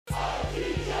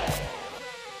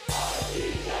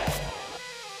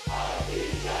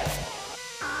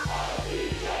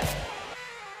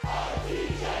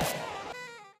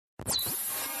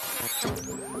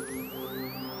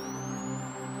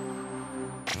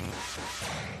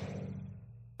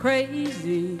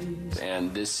Crazy.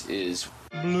 And this is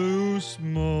Blue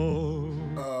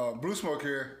Smoke. Blue Smoke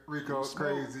here. Rico,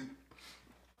 Crazy.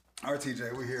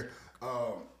 RTJ, we here.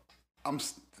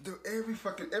 Every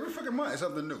fucking month it's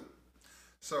something new.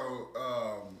 So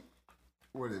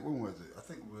when was it? I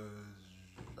think it was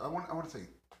I want to say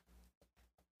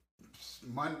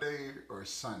Monday or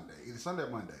Sunday, either Sunday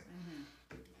or Monday.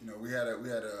 Mm-hmm. You know, we had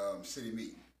a city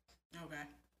meeting. Okay.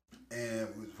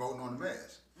 And we was voting on the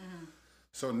mask. Mm-hmm.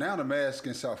 So now the mask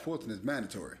in South Fulton is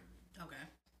mandatory. Okay.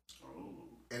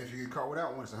 And if you get caught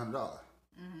without one, it's $100.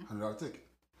 $100 ticket.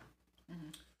 Mm-hmm.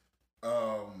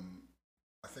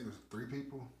 I think it was 3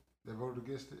 people that voted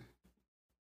against it.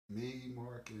 Me,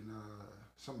 Mark, and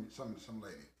some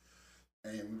lady.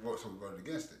 And we voted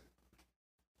against it.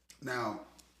 Now,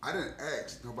 I didn't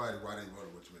ask nobody why they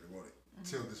voted which way they voted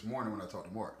until this morning when I talked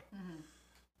to Mark.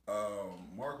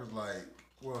 Mm-hmm. Mark was like,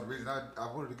 well, the reason I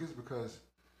voted against it because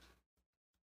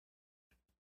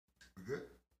we good?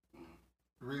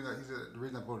 The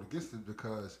reason I voted against it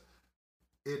because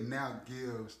it now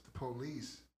gives the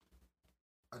police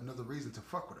another reason to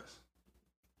fuck with us.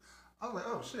 I was like,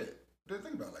 oh shit, didn't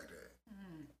think about it like that.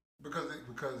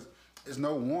 Because it's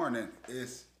no warning.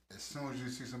 It's as soon as you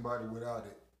see somebody without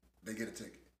it, they get a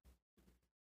ticket.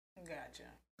 Gotcha.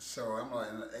 So I'm like,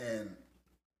 and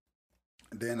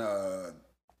then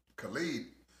Khalid,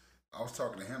 I was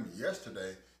talking to him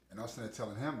yesterday, and I was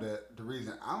telling him that the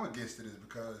reason I'm against it is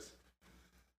because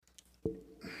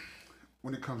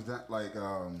when it comes down,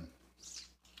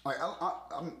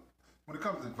 I'm when it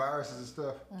comes to viruses and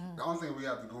stuff, the only thing we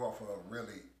have to go off of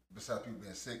really, besides people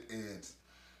being sick, is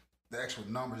the actual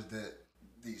numbers that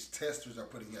these testers are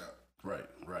putting out. Right.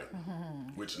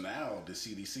 Which now the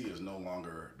CDC is no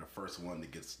longer the first one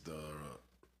that gets the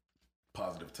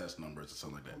positive test numbers or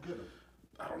something like that.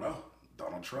 I don't know.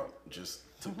 Donald Trump just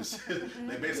took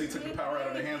they basically took the power out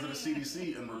of the hands of the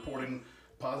CDC and reporting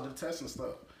positive tests and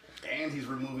stuff. And he's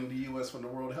removing the U.S. from the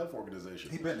World Health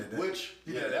Organization. He been there. Which,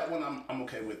 that one I'm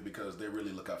okay with because they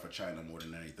really look out for China more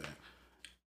than anything.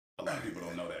 A lot of people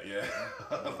don't know that, yeah.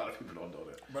 A lot of people don't know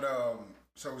that. But,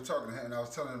 so we're talking to him, and I was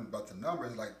telling him about the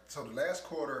numbers. Like, so the last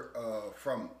quarter,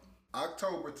 from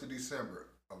October to December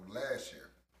of last year,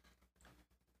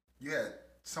 you had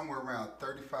somewhere around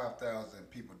 35,000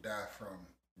 people die from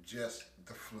just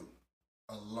the flu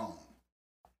alone.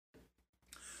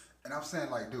 And I'm saying,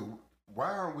 like, dude,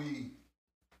 why are we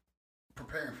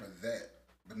preparing for that,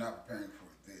 but not preparing for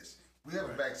this? We have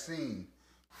a vaccine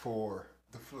for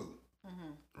the flu.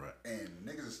 Mm-hmm. Right. And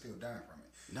niggas are still dying from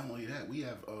it. Not only that, we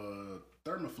have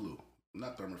Thermaflu.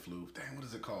 Not Thermaflu. Damn, what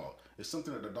is it called? It's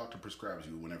something that the doctor prescribes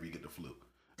you whenever you get the flu.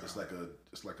 It's like a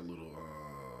little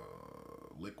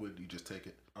liquid. You just take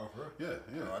it. Oh, for real?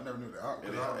 Yeah. Oh, I never knew that.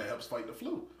 It helps fight the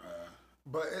flu.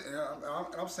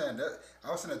 I'm saying that.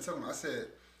 I was sitting there telling him, I said,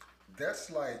 that's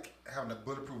like having a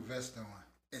bulletproof vest on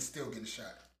and still getting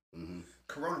shot. Mm-hmm.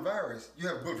 Coronavirus, you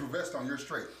have a bulletproof vest on, you're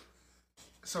straight.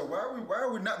 So why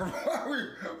are we not?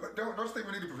 Don't think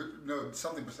we need to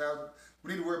something besides.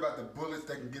 We need to worry about the bullets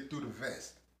that can get through the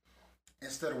vest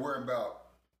instead of worrying about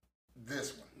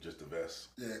this one. Just the vest.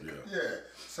 Yeah.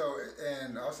 So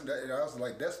and I was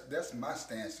like, that's my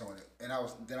stance on it. And I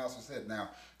also said, now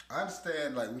I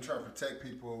understand like we try to protect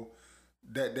people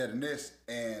that and this,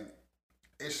 and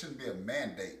it shouldn't be a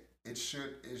mandate. It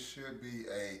should be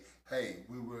a hey,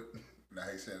 we would.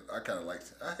 I hate saying. I like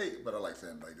saying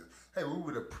it like this. Hey, we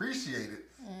would appreciate it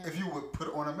if you would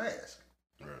put on a mask.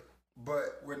 Right.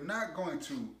 But we're not going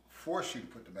to force you to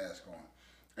put the mask on.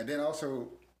 And then also,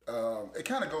 it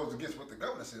kind of goes against what the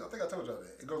governor says. I think I told y'all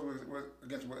that. It goes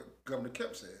against what Governor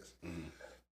Kemp says.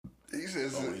 Mm-hmm. He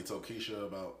says. Oh, he told Keisha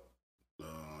about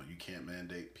you can't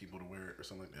mandate people to wear it or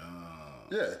something.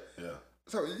 Yeah.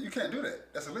 So you can't do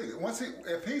that. That's illegal.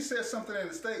 If he says something in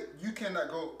the state, you cannot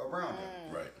go around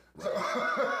it. Right.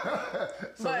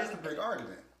 So that's the big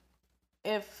argument.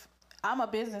 If I'm a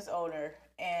business owner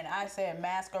and I said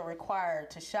masks are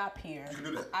required to shop here, you can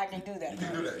do that. I can do that. You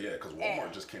can do that. Yeah, because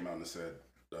Walmart just came out and said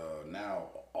now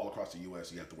all across the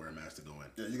U.S. you have to wear a mask to go in.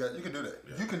 Yeah, you can do that.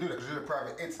 Yeah. You can do that because you're a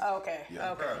private entity. Okay.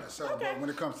 Yeah, okay. Private. So but when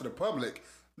it comes to the public,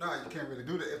 no, you can't really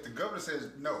do that. If the governor says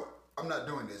no, I'm not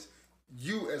doing this,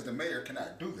 you as the mayor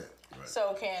cannot do that. Right.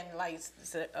 So can like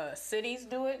cities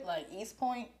do it, like East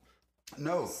Point?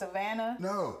 No. Savannah?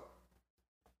 No.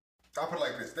 I'll put it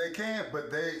like this. They can, but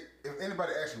if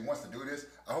anybody actually wants to do this,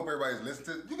 I hope everybody's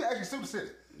listening to it. You can actually sue the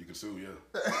city. You can sue, yeah.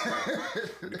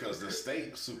 Because the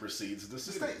state supersedes the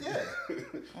city.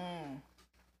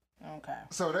 Okay.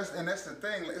 So that's the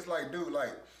thing. It's like, dude,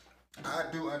 like, I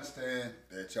do understand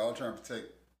that y'all trying to protect.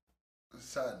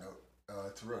 Side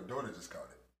note, Terrell's daughter just caught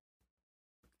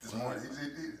it. This morning.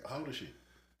 How old is she?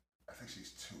 I think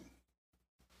she's 2.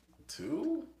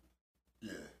 2?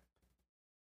 Yeah.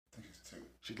 I think she's 2.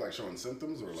 She's like showing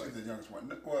symptoms or like? She's the youngest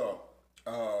one. Well,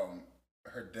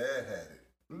 her dad had it.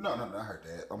 No, not her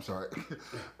dad. I'm sorry.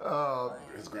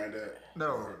 His granddad?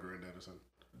 No. Or her granddad or something?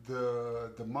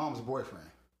 The mom's boyfriend.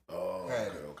 Oh,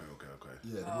 had okay.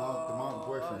 Yeah, the mom's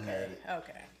boyfriend had it.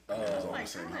 Okay. It was all in the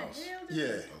same house.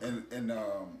 Yeah, Okay. and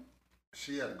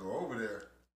she had to go over there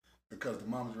because the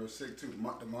mom was real sick too.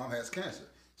 The mom has cancer,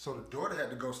 so the daughter had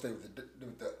to go stay with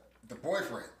the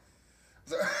boyfriend.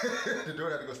 So the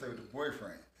daughter had to go stay with the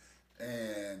boyfriend,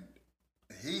 and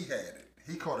he had it.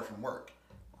 He caught it from work.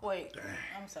 Wait,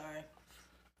 I'm sorry.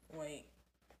 Wait,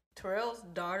 Terrell's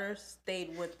daughter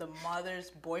stayed with the mother's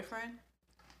boyfriend?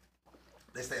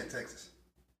 They stay in Texas.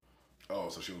 Oh,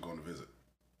 so she was going to visit.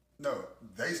 No,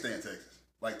 they stay in Texas.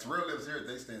 Like Terrell lives here,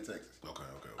 they stay in Texas. Okay.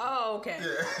 Oh, okay.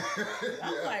 Yeah.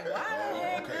 I'm like, why the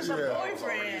heck there's a I was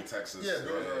already in boyfriend? Texas. Yeah,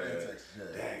 they were already in Texas.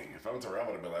 Yeah. Dang, if I'm Terrell, I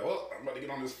would have been like, well, I'm about to get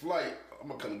on this flight. I'm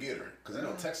going to come get her. Because, you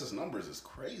know, Texas numbers is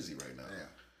crazy right now.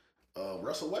 Yeah.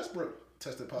 Russell Westbrook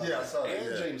tested positive. Yeah, I saw that.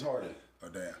 And James Harden. Oh,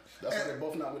 damn. That's why they're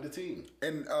both not with the team.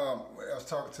 And I was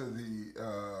talking to the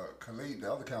Khalid,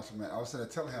 the other councilman. I was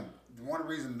telling him one of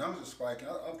the reasons the numbers are spiking.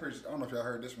 I don't know if y'all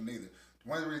heard this one either.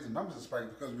 One of the reasons the numbers are spiking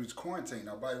because we was quarantined.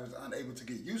 Our body was unable to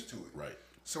get used to it. Right.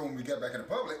 So when we got back in the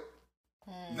public,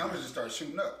 numbers just started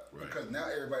shooting up because now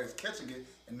everybody's catching it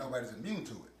and nobody's immune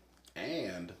to it.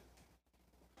 And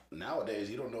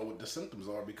nowadays, you don't know what the symptoms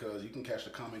are because you can catch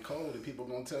the common cold and people are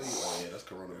going to tell you, oh, yeah, that's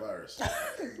coronavirus.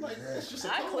 Like, it's just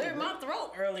a I cold, cleared man. my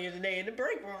throat earlier today in the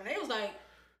break room. They was like,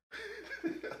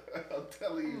 I'm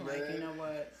telling you, man. like, you know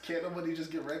what? Can't nobody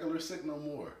just get regular sick no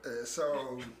more.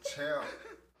 So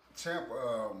Champ,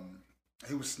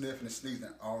 he was sniffing and sneezing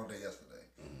all day yesterday.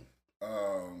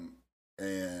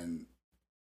 And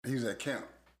he was at camp.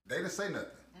 They didn't say nothing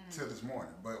till this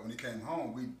morning, but when he came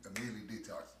home, we immediately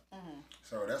detoxed.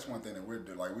 So that's one thing that we're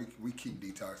doing. Like we keep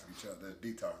detoxing each other.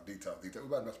 Detox. We're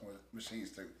about to buy some more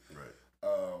machines too. Right.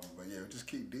 But yeah, we just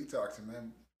keep detoxing,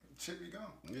 man. Shit be gone.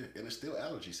 Yeah, and it's still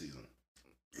allergy season.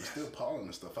 It's still pollen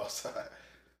and stuff outside.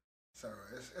 So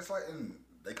it's like, and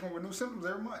they come up with new symptoms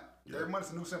every month. Yeah. Every month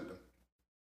it's a new symptom.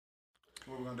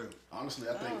 What we gonna do? Honestly,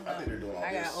 I think they're doing all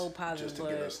I got this O positive just to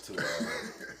get blood. us to.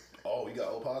 Oh, you got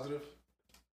O positive?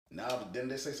 Now, didn't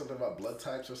they say something about blood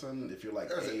types or something? If you're like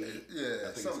There's A, yeah,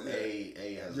 I think it's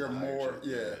A has. You're a higher more, chance.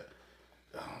 yeah.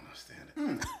 I don't understand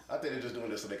it. I think they're just doing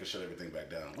this so they can shut everything back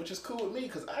down, which is cool with me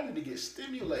because I need to get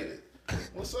stimulated.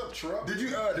 What's up, Trump? Did you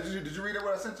read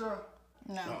what I sent y'all?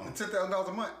 No. The $10,000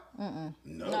 a month. No,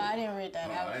 No, I didn't read that.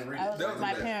 No, I didn't read I it. was That with was my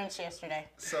the best. parents yesterday.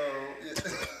 So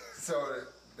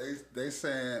they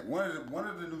saying one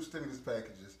of the new stimulus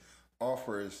packages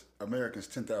offers Americans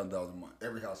 $10,000 a month.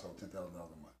 Every household $10,000 a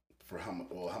month. For how much?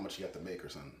 Well, how much you have to make or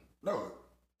something? No,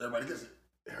 everybody gets it.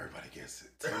 Everybody gets it.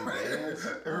 10 bands.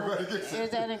 Everybody gets it. Is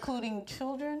that including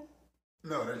children?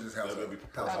 No, they're just It'll household. be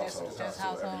per household. Just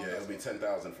household. Yeah, it'll be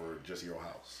 10,000 for just your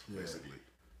house, basically.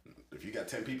 If you got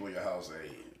 10 people in your house,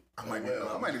 hey, I might need to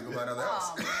go buy another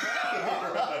house.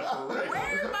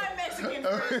 Where's my Mexican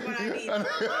friends when I need them?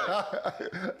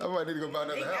 I might need to go buy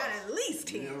They another got house. at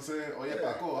least you know 10. what I'm saying? Oh, yeah,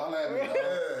 Paco, holla at me, dog.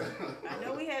 Yeah. I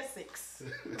know we had 6. Yeah,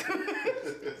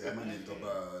 I might need to go buy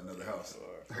another house.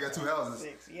 I got 2 houses.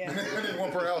 6, yeah. I need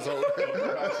one per household.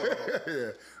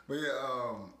 Yeah, but yeah,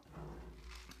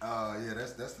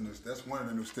 that's one of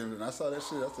the new stimulus. And I saw that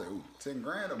shit. I said, ooh, $10,000 a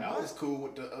I was month. cool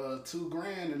with the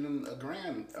 $2,000 and then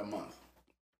 $1,000 a month,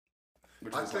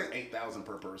 which I is think- like 8,000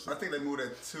 per person. I think they moved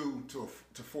that 2 to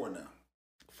 4 now.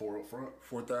 4 up front.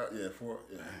 4,000. Yeah, 4.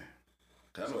 Yeah.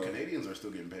 Cause I know Canadians are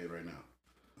still getting paid right now.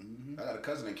 I got a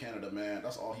cousin in Canada, man.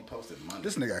 That's all he posted, money.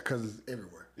 This nigga got cousins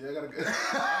everywhere. Yeah, I got a.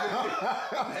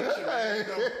 I'm Haitian, man. You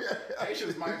know,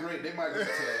 Haitians migrate. They migrate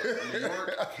to New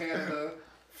York, Canada,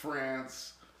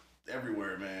 France,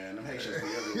 everywhere, man. Them Haitians be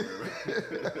everywhere.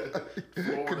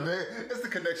 Florida. It's the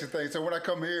connection thing. So when I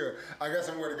come here, I got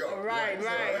somewhere to go. Right.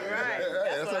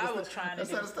 That's what I was understa- trying to That's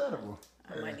do. understandable.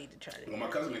 I might need to try to Well, my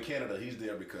cousin in Canada, he's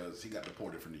there because he got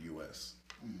deported from the U.S.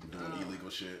 Doing illegal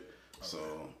shit.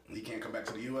 So he can't come back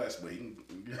to the U.S., but he can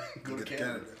go to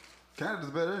Canada.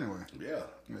 Canada's better anyway. Yeah.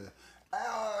 Yeah.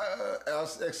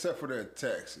 Except for their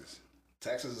taxes.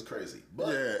 Taxes is crazy. But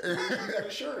Yeah. you got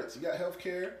insurance. You got health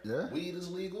care. Yeah. Weed is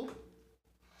legal.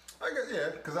 I guess, yeah,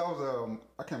 because I was,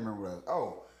 I can't remember what I was.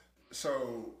 Oh,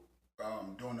 so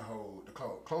doing the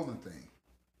clothing thing.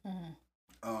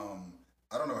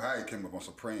 I don't know how it came up on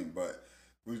Supreme, but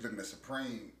we was looking at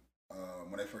Supreme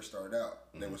when they first started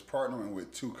out. They was partnering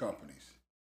with two companies.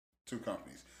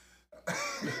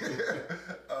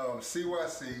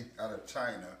 CYC out of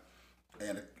China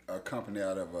and a company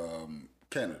out of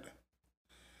Canada.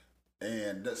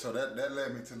 And so that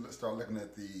led me to start looking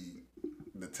at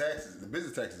the taxes, the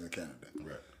business taxes in Canada.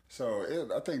 Right. So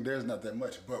I think there's not that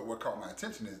much. But what caught my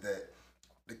attention is that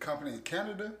the company in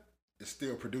Canada is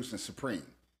still producing Supreme.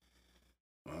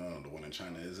 The one in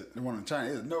China, is it? The one in China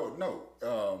is no.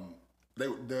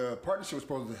 The partnership was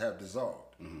supposed to have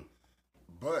dissolved,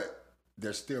 but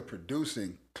they're still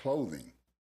producing clothing.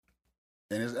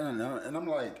 And I'm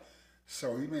like,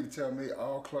 so you mean to tell me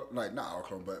all not all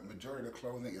clothes, but majority of the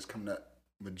clothing is coming out,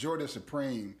 majority of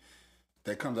Supreme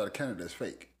that comes out of Canada is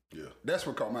fake. Yeah. That's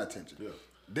what caught my attention. Yeah.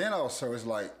 Then also it's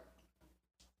like,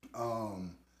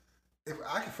 if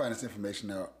I can find this information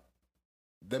out,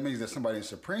 that means that somebody in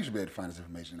Supreme should be able to find this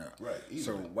information out. Right.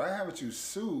 So why haven't you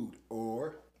sued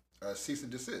or cease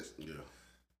and desist? Yeah.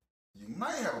 You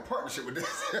might have a partnership with this.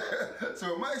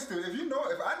 So it might still,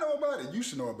 if I know about it, you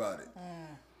should know about it.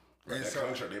 Right, And that so,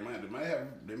 contract,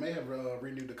 they may have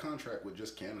renewed the contract with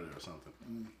just Canada or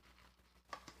something.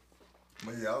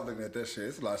 but yeah, I was looking at that shit.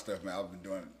 It's a lot of stuff, man. I've been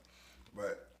doing.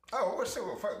 But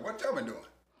what y'all been doing?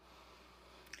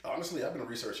 Honestly, I've been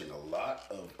researching a lot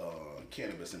of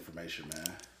cannabis information, man.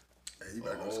 Hey, you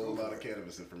better go to A school whole for lot of that.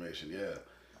 cannabis information, yeah.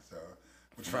 So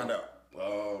what you find out?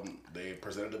 They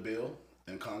presented a bill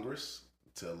in Congress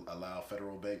to allow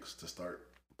federal banks to start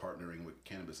partnering with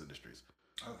cannabis industries.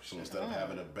 Oh So shit. instead of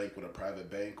having a bank with a private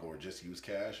bank or just use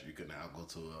cash, you can now go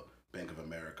to a Bank of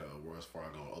America or Wells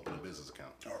Fargo and open a business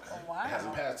account. Okay. Wow. It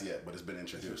hasn't passed yet, but it's been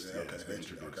introduced. Yeah, It's been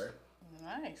introduced. Okay.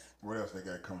 Nice. What else they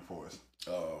got coming for us?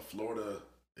 Florida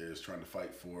is trying to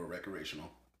fight for recreational,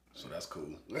 so that's cool.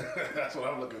 That's what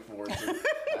I'm looking forward to.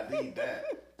 I need that.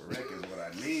 Rec is what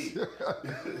I need.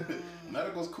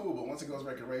 Medical's cool, but once it goes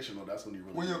recreational, that's when you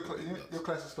really. When your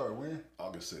classes start? When?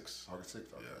 August 6th. August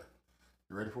 6th. Okay. Yeah.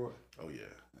 You ready for it? Oh yeah.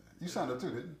 You signed up too,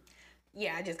 didn't you?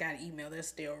 Yeah, I just got an email. They're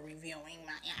still reviewing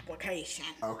my application.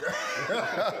 Okay.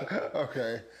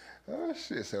 Okay. Oh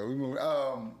shit. So we move.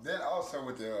 Then also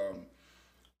with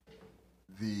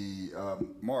the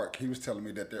Mark, he was telling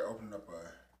me that they're opening up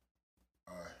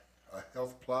a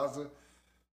health plaza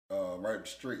right up the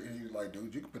street, and he was like,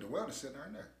 "Dude, you can put a wellness center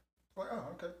right there." I'm like,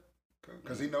 oh, okay, cool.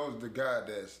 Because he knows the guy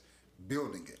that's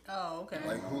building it, Oh, okay.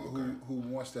 like who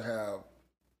wants to have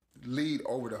lead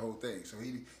over the whole thing. So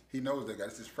he knows that guy.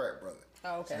 It's his frat brother.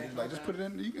 Oh, okay. So he's like, just put it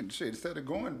in. You can shit instead of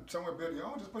going somewhere building your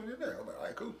own, just put it in there. I'm like, all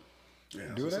right, cool.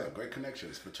 Yeah, Do so that? it's a great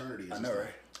connections, fraternities. I and know,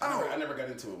 stuff. right? I never got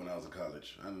into it when I was in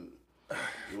college.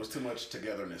 It was too much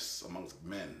togetherness amongst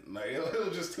men. Like it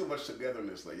was just too much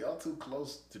togetherness. Like y'all too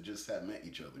close to just have met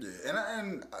each other. Yeah,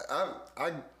 and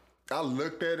I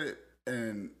looked at it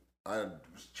and I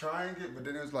was trying it, but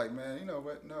then it was like, man, you know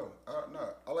what? No,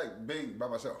 I like being by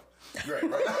myself. Right. The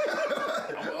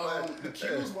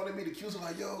Qs wanted me. The Qs were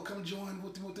like, "Yo, come join.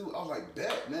 What do?" I was like,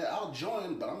 "Bet, man, I'll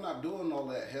join, but I'm not doing all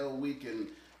that Hell Week and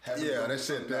having." Yeah, that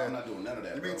shit. No, I'm not doing none of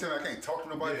that. You mean bro. tell me I can't talk to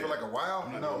nobody for like a while?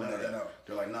 I'm not No. doing none of that.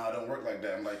 They're like, "Nah, it don't work like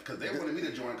that." I'm like, because they wanted me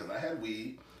to join because I had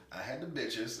weed. I had the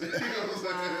bitches. You know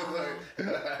what I'm saying?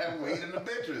 I had weed and the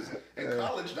bitches. In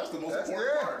college, that's the most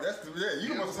important part. You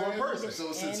the most important person.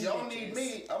 So since y'all need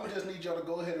me, I'm gonna just need y'all to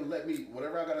go ahead and let me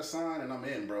whatever I gotta sign, and I'm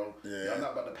in, bro. Yeah. Y'all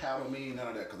not about to paddle me, none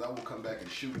of that, because I will come back and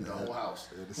shoot the whole house.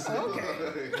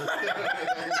 Okay.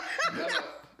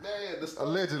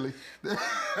 Allegedly. That's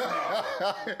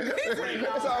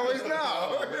always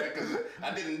now. man, because I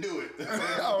didn't do it.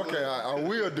 Okay, I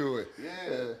will do it.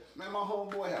 Yeah. Man, my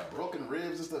homeboy had broken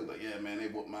ribs and stuff. Like, yeah, man, they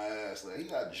whooped my ass. Like, he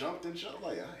got jumped and shit. I'm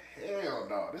like, hell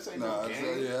no, this ain't no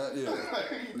game.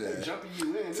 Yeah. Jumping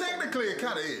you in. Technically, it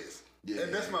kind of is. Yeah.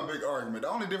 And that's my big argument. The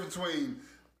only difference between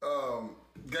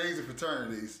gangs and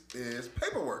fraternities is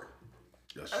paperwork.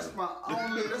 That's the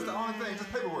only thing,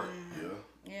 just paperwork. Yeah.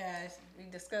 Yeah, we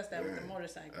discussed that with the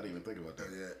motorcycle. I didn't even think about that.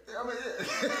 Yeah, I mean,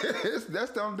 that's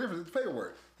the only difference. It's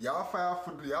paperwork. Y'all filed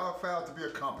to be a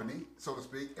company, so to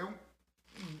speak, and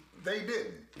they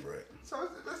didn't. Right. So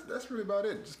that's really about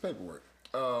it. Just paperwork.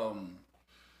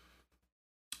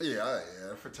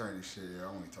 Fraternity shit. I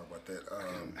don't want to talk about that. I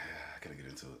gotta get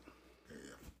into it.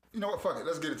 Yeah. You know what? Fuck it.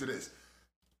 Let's get into this.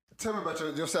 Tell me about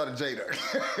your side of Jada.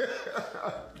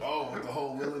 With the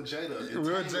whole Will and Jada.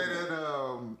 Will and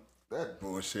Jada and that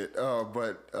bullshit.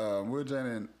 But Will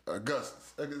Jada and August.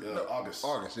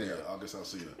 August, yeah. August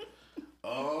Alsina.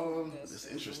 It's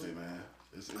interesting, man.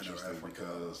 It's interesting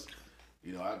because,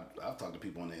 you know, I've talked to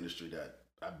people in the industry that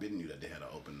I been knew that they had an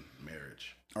open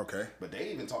marriage. Okay. But they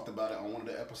even talked about it on one of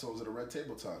the episodes of the Red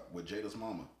Table Talk with Jada's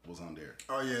mama was on there.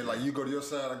 Oh yeah, like you go to your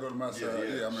side, I go to my side. Yeah, I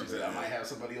remember she said, I might have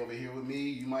somebody over here with me.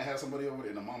 You might have somebody over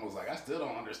there. And the mama was like, I still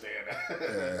don't understand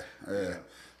that. Yeah.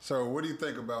 So what do you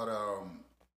think about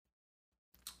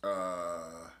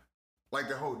like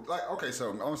the whole okay, so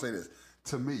I'm gonna say this.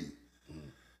 To me,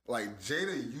 like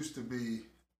Jada used to be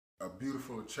a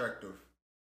beautiful, attractive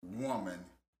woman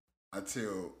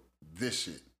until this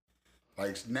shit.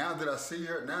 Like now that I see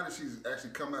her, now that she's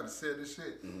actually come out and said this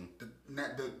shit,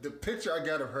 the picture I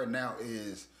got of her now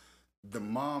is the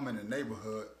mom in the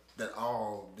neighborhood that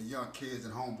all the young kids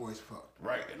and homeboys fuck.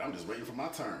 Right, and I'm just waiting for my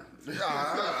turn.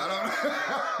 I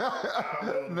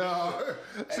don't know. No.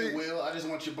 Hey, Will, I just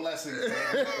want your blessings.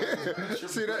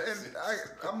 See that, and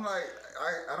I'm like,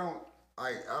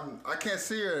 I can't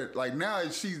see her like now.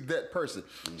 She's that person.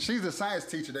 She's the science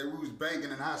teacher that we was banging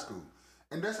in high school,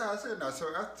 and that's how I said now. So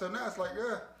now it's like,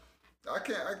 I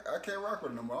can't rock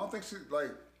with her no more. I don't think she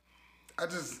like. I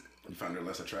just. You find her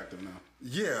less attractive now?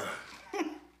 Yeah.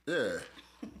 Yeah.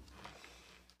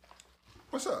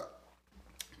 What's up?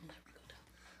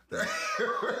 We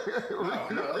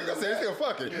gonna say still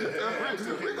fucking. We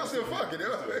gonna still fucking.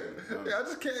 Yeah, I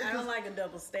just can't. I don't like a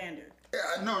double standard.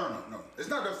 Yeah, no. It's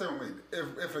not double standard with me.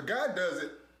 If a guy does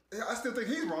it, I still think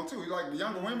he's wrong too. Like the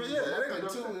younger women, yeah. My thing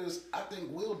too is I think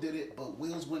Will did it, but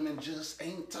Will's women just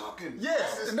ain't talking.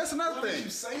 Yes, and that's another thing. You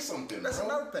say something. That's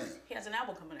another thing. He has an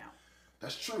album coming out.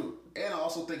 That's true, and I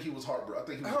also think he was heartbroken. I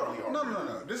think he was really heartbroken.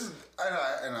 No. This is,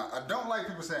 I don't like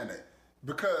people saying that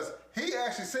because he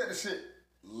actually said the shit.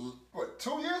 What,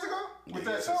 2 years ago with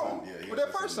that song, with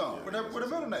that first song, with the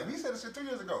middle name. He said the shit 2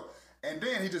 years ago, and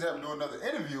then he just happened to do another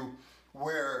interview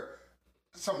where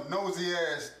some nosy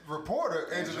ass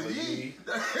reporter, Angela Yee,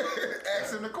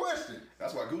 asked him the question.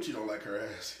 That's why Gucci don't like her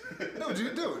ass. No,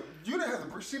 dude, she didn't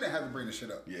have to bring this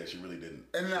shit up. Yeah, she really didn't.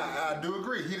 And I do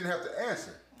agree, he didn't have to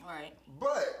answer. Right.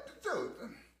 But dude.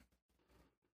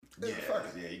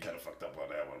 Yeah, he kind of fucked up on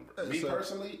that one. Me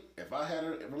personally, if I had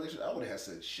a relationship, I would have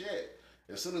said shit.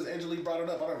 As soon as Angelique brought it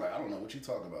up, I was like, I don't know what you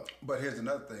talking about. But here's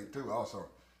another thing too. Also,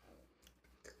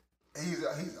 he's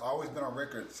always been on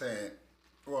record saying,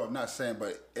 well, not saying,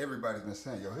 but everybody's been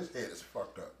saying, yo, his head is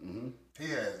fucked up. Mm-hmm. He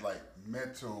has like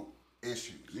mental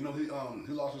issues. You know, he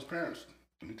lost his parents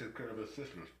and he took care of his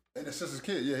sisters. And his sister's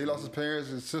kid, yeah, he lost his parents,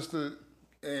 his sister,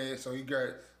 and so he got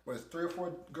 3 or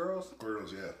 4 girls.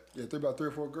 Girls, yeah. Yeah, about 3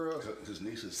 or 4 girls. His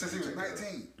nieces. Since he was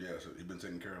 19. Yeah, so he's been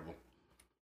taking care of them.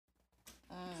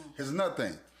 Here's another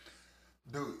thing.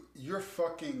 Dude, you're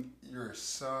fucking your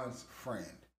son's friend.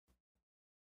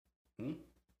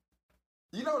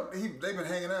 You know, they've been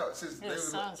hanging out since... His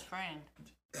son's friend.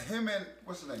 Him and,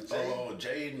 what's his name, Jaden?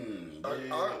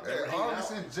 Oh, Jaden.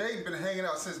 August and Jaden been hanging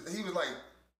out since he was like,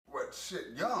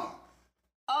 young.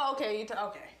 Oh, okay.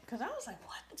 Okay. Because I was like,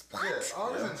 what? Yeah,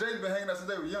 August and Jaden been hanging out since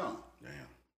they were young. Damn.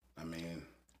 I mean...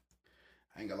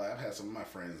 I ain't gonna lie, I've had some of my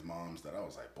friends' moms that I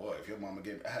was like, boy, if your mama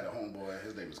I had a homeboy,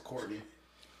 his name is Courtney.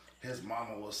 His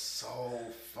mama was so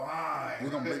fine. We're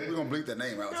gonna bleep that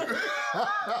name out too.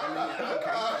 I mean,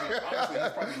 honestly,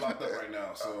 he's probably locked up right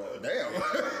now, so. Damn.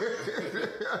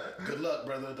 Good luck,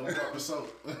 brother. Don't drop the soap.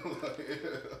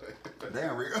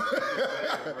 Damn, Rico.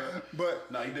 But.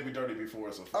 No, he did me dirty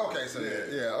before, so. Okay, so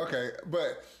yeah, okay.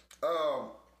 But,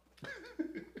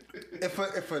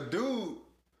 if a dude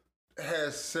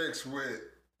has sex with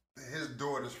his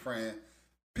daughter's friend,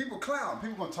 people clown.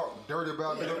 People gonna talk dirty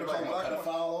about it. Like pedophile,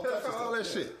 all that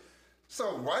shit.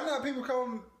 So why not people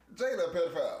calling Jada a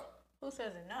pedophile? Who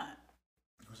says it not?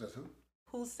 Who says who?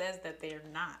 Who says that they're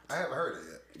not? I haven't heard it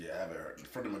yet. Yeah, I haven't heard.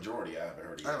 For the majority, I haven't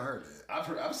heard it yet. I haven't heard it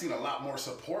yet. I've seen a lot more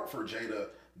support for Jada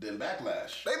than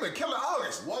backlash. They've been killing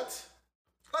August. What?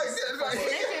 Like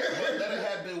Let it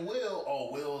have been Will.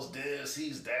 Oh, Will's this,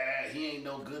 he's that. He ain't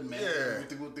no good man. Yeah.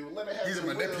 Let it have He's a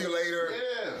been manipulator. Will.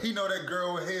 Yeah. He know that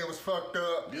girl head was fucked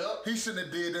up. Yep. He shouldn't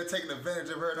have did that, taking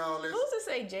advantage of her and all this. Who's to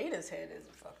say Jada's head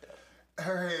isn't fucked up?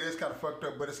 Her head is kind of fucked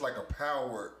up, but it's like a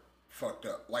power fucked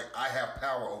up. Like I have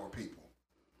power over people.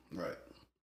 Right.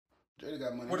 Jada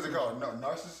got money. What is it called? No,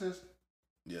 narcissist?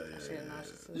 Yeah.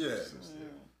 Yeah.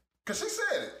 Cause she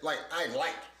said it. Like I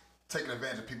like taking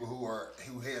advantage of people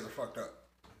who heads are fucked up.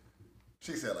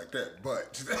 She said like that,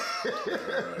 but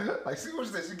like see what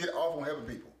she said. She get off on helping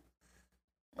people.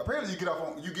 Apparently, you get off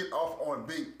on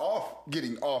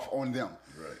getting off on them.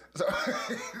 Right.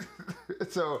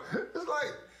 So it's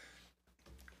like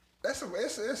it's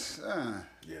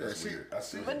weird.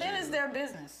 But then it's their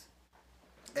business.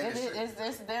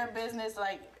 It's their business.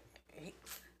 Like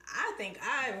I think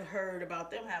I've heard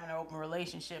about them having an open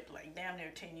relationship like damn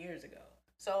near 10 years ago.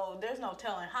 So there's no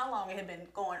telling how long it had been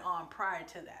going on prior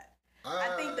to that.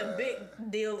 I think the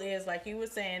big deal is, like you were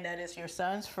saying, that it's your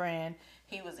son's friend.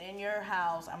 He was in your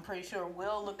house. I'm pretty sure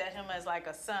Will looked at him as like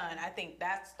a son. I think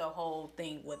that's the whole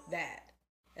thing with that,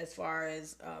 as far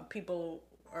as people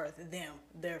or them,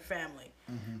 their family.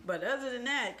 Mm-hmm. But other than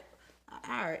that,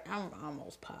 I'm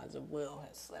almost positive Will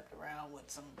has slept around with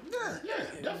some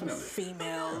definitely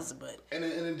females. But and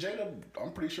then Jada,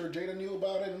 I'm pretty sure Jada knew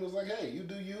about it and was like, hey, you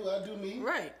do you, I do me.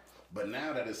 Right. But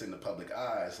now that it's in the public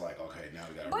eye, it's like, okay, now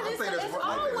we got to... But it's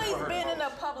always been in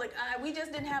the public eye. We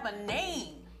just didn't have a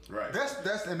name. Right. That's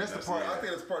the part. I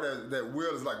think that's the part that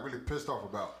Will is like really pissed off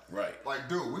about. Right. Like,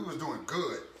 dude, we was doing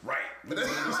good. Right. We've been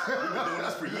doing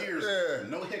this for years. Yeah.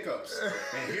 No hiccups. And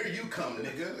here you come,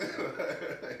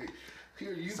 nigga.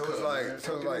 Here you come. So it's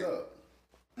like.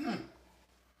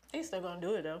 He's still gonna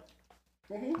do it though.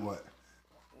 Mm-hmm. What?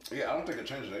 Yeah, I don't think it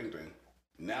changes anything.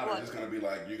 Now they're just gonna be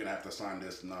like, you're gonna have to sign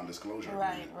this non-disclosure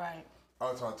agreement. Right.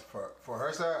 I'll talk for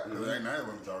her side. Because ain't none of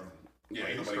them talking. Yeah,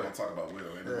 ain't nobody gonna talk about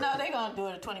Will. No, they gonna do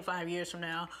it 25 years from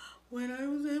now. When I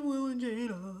was at Will and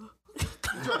Jada.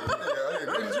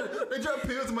 They dropped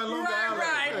pills in my Long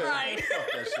Island. Right.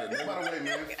 Fuck that shit. By the way,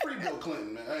 man, free Bill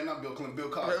Clinton, man. Hey, not Bill Clinton, Bill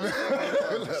Cosby.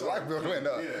 Like Bill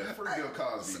Clinton. Yeah, free Bill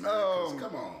Cosby, man. 'Cause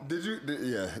come on. He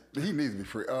needs to be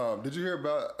free. Did you hear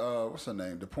about what's her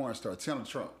name? The porn star Tiana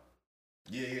Trump.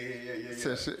 Yeah.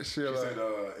 She said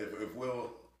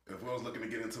if Will's looking to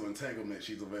get into entanglement,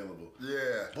 she's available.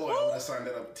 Yeah. Boy, I would have signed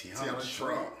that up. Tiana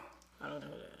Trump. I don't know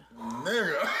that.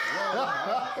 Nigga.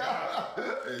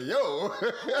 Yo.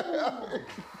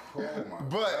 Oh my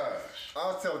but gosh. I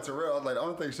was telling Terrell, I was like, the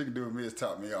only thing she can do with me is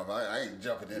top me off. I ain't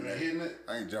jumping in there. Hitting it?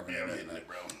 I ain't jumping in I'm there. hitting it,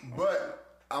 bro.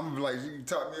 But I'm like, you can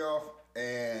top me off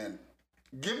and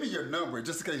give me your number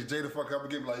just in case Jada fuck up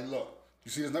and give me like, look,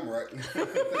 you see his number, right?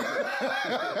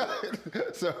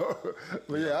 So,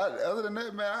 but yeah, other than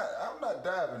that, man, I'm not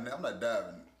diving.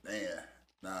 Man,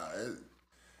 nah,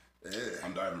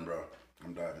 I'm diving, bro.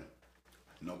 I'm diving.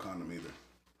 No condom either.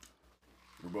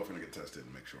 We're both gonna get tested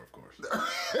and make sure, of course.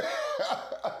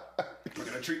 We're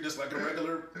gonna treat this like a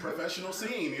regular professional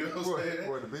scene, you know what I'm saying?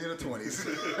 Boy, to be in the 20s.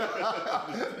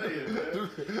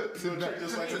 To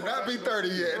not be 30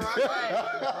 yet.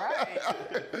 Right.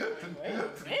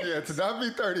 Yeah, to not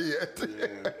be 30 yet.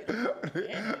 Yeah.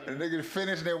 The nigga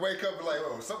finish and then wake up and like,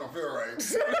 oh, something don't feel right.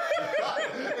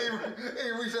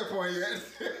 Ain't reached that point yet.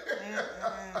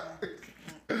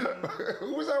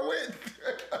 Who was I with?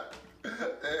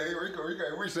 Hey, Rico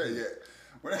ain't reached that yet.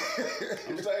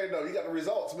 I'm saying though, you got the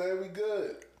results, man. We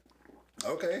good.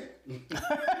 Okay. All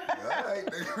right.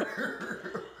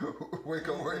 Wake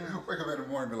up in the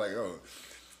morning and be like, oh,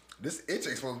 this itch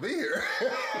ain't supposed to be here.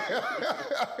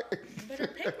 But her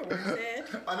paperwork said.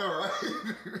 I know, right?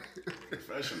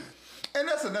 Professional. And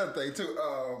that's another thing too.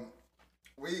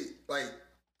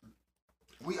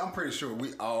 I'm pretty sure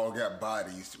we all got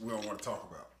bodies we don't want to talk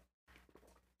about.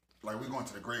 Like we going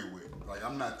to the grave with. Like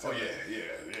I'm not telling.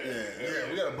 Yeah.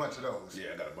 We got a bunch of those.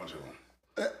 Yeah, I got a bunch of them.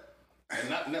 And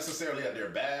not necessarily that they're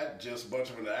bad, just a bunch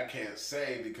of them that I can't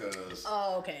say because.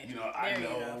 Oh, okay. I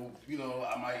know,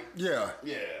 I might. Yeah.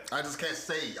 Yeah. I just can't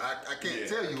say. I can't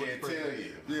tell you. I can't tell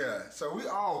you. Yeah. So we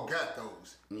all got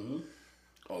those. Mm-hmm.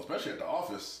 Oh, especially at the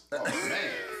office. Oh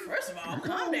man. First of all,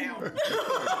 calm down.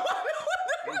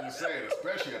 I'm just saying,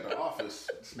 especially at the office.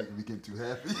 This nigga be getting too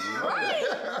happy.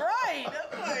 Right.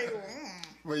 I'm like,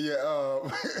 But yeah,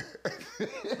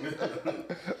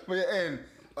 and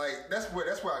like that's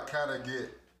where I kind of get.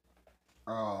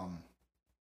 I'm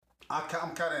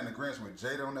kind of in agreement with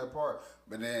Jada on that part,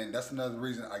 but then that's another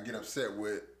reason I get upset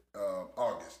with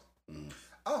August.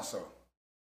 Also,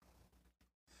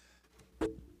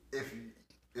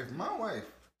 if my wife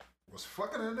was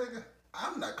fucking a nigga,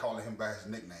 I'm not calling him by his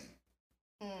nickname.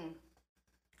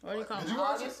 What do you call him? Did you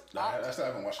watch August? Nah, I still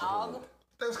haven't watched the whole one.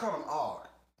 They was calling him Og.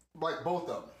 Like both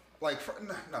of them. Like,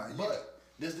 But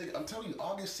this nigga, I'm telling you,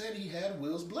 August said he had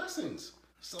Will's blessings.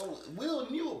 So Will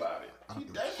knew about it. He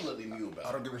definitely knew about it.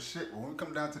 I don't give a shit. When we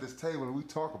come down to this table and we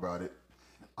talk about it,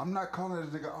 I'm not calling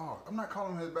this nigga Og. I'm not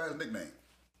calling him by his nickname.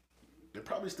 They're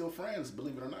probably still friends,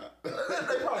 believe it or not.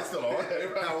 They probably still are.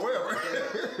 However,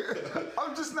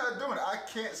 I'm just not doing it. I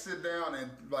can't sit down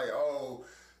and like,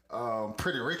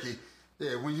 Pretty Ricky.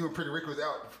 Yeah, when you and Pretty Ricky was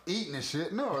out eating and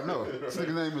shit. No. This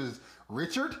nigga's name is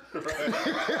Richard.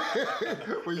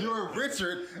 When you and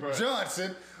Richard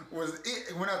Johnson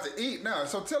went out to eat. Now,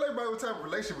 so tell everybody what type of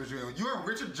relationship was you in. You and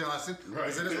Richard Johnson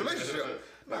was in this relationship.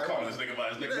 Not calling this nigga by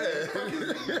his nickname.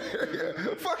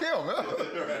 Fuck him, man.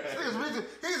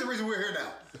 He's the reason we're here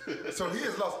now. So he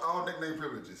has lost all nickname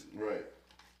privileges. Right.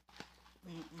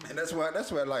 And that's why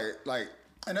like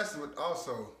And that's what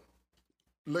also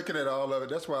looking at all of it.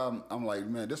 That's why I'm like,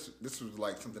 man, this was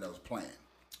like something that was planned.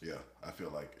 Yeah, I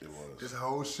feel like it was. This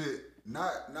whole shit,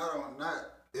 not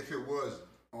if it was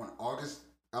on August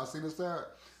Alcina's side,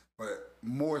 but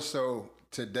more so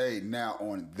today now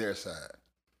on their side.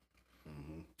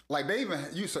 Mm-hmm. Like they even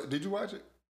did you watch it?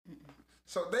 Mm-mm.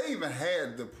 So they even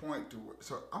had the point to.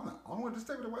 So I'm the only one to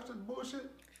stay to watch that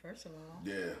bullshit. First of all,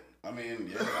 yeah. I mean,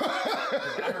 yeah.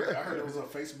 I heard it was a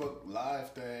Facebook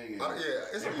Live thing. And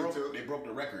it's on YouTube. They broke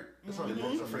the record. It's on They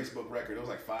broke the Facebook record. It was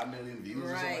like 5 million views.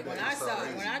 right. Or something like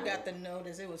that. When I got the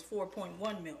notice, it was 4.1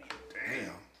 million.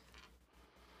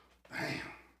 Damn.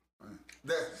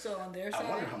 So on their side, I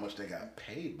wonder how much they got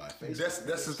paid by Facebook.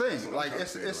 That's the thing. Like it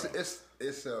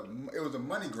was a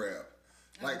money grab.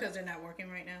 Like because they're not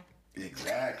working right now.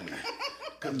 Exactly.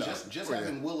 Because just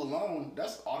having Will alone,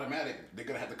 that's automatic. They're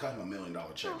gonna have to cut him $1 million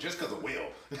check just because of Will. You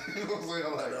know what I'm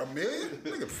saying? Like, $1 million?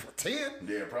 Nigga, 10?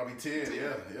 Yeah, probably 10.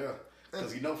 Yeah.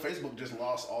 Because Facebook just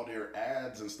lost all their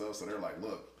ads and stuff, so they're like,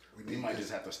 look, we might just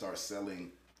have to start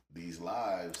selling these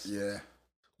lives. Yeah.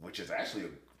 Which is actually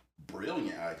a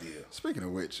brilliant idea. Speaking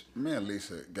of which, me and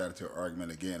Lisa got into an argument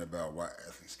again about why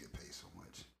athletes get paid so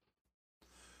much.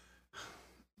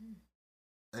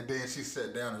 And then she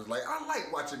sat down and was like, I like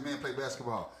watching men play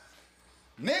basketball.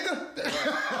 Nigga!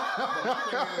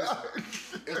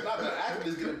 It's not that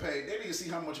athletes getting paid. They need to see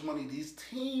how much money these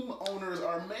team owners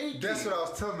are making. That's what I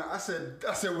was telling her. I said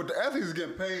what the athletes is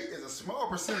getting paid is a small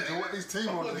percentage of what these team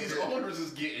owners these get. owners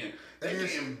is getting. They're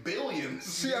getting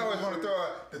billions. She always want to throw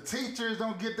out, the teachers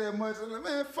don't get that much. I'm like,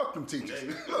 man, fuck them teachers.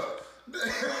 Look,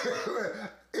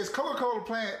 is Coca-Cola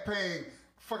paying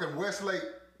fucking Westlake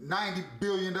 $90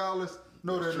 billion?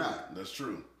 No, they're not. That's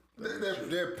true.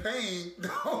 They're paying.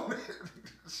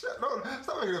 Stop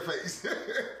making a face. They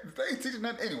ain't teaching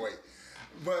nothing anyway.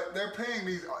 But they're paying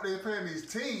these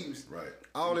teams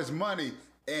all this money,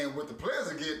 and what the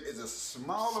players are getting is a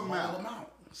small amount.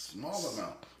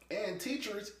 And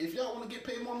teachers, if y'all want to get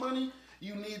paid more money,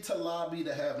 you need to lobby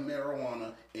to have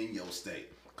marijuana in your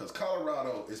state. Because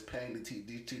Colorado is paying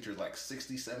these teachers like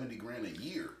 60, 70 grand a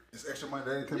year. It's extra money.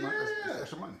 That ain't come out. It's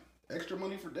extra money. Extra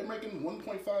money they're making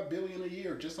 $1.5 billion a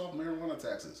year just off marijuana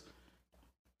taxes.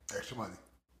 Extra money.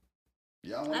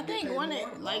 I think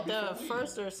the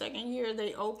first or second year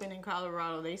they opened in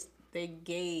Colorado, they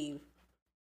gave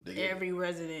every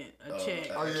resident a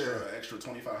check. Extra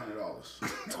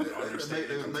 $2,500. They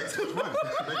make too much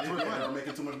money. They're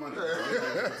making too much money.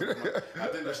 I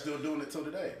think they're still doing it till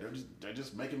today. They're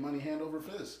just making money hand over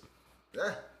fist.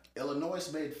 Yeah.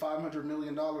 Illinois made $500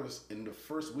 million in the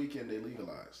first weekend they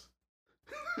legalized.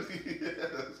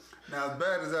 Yes. Now, as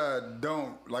bad as as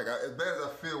bad as I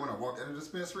feel when I walk in the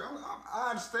dispensary, I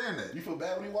understand that. You feel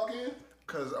bad when you walk in?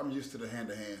 Because I'm used to the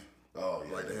hand-to-hand. Oh,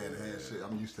 yeah. Like the hand-to-hand shit.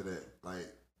 I'm used to that.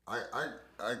 Like, I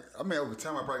mean, over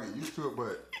time I probably get used to it,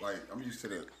 but, like, I'm used to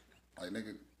that. Like,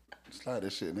 nigga, slide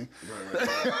that shit, nigga. Right.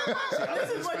 See,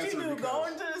 this is what you do. Go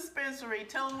into the dispensary,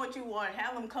 tell them what you want,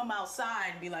 have them come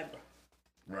outside and be like...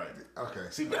 Right. Okay.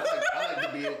 See, but I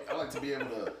like to be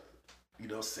able to,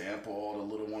 sample all the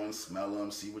little ones, smell them,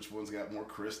 see which ones got more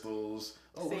crystals.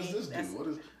 Oh, what does this do? What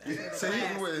is? See,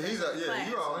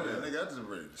 you all in there, nigga. I just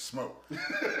ready to smoke.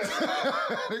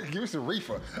 Give me some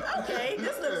reefer. Okay,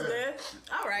 this looks good.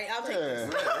 All right, I'll take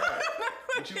this. Right.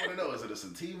 What you want to know? Is it a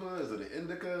sativa? Is it an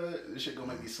indica? This shit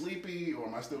gonna make me sleepy, or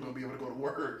am I still gonna be able to go to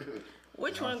work?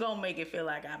 Which one gonna make it feel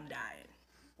like I'm dying?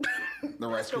 The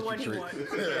Rice Krispie treat.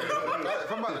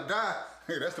 If I'm about to die,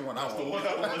 hey, that's the one I want.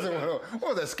 That's the one. What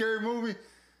was that scary movie?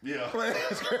 Yeah.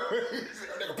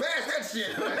 Nigga, pass that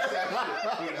shit.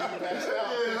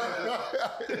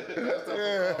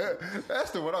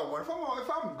 That's the one I want. If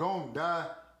I'm gonna die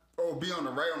or be on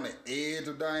the edge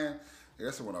of dying,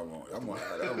 that's the one I want. I want to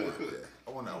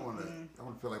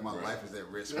feel like my life is at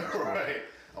risk. Right.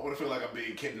 I want to feel like I'm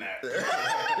being kidnapped.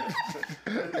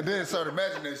 And then start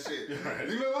imagining that shit. Right.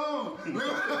 Leave me alone.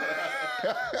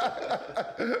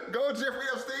 Go Jeffrey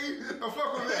Epstein. Don't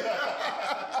fuck with me.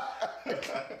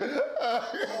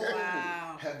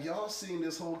 Wow. Have y'all seen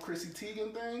this whole Chrissy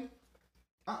Teigen thing?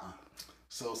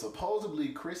 So supposedly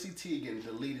Chrissy Teigen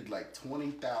deleted like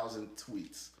 20,000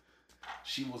 tweets.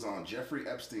 She was on Jeffrey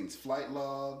Epstein's flight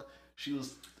log. She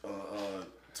was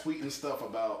tweeting stuff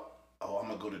about, oh, I'm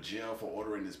gonna go to jail for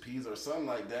ordering this pizza or something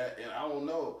like that. And I don't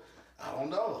know.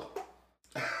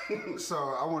 So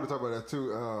I want to talk about that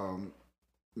too.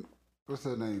 What's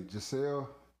her name?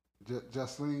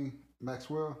 Jocelyn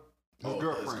Maxwell? His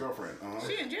girlfriend. Uh-huh.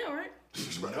 She in jail, right?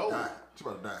 She's about to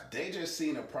die. They just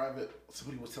seen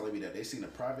somebody was telling me that they seen a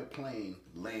private plane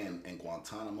land in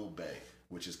Guantanamo Bay,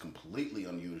 which is completely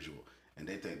unusual. and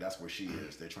they think that's where she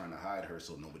is. They're trying to hide her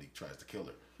so nobody tries to kill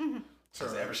her.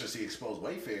 Because ever since he exposed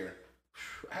Wayfair,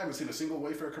 I haven't seen a single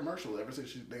Wayfair commercial ever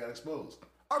since they got exposed.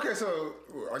 Okay, so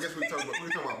I guess we talk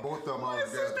about both of them all My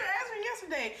together. sister asked me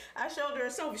yesterday. I showed her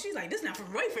a sofa. She's like, "This not from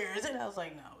Wayfair, is it?" I was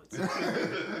like, "No, it's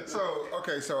not."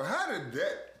 So how did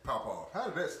that pop off? How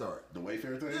did that start? The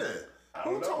Wayfair thing? Yeah. I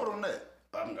don't Who know. told on that?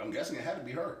 I'm guessing it had to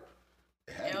be her.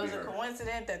 It was a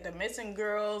coincidence that the missing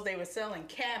girls, they were selling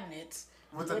cabinets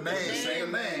With the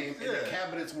Same name, and the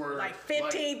cabinets were like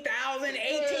 15,000,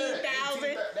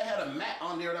 18,000. They had a mat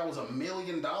on there that was $1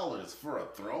 million for a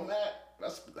throw mat.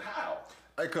 That's how.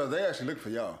 Hey, cause they actually look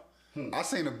for y'all. I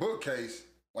seen a bookcase,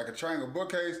 like a triangle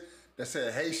bookcase, that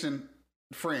said Haitian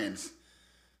friends.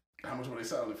 How much were they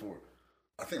selling it for?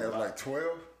 I think that was like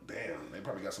 12. Damn, they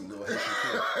probably got some little Haitian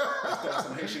kids. They thought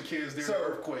some Haitian kids during the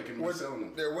earthquake and were selling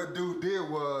them. Yeah, what dude did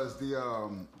was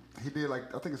he did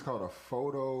like, I think it's called a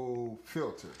photo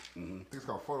filter. I think it's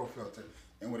called photo filter.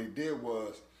 And what he did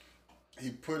was he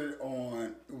put it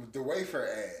on the Wayfair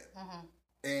ad.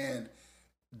 And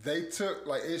they took,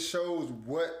 like, it shows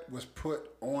what was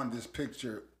put on this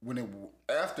picture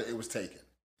after it was taken.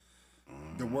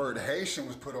 The word Haitian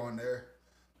was put on there.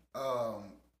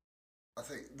 I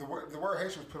think the word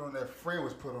Haitian was put on there, friend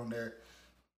was put on there,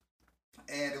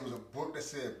 and it was a book that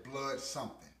said Blood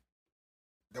something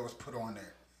that was put on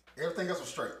there. Everything else was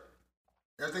straight.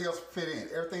 Everything else fit in.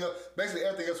 Everything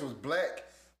else was black.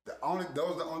 Those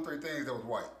are the only three things that was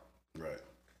white. Right.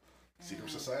 Secret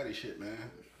society shit, man.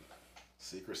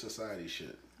 Secret society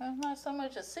shit. That's not so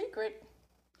much a secret.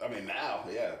 I mean, now,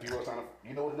 yeah, people are trying to,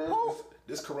 you know what it is?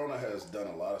 This corona has done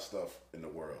a lot of stuff in the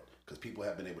world because people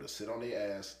have been able to sit on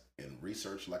their ass and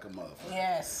research like a motherfucker.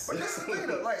 Yes. But that's the thing,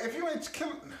 though. Like, if you're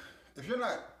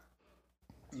not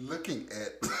looking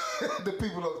at the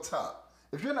people up top,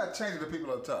 if you're not changing the people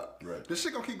up top, right, this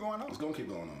shit gonna keep going on. It's gonna keep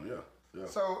going on, yeah.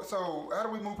 So how do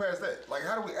we move past that? Like,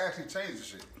 how do we actually change the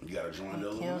shit? You gotta join the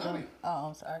Illuminati. Oh,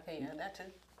 I'm sorry. Okay, yeah, that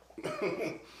too.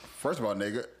 First of all,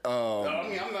 nigga,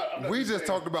 I'm not we just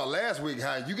talked about last week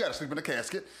how you gotta sleep in a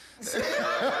casket.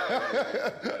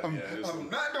 I'm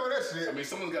not doing that shit. I mean,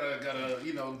 someone's gotta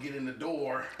get in the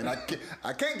door. And I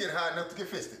can't get high enough to get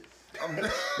fisted. I'll think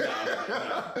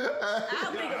about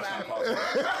it.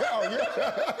 Oh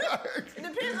yeah. It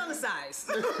depends on the size.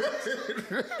 I'll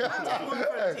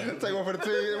Take one for the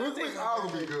team. We all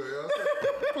gonna be good, yo.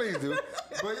 Please do.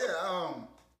 But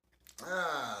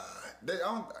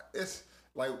yeah, it's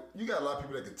like you got a lot of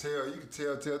people that can tell. You can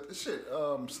tell shit.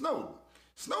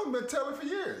 Snowden been telling for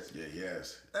years. Yeah,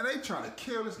 yes. And they trying to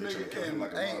kill this nigga and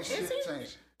like ain't shit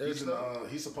changed.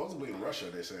 He's supposedly in Russia.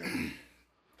 They're saying.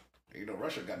 You know,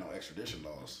 Russia got no extradition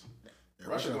laws. Yeah,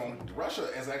 Russia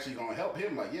is actually going to help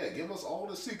him. Like, yeah, give us all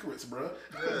the secrets, bro.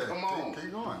 Yeah, come on.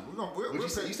 Keep going. You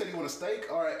said you want a steak?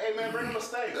 All right. Hey, man, bring him a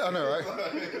steak. I know, right?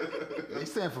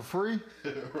 He's staying for free.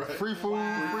 Right. Free food,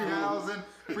 free housing,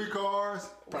 free cars.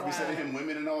 Probably sending him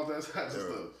women and all that stuff.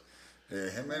 Yeah,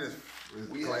 him and his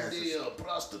we have the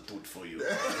prostitute for you.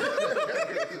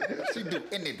 She do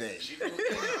anything.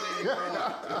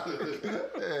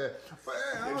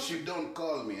 If she don't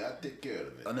call me, I take care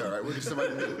of it. I know, right? We'll get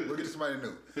somebody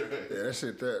new. Yeah, that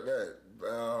shit. I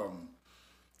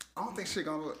don't think shit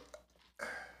gonna look.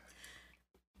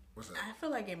 What's that? I feel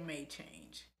like it may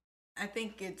change. I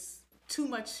think it's too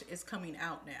much is coming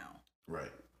out now.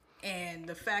 Right. And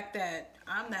the fact that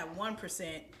I'm that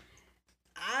 1%.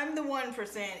 I'm the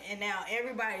 1%, and now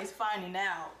everybody's finding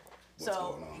out. What's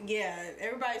going on? Yeah,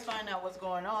 everybody's finding out what's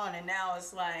going on, and now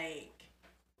it's like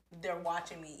they're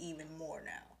watching me even more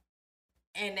now.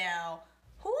 And now,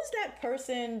 who is that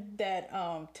person that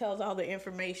tells all the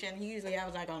information? He usually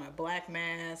has like on a black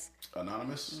mask.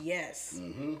 Anonymous? Yes.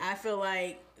 Mm-hmm. I feel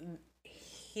like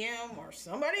him or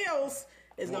somebody else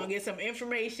is going to get some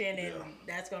information, and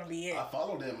that's going to be it. I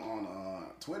followed him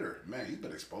on Twitter. Man, he's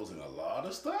been exposing a lot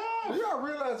of stuff. Do y'all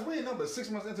realize we ain't number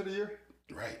 6 months into the year?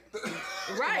 Right.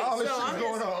 Right. All this shit's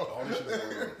going on. All this shit's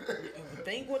going on.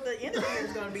 Think what the interview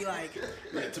is going to be like.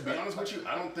 Yeah, to be honest with you,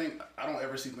 I don't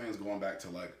ever see things going back to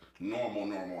like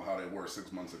normal how they were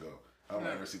 6 months ago. I don't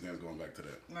ever see things going back to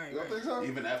that. Right. You don't think so?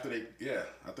 Even after they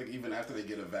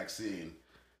get a vaccine,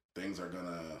 things are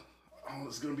gonna. Oh,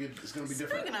 it's gonna be different.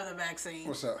 Speaking of the vaccine,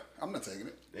 what's up? I'm not taking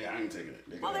it. Yeah, I ain't taking it.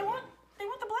 They want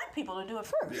the black people to do it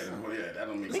first. Yeah, well, yeah, that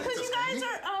don't make because sense. You guys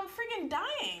are freaking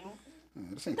dying.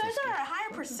 You guys are a higher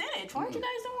percentage. Why don't you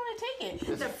guys don't want to take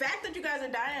it? The fact that you guys are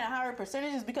dying at a higher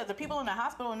percentage is because the people in the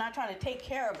hospital are not trying to take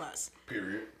care of us.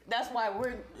 Period. That's why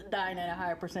we're dying at a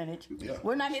higher percentage. Yeah.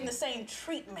 We're not getting the same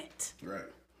treatment. Right.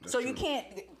 So true. You can't.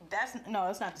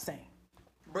 It's not the same.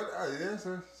 But yeah,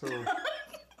 sir. So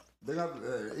They got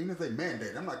even if they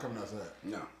mandate, I'm not coming outside.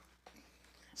 No.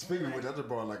 Speaking of which, I just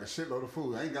bought like a shitload of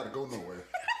food. I ain't got to go nowhere.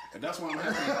 And that's why I'm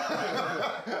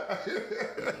happy.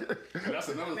 And that's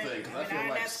another thing, because I feel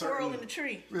like that squirrel in the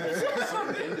tree.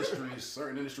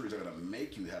 certain industries are gonna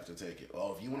make you have to take it.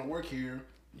 Oh, if you want to work here,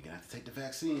 you're gonna have to take the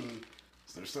vaccine.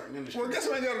 So there's certain industries. Well, guess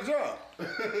who ain't got a job?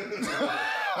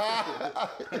 I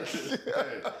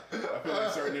feel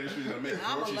like certain industries are gonna make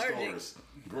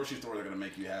grocery stores are gonna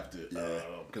make you have to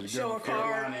show a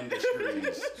card. Airline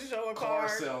industries, Show a car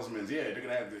card. salesmen. Yeah, they're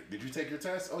gonna have to. Did you take your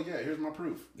test? Oh yeah, here's my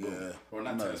proof. Yeah. Or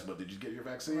not test, but did you get your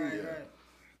vaccine? Right, yeah. right.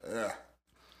 Yeah.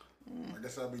 I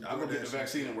guess I'll be. I'll go get the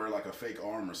vaccine and wear like a fake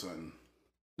arm or something.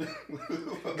 Get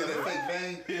that fake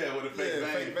vein. Yeah, with a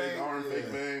fake arm, fake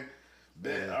vein.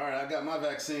 Bet. Yeah. All right, I got my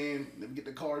vaccine. Let me get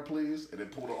the card, please, and then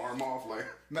pull the arm off. Like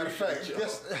Matter of fact,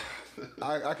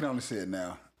 I can only see it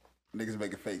now. Niggas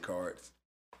making fake cards.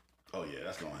 Oh yeah,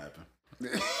 that's gonna happen.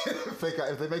 Fake.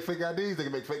 If they make fake IDs, they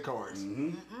can make fake cards.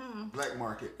 Black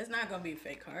market. It's not gonna be a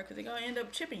fake card because they're gonna end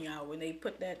up chipping you out when they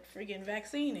put that freaking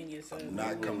vaccine in you. So,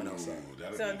 Not coming outside.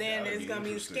 so then it's gonna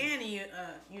be scanning you.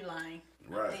 You lying.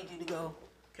 Right. I need you to go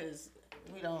because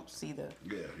we don't see the.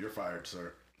 Yeah, you're fired,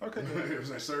 sir. Okay.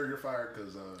 Sir, you're fired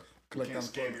because you Collect can't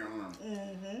scam unemployment. your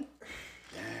arm. Dang.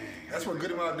 That's what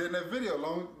Goody Mob did in that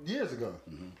video years ago.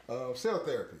 Cell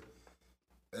therapy.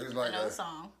 It was like Another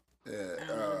song. Yeah,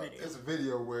 video. it's a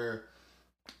video where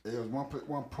it was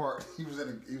one part. He was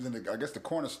in the I guess the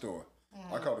corner store.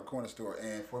 I call it the corner store,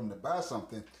 and for him to buy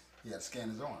something, he had to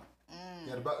scan his arm. He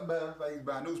had to buy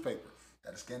a newspaper. He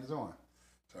had to scan his arm.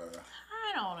 So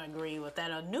I don't agree with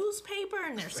that. A newspaper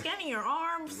and they're scanning your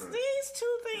arms. These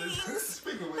two things.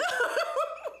 speaking of which,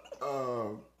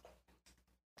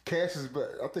 cash is.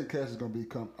 I think cash is going to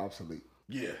become obsolete.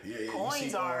 Yeah. Coins you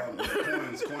see, are.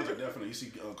 coins are definitely. You see,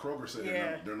 Kroger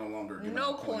said they're no longer giving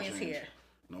No out coin coins change. here.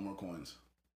 No more coins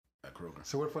at Kroger.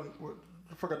 So what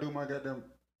the fuck I do with my goddamn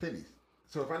pennies?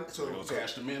 So if I They'll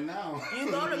cash them in now.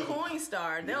 You go to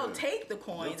Coinstar, they'll take the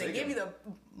coins They'll and take give you the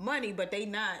money, but they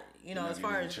not, as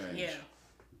far as change.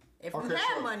 If Okay, you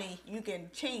have so- money, you can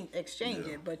exchange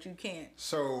it, but you can't.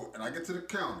 So, and I get to the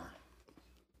counter,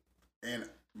 and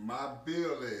my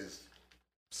bill is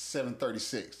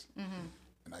 $7.36,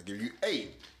 and I give you $8.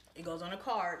 It goes on a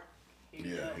card.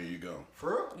 Here you go.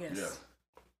 For real? Yes.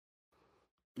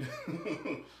 Yeah.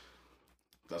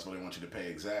 That's why they want you to pay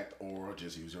exact or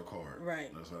just use your card.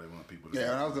 Right. That's why they want people to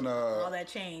Yeah, and I was in All that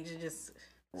change, it just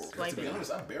To swipe be it.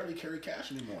 honest, I barely carry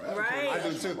cash anymore. I haven't Right. carried I cash do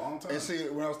in a too. long time. And see,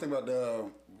 when I was thinking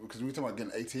about because we were talking about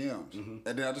getting ATMs, and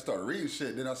then I just started reading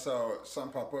shit. Then I saw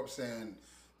something pop up saying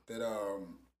that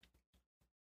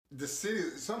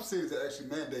some cities that actually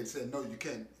mandate said no, you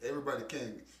can't. Everybody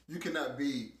can. You cannot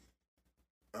be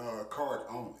card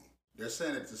only. They're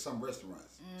saying it to some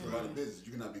restaurants, to a lot of businesses.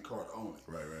 You cannot be card only.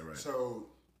 Right. So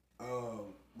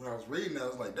when I was reading that, I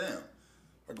was like, damn.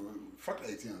 Fuck the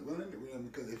ATM.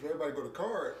 Because if everybody go to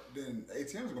card, then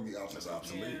ATMs are gonna be obsolete. That's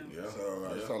obsolete. Yeah. So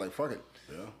I started like, fuck it.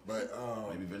 Yeah. But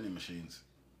Maybe vending machines.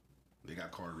 They got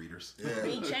card readers. yeah.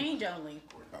 Be change only.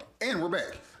 And we're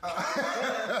back.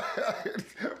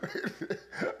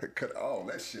 Cut all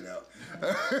that shit out.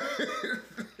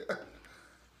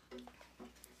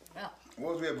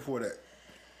 What was we at before that?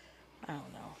 I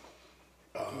don't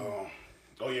know.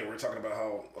 Oh yeah, we're talking about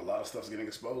how a lot of stuff's getting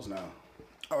exposed now.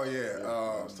 Oh yeah. A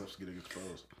lot of stuff's getting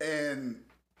exposed. And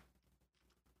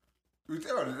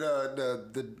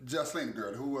the Jocelyn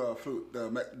girl who flew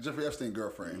the Jeffrey Epstein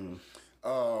girlfriend.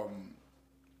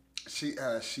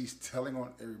 She's telling on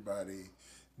everybody.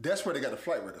 That's where they got the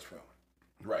flight records from.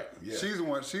 Right. Yeah. She's the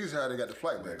one. She's how they got the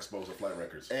flight They records. exposed the flight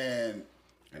records, And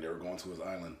and they were going to his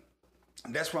island.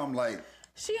 that's why I'm like,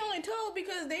 She only told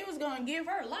because they was gonna give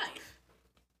her life.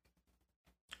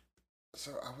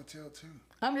 so I would tell too.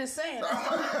 I'm just saying. It's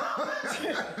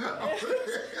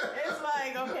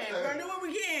like, okay, we're gonna do what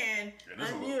we can.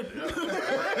 There's a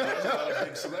lot of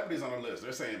big celebrities on the list.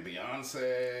 They're saying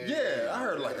Beyonce. Yeah, I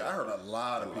heard a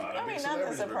lot of people. I mean,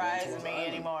 nothing surprises me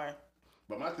anymore.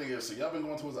 But my thing is, so y'all been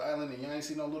going to his island and y'all ain't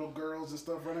seen no little girls and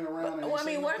stuff running around. Well, I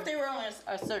mean, what if they were on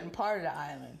a certain part of the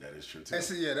island? That is true too. And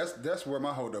see, yeah, that's where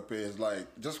my hold up is. Like,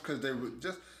 just because they were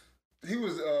just, he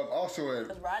was also a,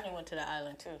 Because Rodney went to the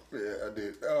island too. yeah, I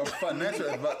did, financial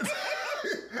advisor.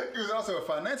 He was also a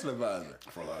financial advisor.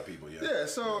 For a lot of people, yeah. Yeah,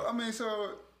 so I mean,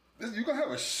 you're gonna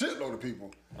have a shitload of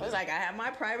people. It was like I have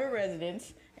my private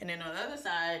residence, and then on the other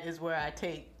side is where I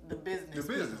take the business.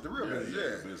 The business, the real business,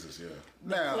 yeah. Business, yeah.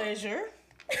 Now, Pleasure.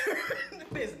 The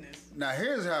business. now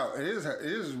here's how it is.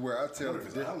 Here's where I tell What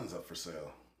if the his island's up for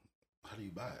sale? How do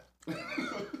you buy it?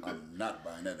 I'm not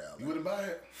buying that You album. wouldn't buy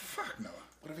it? Fuck no.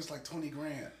 What if it's like 20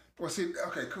 grand? Well, see,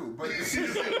 okay, cool, but this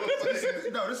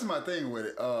is my thing with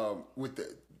it. With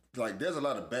the like, there's a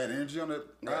lot of bad energy on the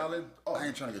island. Oh, I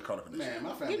ain't trying to get caught up in this. Man,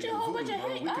 my family Get you a whole bunch of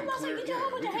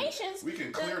Haitians. We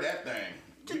can clear that thing.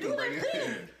 To do their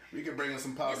thing. We can bring in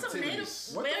some positivity.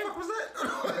 What the fuck was that?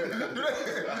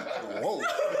 Whoa.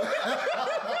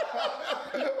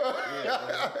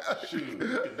 Shoot, we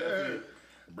can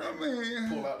definitely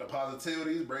pull out the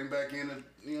positivities, bring back in the,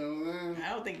 you know what I'm saying? I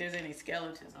don't think there's any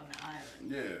skeletons on the island.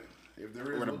 Yeah, if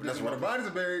there is, That's where the bodies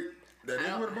are buried. That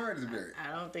is where the bodies are buried.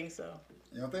 I don't think so.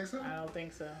 You don't think so? I don't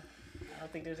think so. I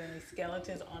don't think there's any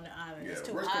skeletons on the island. Yeah, It's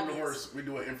too worst obvious. come to worst, we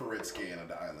do an infrared scan of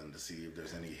the island to see if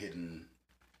there's any hidden,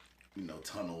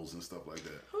 tunnels and stuff like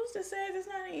that. Who's to say there's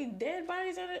not any dead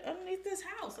bodies underneath this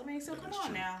house? I mean, so come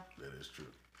on now. That is true.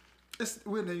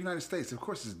 We're in the United States. Of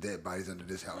course, there's dead bodies under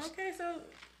this house. Okay, so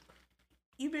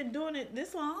you've been doing it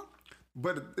this long?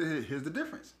 But here's the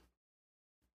difference.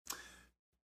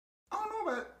 I don't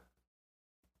know about.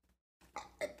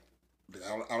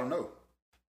 I don't know.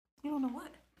 You don't know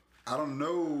what? I don't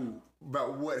know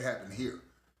about what happened here.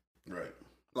 Right.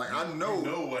 Like I know. You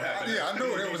know what happened. Yeah, I know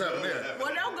what was happening there.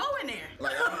 Well, don't go in there.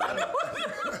 Like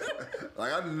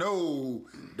I know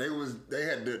they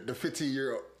had the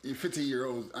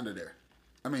 15-year-olds under there.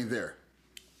 I mean there.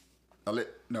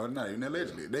 No, not even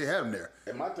allegedly. They had them there.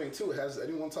 And my thing too, has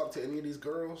anyone talked to any of these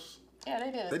girls? Yeah,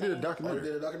 they did. They did a Oh, documentary. they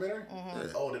did a documentary? Mm-hmm.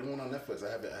 Yeah. Oh, they did one on Netflix.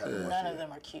 I haven't watched None it. of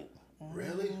them are cute.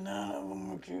 Really? None of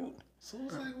them are cute. So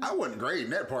it's like, I wasn't grading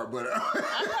that part, but I'm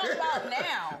talking about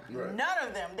now. Right. None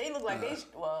of them. They look like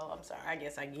well, I'm sorry. I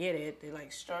guess I get it. They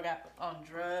like struck out on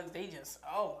drugs. They just,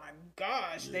 oh my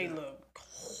gosh, they look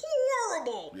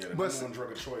horrible. yeah, the number one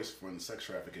drug of choice when sex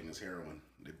trafficking is heroin.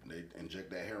 They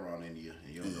inject that heroin in you,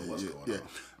 and you don't know what's going on.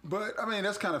 But I mean,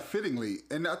 that's kind of fittingly,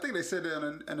 and I think they said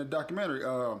that in a documentary.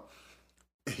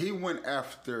 He went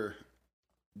after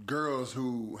girls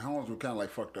whose homes were kind of like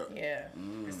fucked up. Yeah,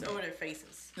 it's over their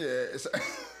faces. Yeah, it's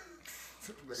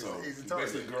So easy target.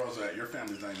 basically, girls that your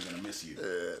family's not even gonna miss you.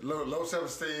 Low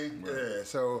self-esteem. Right. Yeah.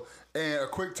 So and a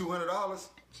quick $200.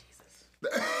 Jesus.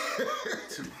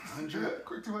 200.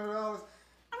 Quick $200.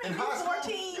 I mean, you're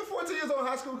 14. You're 14 years old in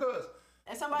high school, cuz.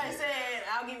 And somebody said,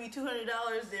 I'll give you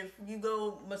 $200 if you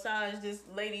go massage this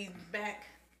lady's back.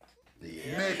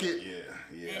 Yeah. Naked.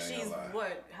 Yeah. And she's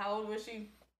what? How old was she?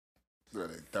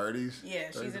 Really, 30s?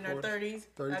 Yeah, she's in her 30s.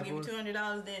 I'll give you $200.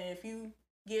 Then if you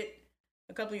get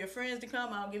a couple of your friends to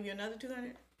come, I'll give you another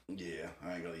 $200. Yeah,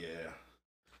 I ain't gonna. Yeah.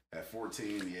 At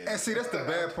 14, yeah. And see, that's the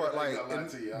bad part. Like, and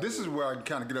this is where I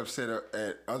kind of get upset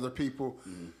at other people.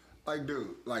 Mm-hmm. Like,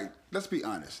 dude, like, let's be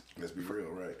honest. Let's be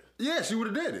real, right? Yeah, she would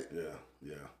have did it.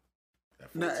 Yeah.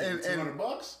 At 14,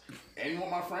 $200? And you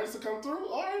want my friends to come through?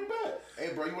 All right, bet.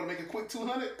 Hey, bro, you want to make a quick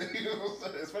 200? You know what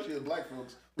I'm saying? Especially the black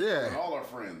folks. Yeah. And all our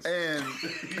friends. And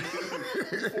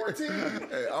 14.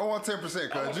 Hey, I want 10%,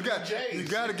 cuz you got to give me you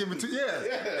got to give me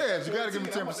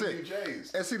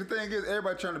 10%. And see, the thing is,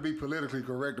 everybody trying to be politically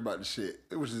correct about the shit,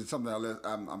 which is something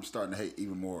I'm starting to hate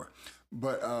even more.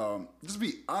 But just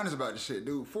be honest about the shit,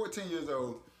 dude. 14 years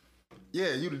old,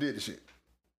 yeah, you'd have did the shit.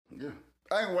 Yeah.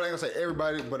 I ain't gonna say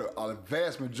everybody, but a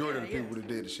vast majority of the people that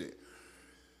did the shit.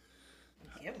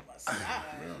 Give him a side.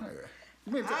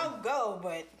 I'll go,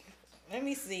 but let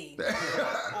me see.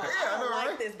 I don't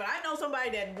like this, but I know somebody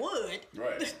that would.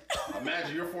 Right.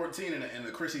 Imagine you're 14 and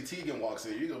the Chrissy Teigen walks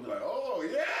in. You're going to be like, oh,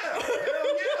 yeah. Hell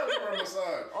yeah, give her a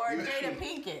massage. Or Jada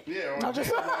Pinkett. Yeah, or Jada walking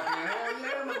in. Hell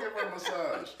yeah, I'm going to give her a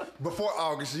massage. Before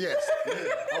August, yes.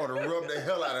 I would have rubbed the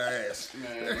hell out of her ass.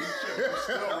 Man, you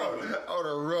still rubbing. I would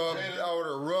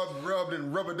have rubbed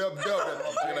and rubber-dub-dub that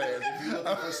motherfucking ass. If you're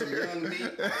looking for some young meat,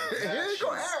 He ain't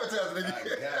gonna advertise it again. I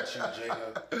got you,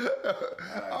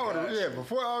 Jada. Yeah,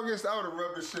 before August, I would have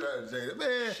rubbed the shit out of Jada.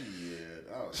 Man. Shit,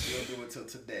 I'll still do it till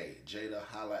today. Jada,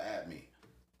 holla at me.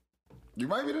 You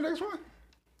might be the next one.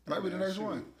 Might be the next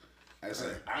one. I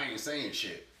said, I ain't saying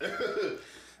shit. Yeah.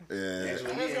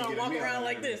 I'm just gonna walk around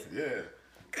like this. Yeah.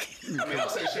 I mean, I'll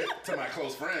say shit to my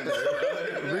close friends.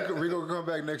 We gonna come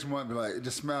back next month and be like,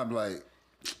 just smile and be like,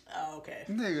 Oh, okay.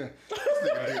 nigga, this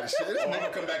nigga did the shit. Or I'm gonna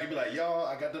come back and be like, y'all,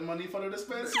 I got the money for the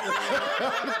dispensary.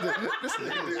 This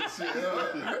nigga did the shit.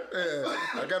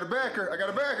 Yeah. I got a backer.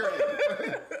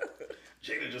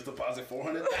 Jada just deposited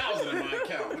 $400,000 in my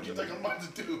account. What you think I'm about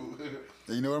to do?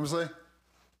 You know what I'm saying?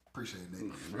 Appreciate it,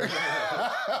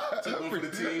 nigga. Took one for the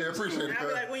team. Yeah, appreciate it, I'll be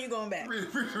cuz. like, when you going back?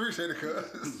 Appreciate it,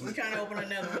 cuz. We're trying to open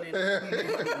another one.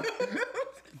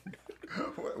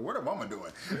 What a mama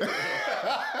doing? Yeah,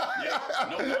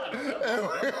 no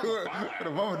problem. What a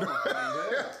mama doing?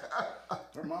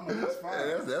 Her mama is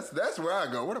fine. That's where I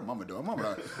go. What a mama doing?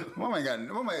 Mama ain't got.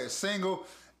 Mama is single,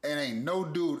 and ain't no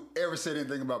dude ever said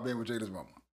anything about being with Jada's mama.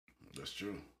 That's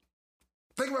true.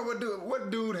 Think about what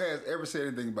dude has ever said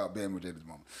anything about being with Jada's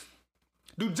mama.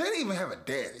 Do Jada even have a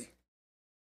daddy?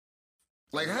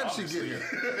 Like, how did she get here?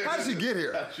 How did she get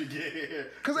here? How did she get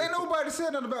here? Because ain't nobody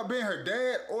said nothing about being her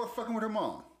dad or fucking with her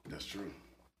mom. That's true.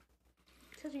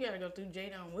 Because you got to go through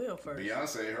Jada and Will first.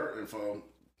 Beyonce, her info,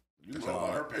 you know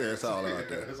about her parents. Yeah, it's all out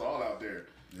there. It's all out there.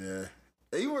 Yeah.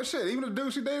 Even shit, even the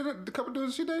dude she dated, the couple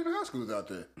dudes she dated in high school is out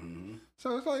there. Mm-hmm.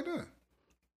 So it's like that.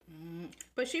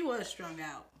 But she was strung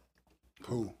out.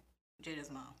 Who?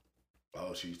 Jada's mom.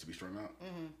 Oh, she used to be strung out?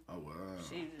 Mm-hmm. Oh, wow.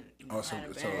 She Oh, had so- a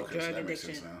bad so- okay, drug that makes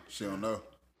addiction. sense now. She don't know.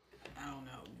 I don't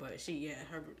know, but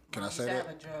her Can I mom say used to that? have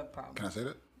a drug problem. Can I say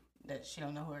that? That she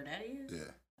don't know who her daddy is?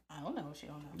 Yeah. I don't know if she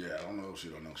don't know. Yeah, I don't know if she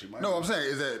don't know. She might No, know. I'm saying,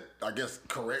 is that, I guess,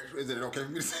 correct? Is it okay for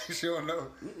me to say she don't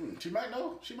know? She might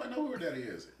know. She might know who her daddy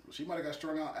is. She might have got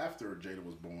strung out after Jada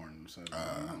was born. So,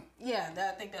 I don't know. Yeah,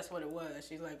 I think that's what it was.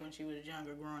 She's like, when she was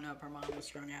younger, growing up, her mom was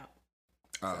strung out.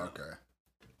 Oh, okay.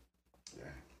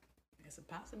 Yeah. It's a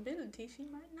possibility she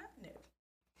might not know.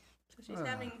 So she's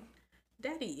having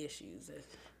daddy issues.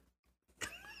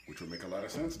 Which would make a lot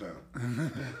of sense now.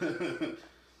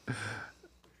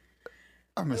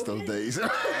 I miss those days. I'm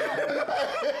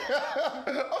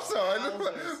sorry.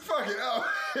 Fuck it up.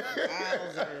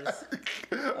 Wowzers.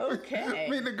 Okay.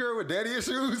 Meeting the girl with daddy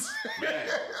issues.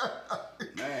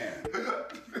 Man.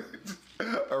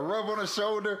 A rub on the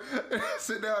shoulder.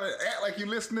 Sit down and act like you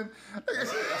listening.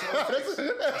 That's all it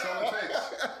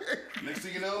takes. Next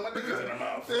thing you know, my dick is in her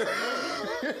mouth.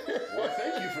 Well,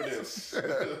 thank you for this.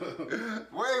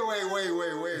 Wait.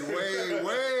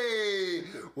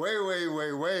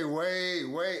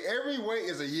 Every wait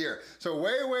is a year. So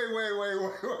wait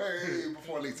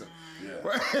before Lisa. Yeah.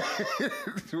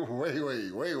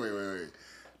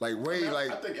 Wait.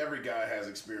 Like, I think every guy has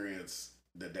experienced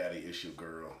the daddy issue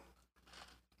girl.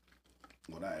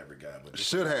 Well, not every guy, but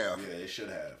should have. Yeah, they should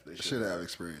have. They Should have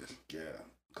experience. Yeah.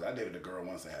 Because I dated a girl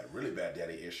once that had really bad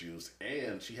daddy issues,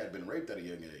 and she had been raped at a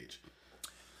young age.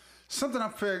 Something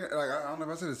I'm figuring, like, I don't know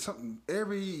if I said it's something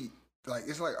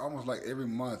it's like almost like every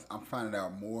month I'm finding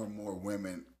out more and more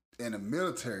women in the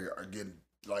military are getting,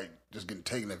 like, just getting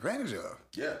taken advantage of.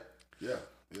 Yeah.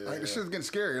 This shit's getting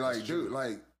scary. Like, dude,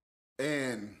 like,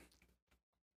 and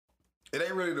it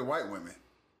ain't really the white women.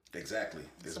 Exactly.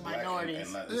 It's the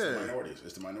minorities. The minorities.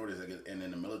 It's the minorities that get, and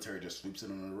then the military just sweeps it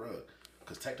under the rug.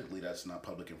 Because technically that's not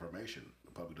public information.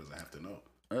 The public doesn't have to know.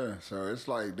 Yeah, so it's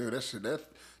like, dude, that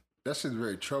shit's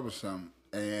very troublesome,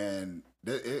 and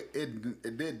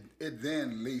it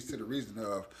then leads to the reason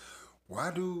of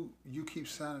why do you keep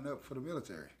signing up for the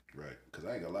military? Right. Because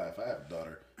I ain't gonna lie, if I have a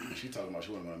daughter and she talking about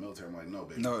she want to go to the military, I'm like, no,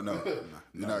 baby. No, you're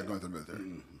not going to the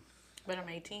military. But I'm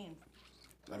 18.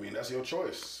 I mean, that's your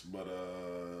choice, but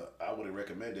I wouldn't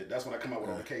recommend it. That's when I come out with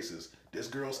all the cases. This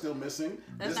girl's still missing.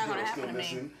 That's this not gonna girl's happen still to me.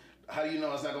 missing. How do you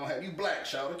know it's not gonna happen? You black,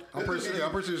 shout it. I'm pretty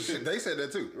sure they said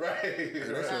that too. Right. It's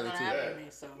not gonna happen to me,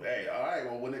 so. Hey, all right.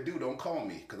 Well, when they do, don't call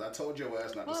me because I told your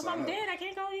ass not Well, to if sign I'm up. dead, I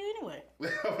can't call you anyway.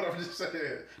 But I'm just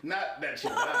saying, not that she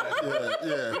died. Yeah.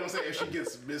 You know what I'm saying? If she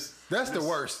gets That's the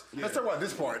worst. Yeah. Let's talk about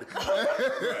this part. That's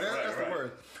the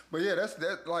worst. But yeah, that's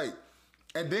like,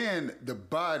 and then the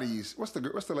bodies. What's the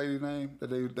lady's name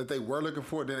that they were looking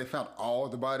for? Then they found all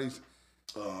the bodies.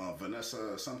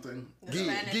 Vanessa something.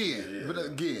 Ginn. Yeah.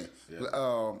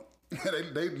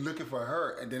 They looking for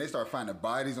her, and then they start finding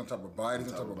bodies on top of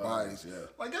bodies on top of bodies. Yeah.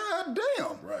 Like, god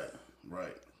damn.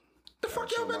 Right. The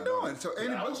fuck y'all been doing? So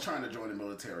I was trying to join the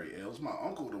military. It was my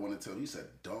uncle the one that told me. He said,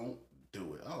 "Don't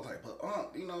do it." I was like, "But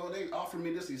they offered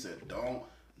me this." He said, "Don't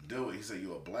do it." He said,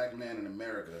 "You're a black man in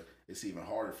America. It's even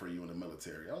harder for you in the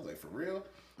military." I was like, "For real?"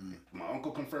 My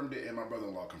uncle confirmed it, and my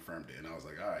brother-in-law confirmed it, and I was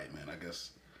like, "All right, man. I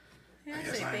guess Yeah, I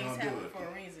guess say I ain't things gonna do happen it." for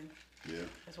a reason. Yeah.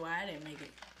 That's why I didn't make it.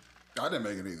 I didn't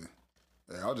make it either.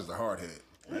 Yeah, I was just a hard head.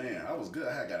 Man, I was good.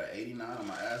 I got an 89 on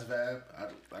my ASVAB.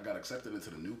 I got accepted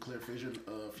into the nuclear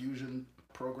fusion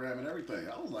program and everything.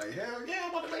 I was like, hell yeah,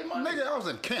 I'm about to make money. Nigga, I was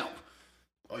in camp.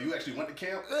 Oh, you actually went to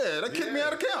camp? Yeah, they kicked me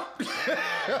out of camp.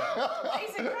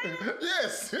 Basic training?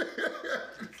 Yes.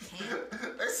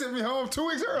 They sent me home 2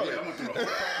 weeks early. Yeah, I went through the whole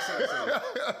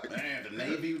process. Man,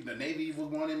 the Navy was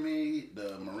wanting me.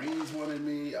 The Marines wanted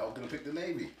me. I was gonna pick the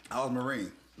Navy. I was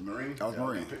Marine. Marine? I was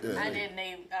Marine. Yeah. I did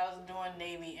Navy. I was doing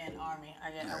Navy and Army.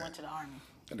 I went to the Army.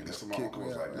 And so my uncle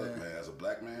was like, look, man, as a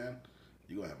black man,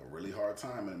 you're going to have a really hard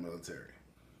time in the military.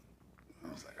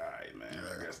 I was like, all right, man,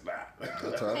 I guess not.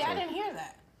 See, I didn't hear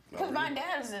that. Because my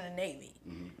dad is in the Navy.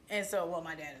 And so,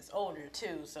 my dad is older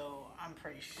too. So I'm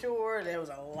pretty sure there was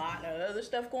a lot of other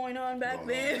stuff going on back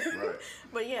then. Right.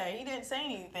 But yeah, he didn't say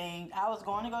anything. I was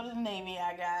going to go to the Navy.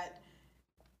 I got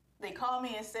they called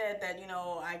me and said that, you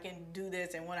know, I can do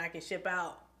this and when I can ship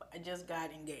out. I just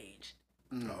got engaged.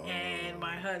 Oh. And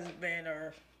my husband,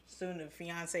 or soon to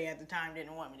fiance at the time,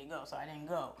 didn't want me to go, so I didn't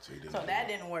go. So that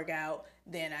didn't work out.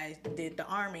 Then I did the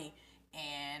Army,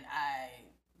 and I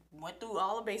went through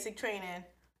all the basic training,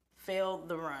 failed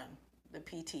the run, the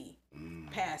PT,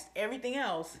 passed everything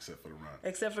else. Except for the run.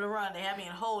 Except for the run. They had me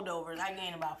in holdovers. I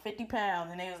gained about 50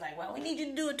 pounds, and they was like, well, we need you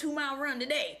to do a 2-mile run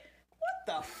today. What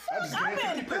the fuck? I've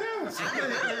been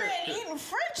eating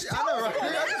French toast. I know, right?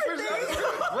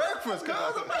 Breakfast,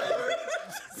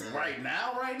 cuz. Right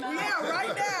now? Yeah, right now.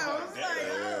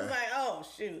 I was like, oh,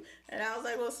 shoot. And I was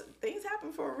like, well, things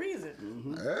happen for a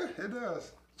reason. Yeah, it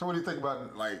does. So what do you think about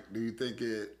it? Like, do you think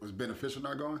it was beneficial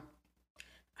not going?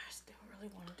 I still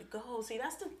really wanted to go. See,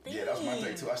 that's the thing. Yeah, that's my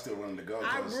thing, too. I still wanted to go.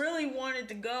 I really wanted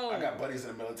to go. I got buddies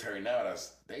in the military now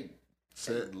they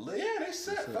set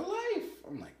for life.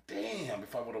 I'm like, damn,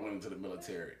 if I would have went into the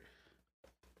military.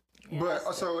 Yeah,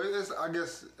 but so it's, I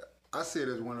guess I see it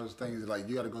as one of those things like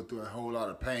you got to go through a whole lot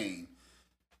of pain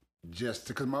just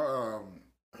to, cause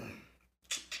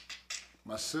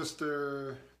my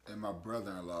sister and my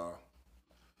brother-in-law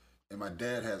and my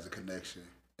dad has a connection,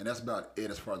 and that's about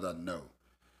it as far as I know.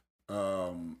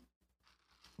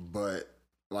 But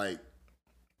like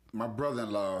my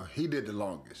brother-in-law, he did the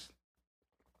longest.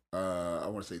 I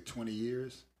want to say 20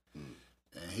 years.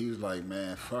 And he was like,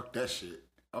 man, fuck that shit.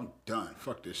 I'm done.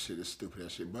 Fuck this shit. It's stupid,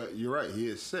 that shit. But you're right. He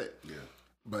is sick. Yeah.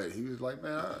 But he was like,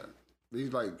 man,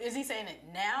 he's like. Is he saying it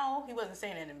now? He wasn't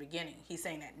saying it in the beginning. He's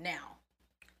saying that now.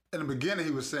 In the beginning,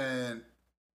 he was saying,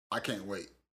 I can't wait.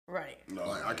 Right. No,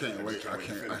 like, I can't wait. I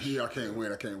can't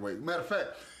wait. I can't wait. Matter of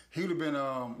fact, he would have been,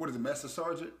 what is it, Master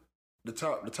Sergeant? The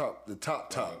top.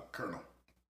 Colonel.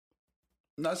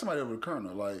 No, somebody over the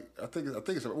colonel. Like I think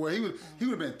it's well. He would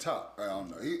have been top. I don't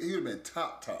know. He would have been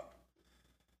top.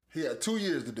 He had 2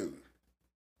 years to do it,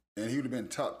 and he would have been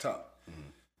top.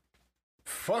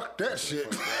 Fuck that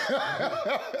shit. See,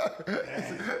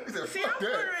 I'm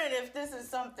wondering if this is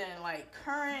something like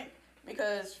current,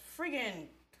 because friggin'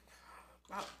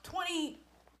 about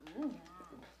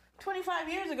 25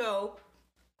 years ago,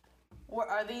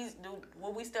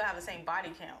 will we still have the same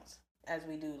body counts as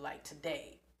we do like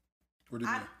today? What do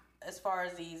you mean? As far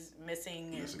as these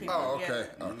missing people. Oh, okay.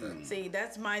 Okay. See,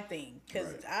 that's my thing,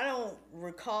 because I don't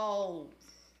recall.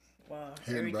 Well,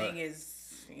 everything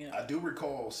is, you know. I do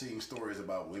recall seeing stories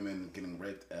about women getting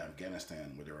raped in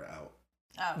Afghanistan when they were out.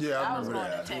 Oh, yeah, I was going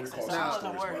to Texas, so I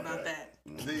wasn't worried about that.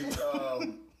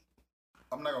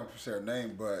 I'm not going to say her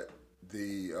name, but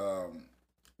the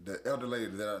elder lady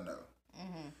that I know.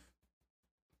 Mm-hmm.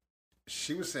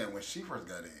 She was saying when she first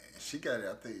got in, she got it,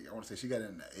 I want to say she got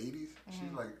in the 80s. Mm-hmm.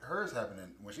 She's like, hers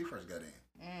happened when she first got in.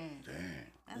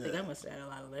 Damn. I think I must have had a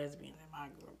lot of lesbians in my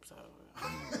group, so.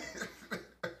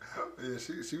 Yeah,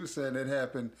 she was saying that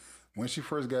happened when she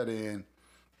first got in,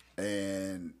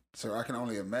 and so I can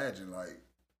only imagine, like.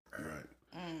 Right.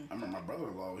 I remember my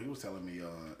brother-in-law, he was telling me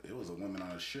it was a woman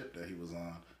on a ship that he was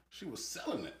on. She was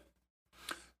selling it.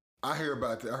 I heard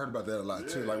about that a lot,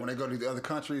 too. Like, when they go to the other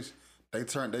countries, they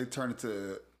turn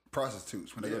into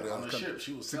prostitutes when they go to the other countries. On the ship,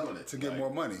 she was selling it. To get more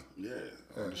money. Yeah,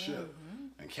 on the ship.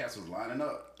 Mm-hmm. And cats was lining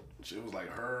up. It was like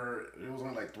her, it was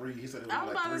only like three. He said it was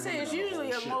only like 3 women. I was about to say, it's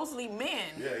usually mostly men.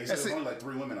 Yeah, he said it was only like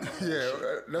 3 women on the whole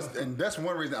ship. That's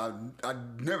one reason I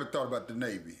never thought about the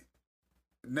Navy.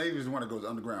 Navy is the one that goes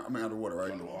underwater,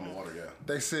 right? Underwater, yeah.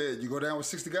 They said, you go down with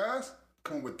 60 guys,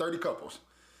 come with 30 couples.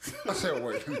 I said,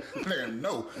 wait, man,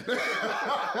 no.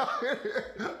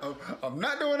 I'm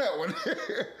not doing that one.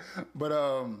 But,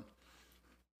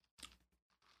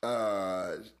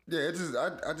 yeah, it just,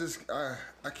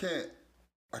 I can't,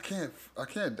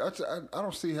 I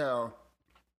don't see how,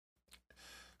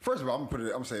 first of all, I'm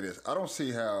gonna say this. I don't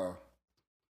see how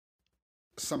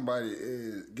somebody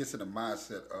gets in the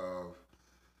mindset of,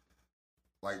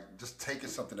 like, just taking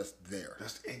something that's there.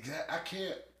 That's exact.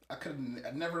 I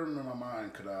never in my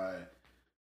mind could I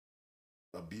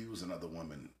abuse another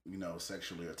woman,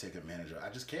 sexually or take advantage of her. I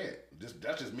just can't. That's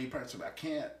just me personally. I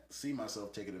can't see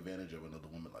myself taking advantage of another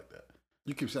woman like that.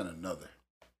 You keep saying another.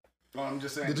 Oh, I'm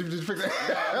just saying. Did you fix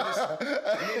that?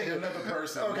 No, another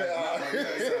person. Okay.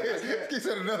 Keep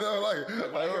saying another.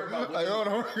 I don't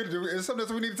know. It's something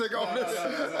that we need to take off this. No.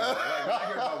 Like, I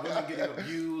hear about women getting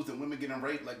abused and women getting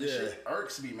raped. Like, this shit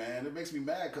irks me, man. It makes me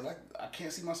mad because I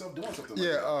can't see myself doing something like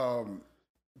that.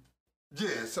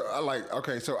 Yeah, so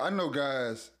so I know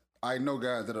guys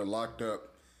that are locked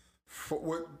up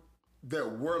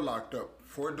that were locked up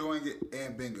for doing it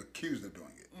and being accused of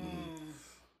doing it.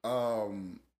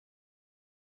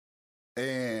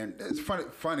 And it's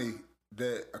funny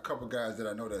that a couple guys that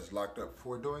I know that's locked up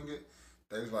for doing it,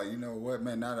 they was like, you know what,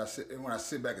 man? Now that when I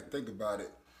sit back and think about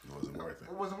it, It wasn't worth it.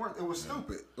 It wasn't worth it. It was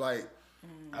stupid. Like,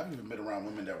 I've even been around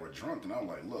women that were drunk, and I'm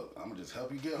like, look, I'm gonna just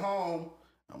help you get home.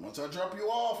 And once I drop you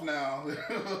off now, you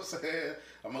know what I'm saying?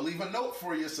 I'm gonna leave a note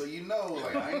for you so you know,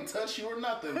 like, I ain't touch you or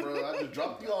nothing, bro. I just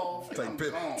dropped you off. take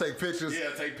pictures. Yeah,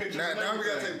 take pictures. Now we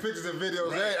gotta take pictures and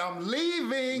videos. Right. Hey, I'm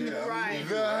leaving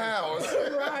the house.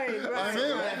 Right. I'm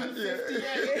in. 58.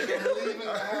 I'm leaving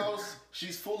the house.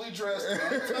 She's fully dressed,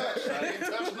 untouched. I didn't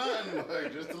touch nothing.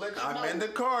 Like, just to let you know. I'm in the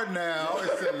car now.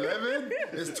 It's 11.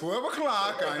 It's 12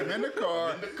 o'clock. I'm in the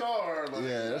car. In the car. Like,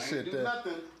 Yeah, that I shit ain't do there.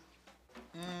 nothing.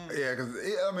 Yeah, because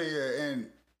I mean, yeah,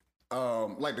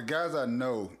 and like the guys I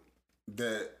know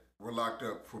that were locked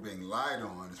up for being lied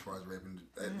on as far as raping,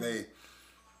 they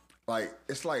like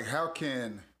it's like how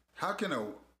can I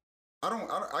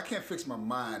can't fix my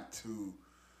mind to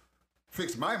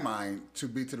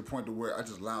be to the point to where I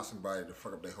just allow somebody to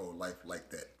fuck up their whole life like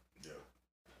that. Yeah.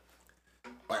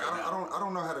 Like I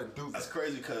don't know how to do that. That's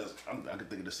crazy because I can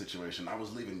think of the situation. I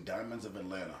was leaving Diamonds of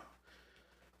Atlanta.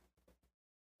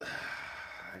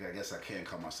 I guess I can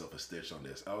call myself a stitch on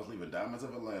this. I was leaving Diamonds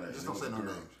of Atlanta. Just don't say no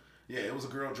names. Yeah, it was a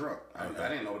girl drunk. Okay. I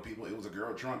didn't know the people. It was a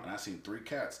girl drunk, and I seen 3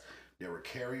 cats. They were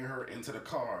carrying her into the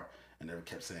car, and they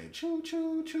kept saying choo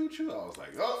choo choo choo. I was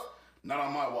like, oh, not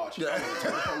on my watch. I went and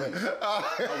told the police. I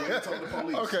went and told the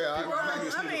police. Okay, I went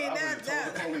and told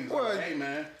the police. Well, Like, hey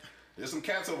man, there's some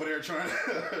cats over there trying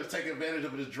to take advantage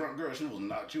of this drunk girl. She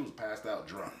was passed out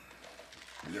drunk.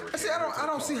 See, I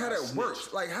don't see how that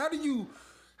works. Like, how do you?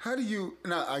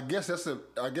 Now, I guess you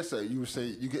would say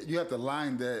you have to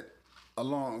line that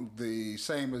along the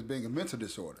same as being a mental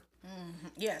disorder. Mm-hmm.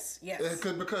 Yes.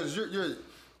 Because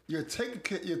you're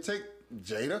taking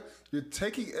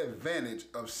advantage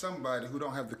of somebody who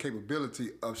don't have the capability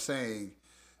of saying,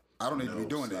 I don't need to be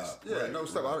doing this. Yeah, right, no,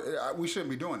 stop. We shouldn't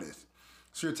be doing this.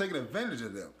 So you're taking advantage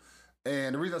of them.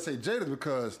 And the reason I say jaded is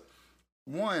because,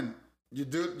 one, you're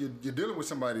dealing with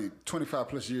somebody 25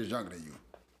 plus years younger than you.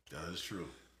 That is true.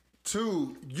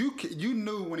 2, you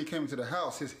knew when he came into the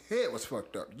house, his head was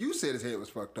fucked up. You said his head was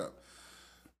fucked up.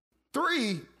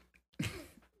 3,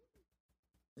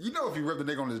 you know if you rub the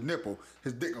nigga on his nipple,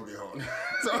 his dick gonna get hard.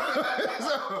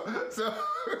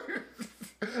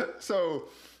 So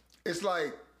it's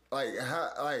like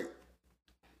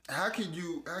how can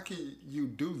you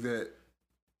do that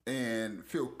and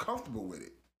feel comfortable with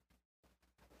it?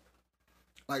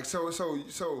 Like so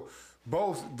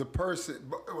both the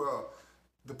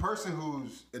person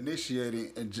who's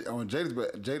initiating and on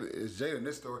Jada in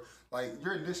this story, like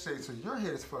you're initiating, so your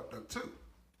head is fucked up too.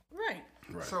 Right.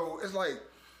 So it's like,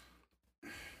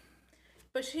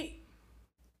 but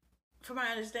from my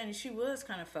understanding, she was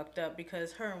kind of fucked up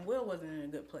because her and Will wasn't in a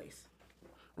good place.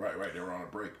 Right. They were on a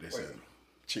break. They said,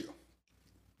 chill.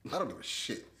 I don't give a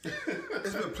shit.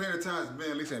 It's been plenty of times me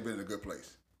and Lisa ain't been in a good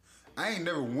place. I ain't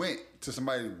never went to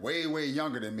somebody way, way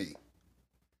younger than me.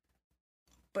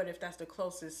 But if that's the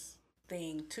closest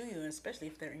thing to you, especially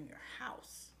if they're in your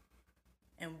house,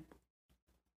 and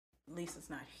Lisa's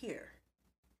not here.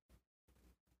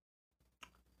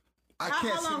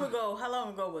 How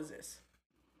long ago was this?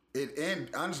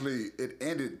 Honestly, it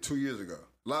ended 2 years ago.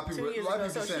 A lot of people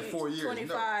saying 4 years.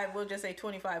 25, no. We'll just say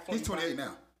 25, 45. He's 28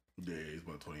 now. Yeah, he's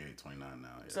about 28, 29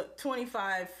 now. Yeah. So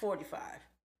 25, 45.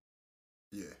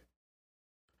 Yeah.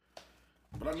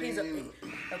 But I mean,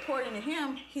 according to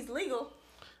him, he's legal.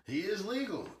 He is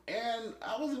legal, and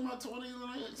I was in my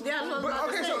 20s. Yeah, but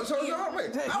okay, so wait.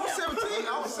 I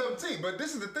was 17. But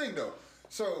this is the thing, though.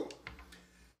 So,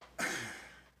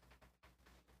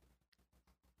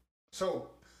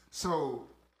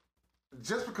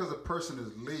 just because a person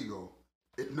is legal,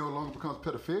 it no longer becomes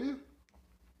pedophilia?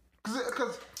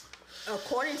 Because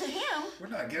according to him, we're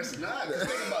not guessing not.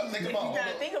 Think about. You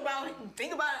gotta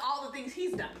think about all the things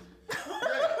he's done.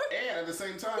 Yeah, and at the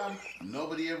same time,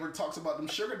 nobody ever talks about them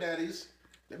sugar daddies.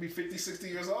 They be 50, 60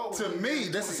 years old. To me,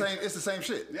 that's the same. It's the same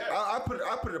shit. Yeah. I put it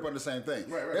up on the same thing.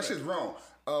 That shit's wrong.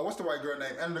 What's the white girl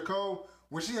name? Anna Nicole.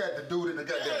 When she had the dude in the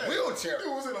goddamn wheelchair. Dude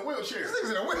was in a wheelchair. This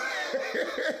nigga's in a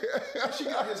wheelchair. And she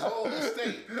got his whole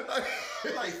estate.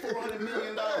 Like $400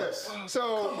 million.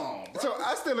 So, come on, bro. So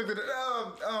I still looked at it.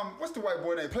 What's the white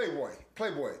boy name? Playboy.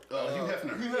 Hugh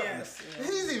Hefner. Yes.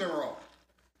 He's even wrong.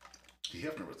 Hugh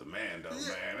Hefner was the man, though, man.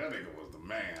 That nigga was the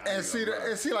man. And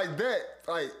see like that,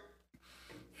 like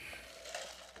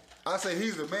I say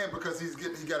he's the man because he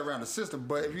got around the system.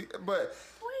 But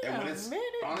when it's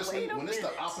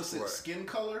the opposite skin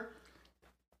color,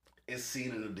 it's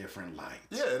seen in a different light.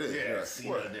 Yeah, it is. Yeah, it's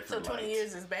seen in a different light. So 20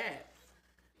 years is bad.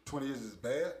 20 years is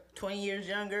bad? 20 years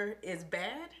younger is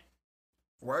bad?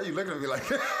 Why are you looking at me like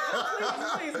that?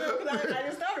 Please, because I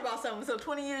just thought about something. So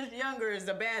 20 years younger is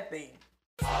a bad thing.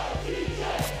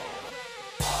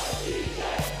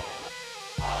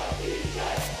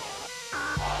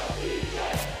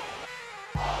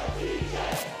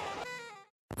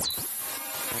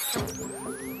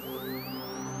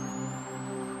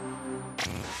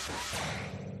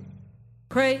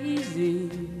 Crazy.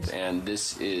 And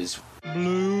this is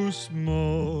Blue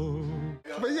Smoke.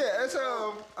 But yeah, it's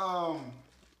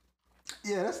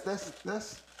yeah, that's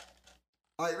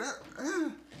like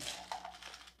that.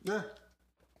 Yeah,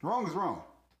 wrong is wrong.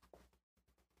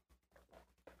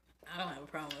 I don't have a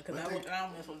problem with it because I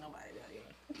don't mess with nobody that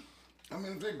young. I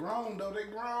mean, if they grown though, they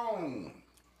grown.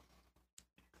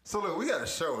 So look, we got a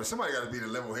show, and somebody got to be the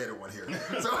level-headed one here.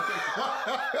 So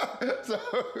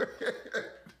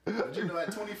But you know,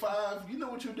 at 25, you know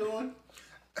what you're doing.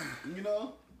 You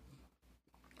know,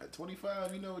 at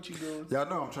 25, you know what you're doing. y'all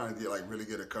know I'm trying to get like really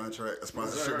get a contract, a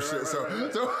sponsorship Right, shit. So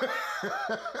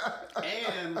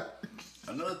And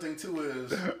another thing too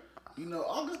is, you know,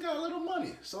 August got a little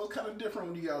money, so it's kind of different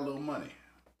when you got a little money.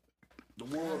 The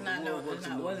world, works a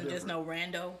little wasn't just different. no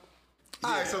rando.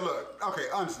 all right, so look, okay,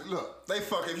 honestly, look, they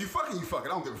fuck. If you fucking, you fucking.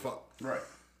 I don't give a fuck. Right.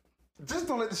 Just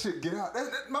don't let the shit get out.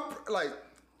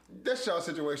 That's y'all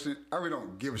situation. I really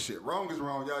don't give a shit. Wrong is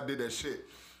wrong. Y'all did that shit.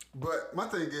 But my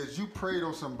thing is, you preyed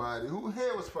on somebody who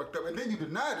head was fucked up, and then you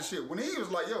denied the shit. When he was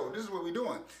like, yo, this is what we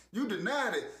doing. You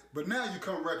denied it, but now you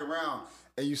come back around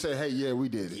and you say, hey, yeah, we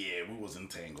did it. Yeah, we was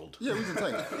entangled. Yeah, we was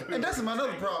entangled. And that's my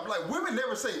other problem. Like, women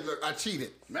never say, look, I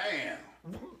cheated. Man,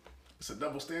 it's a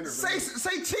double standard. Say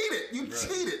cheated. You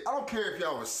cheated. I don't care if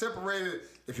y'all was separated.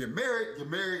 If you're married, you're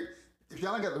married. If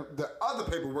y'all ain't got the other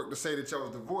paperwork to say that y'all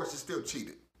was divorced, you still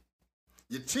cheated.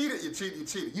 You cheated.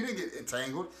 You didn't get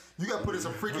entangled. You got put in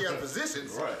some freaky ass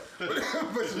positions. Right.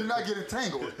 But you're not getting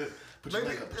entangled. Put your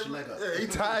leg up. Yeah, he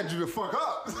tied you the fuck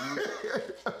up.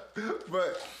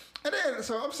 And then,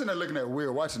 so I'm sitting there looking at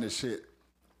Will watching this shit.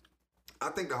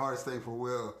 I think the hardest thing for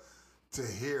Will to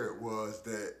hear was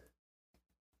that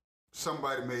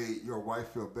somebody made your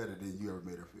wife feel better than you ever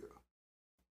made her feel.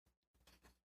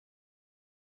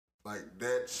 Like,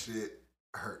 that shit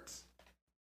hurts.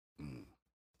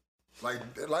 Like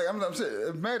I'm saying,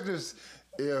 imagine this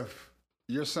if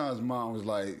your son's mom was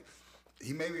like,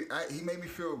 he made me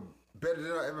feel better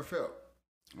than I ever felt.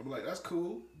 I'm like, that's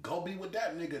cool. Go be with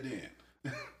that nigga then.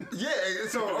 Yeah,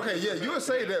 so okay, yeah, you would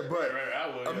say that, but Right,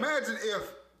 I would, yeah. imagine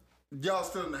if y'all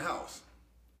still in the house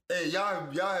and y'all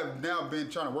have now been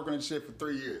trying to work on this shit for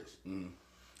 3 years, and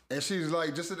she's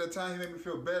like, just at that time, he made me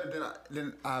feel better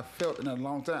than I felt in a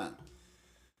long time.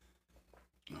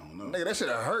 I don't know. Nigga, that shit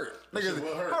hurt. That Nigga, shit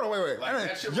will hurt. hold on, wait. Like,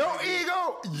 that shit Your will hurt.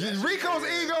 ego, Rico's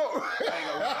ego.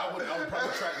 I would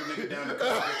probably track the nigga down to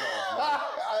cut his dick off.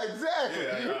 Exactly.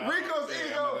 Yeah, Rico's yeah,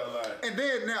 ego. I'm not gonna lie. And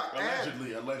then now,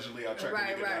 Allegedly, I tracked the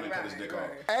nigga down and cut his dick off.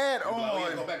 add Oh, yeah,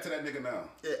 on, go back to that nigga now.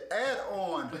 add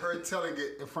on her telling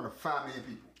it in front of 5 million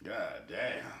people. God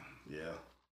damn. Yeah.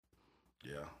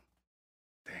 Damn.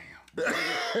 But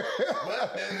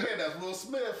then again, that's Will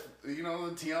Smith. You know,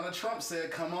 Tiana Trump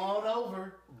said, "Come on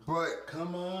over." But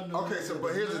Come on. okay, over so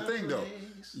but here's the my thing though,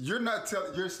 place.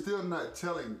 you're still not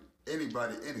telling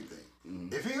anybody anything.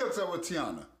 If he hooks up with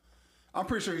Tiana, I'm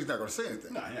pretty sure he's not gonna say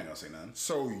anything. Nah, he ain't gonna say nothing.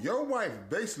 So your wife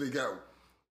basically got,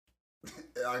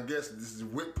 I guess this is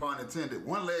wit pun intended,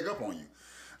 one leg up on you.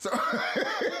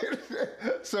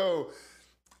 So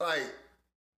like,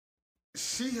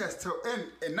 she has to,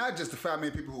 and not just the 5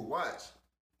 million people who watch,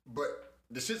 but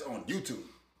the shit's on YouTube.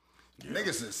 Yeah.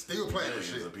 Niggas is still playing with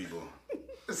shit. Of people.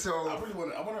 So I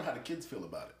wonder how the kids feel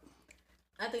about it.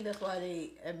 I think that's why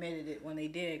they admitted it when they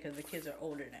did, because the kids are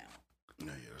older now.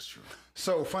 Yeah, that's true.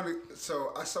 So funny.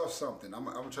 So I saw something. I'm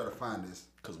gonna try to find this.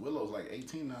 Cause Willow's like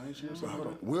 18 now, ain't she? Or something like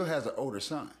that? Will has an older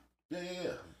son. Yeah.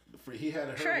 He had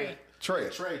her Trey. with Trey.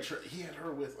 He had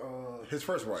her with His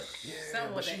first wife. yeah, Something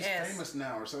but with she's an S. famous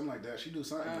now or something like that. She do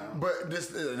something now. But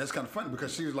that's kind of funny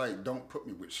because she was like, "Don't put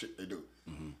me with shit they do."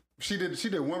 She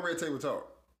did one red table talk,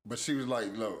 but she was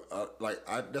like, "Look,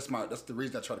 that's the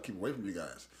reason I try to keep away from you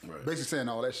guys." Right. Basically saying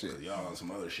all that shit. Y'all on some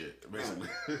other shit, basically.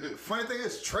 Funny thing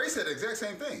is, Trey said the exact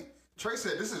same thing. Trey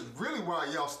said, "This is really why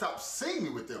y'all stopped seeing me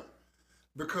with them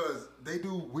because they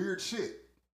do weird shit.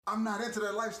 I'm not into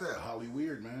that lifestyle." Holly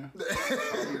weird, man.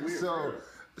 Holly weird.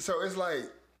 So it's like,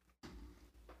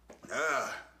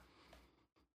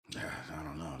 Yeah, I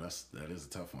don't know. That is a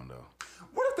tough one though.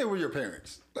 what if they were your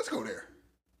parents? Let's go there.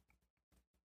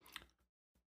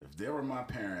 If they were my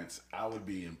parents, I'll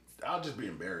just be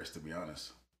embarrassed, to be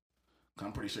honest.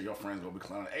 I'm pretty sure your friends gonna be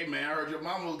clowning. Hey man, I heard your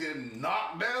mama was getting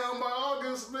knocked down by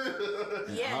August Smith.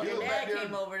 Yeah, your dad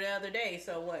came over the other day.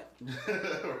 So what?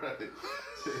 Right.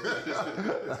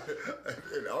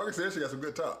 And August said she got some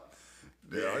good top.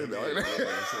 Yeah,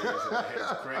 it's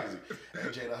crazy. Hey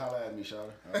Jada, holla at me,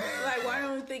 Shawty. Like, why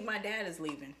don't you think my dad is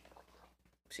leaving?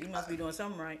 She must be doing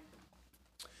something right.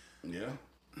 Yeah.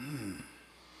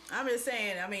 I'm just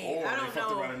saying. I mean, Or I they don't fucked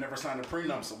know. around and never signed a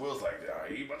prenup, so Will's like,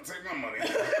 you about to take my money.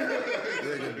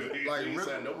 Like, he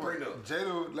signed no prenup.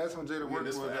 Jada, last one Jada worked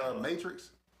this with forever.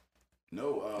 Matrix.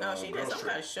 No, No, she did Girls some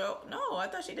Trip. kind of show. No, I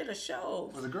thought she did a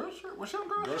show. Was it Girls Trip? Was she on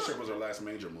Girls Girls Trip? Trip was her last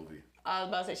major movie. I was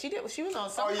about to say she was on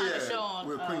some kind of show on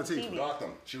with Queen Latifah. TV.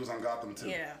 Gotham. She was on Gotham too.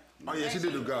 Yeah. Oh yeah, she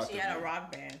did do Gotham. She had a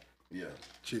rock band. Yeah.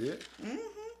 She did.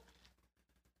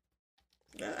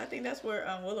 I think that's where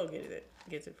Willow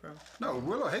gets it from. No,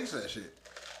 Willow hates that shit.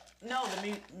 No,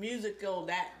 the musical,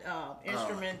 that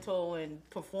instrumental and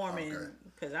performing. Okay.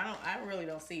 Because I really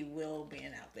don't see Will being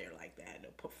out there like that,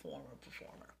 a performer.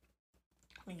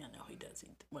 I mean, I know he does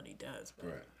what he does, but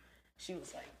Right. she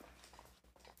was like,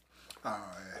 Oh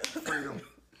yeah, freedom.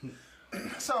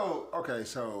 So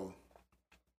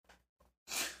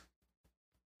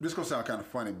this gonna sound kind of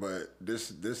funny, but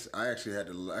this I actually had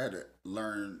to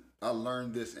learn. I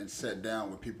learned this and sat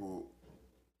down with people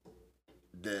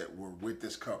that were with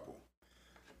this couple.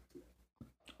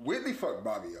 Whitney fucked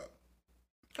Bobby up.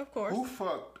 of course. Who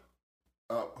fucked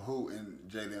up who in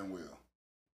Jada and Will?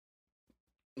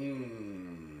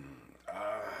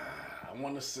 I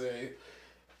want to say,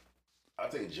 I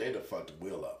think Jada fucked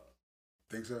Will up.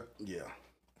 Think so? Yeah.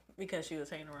 Because she was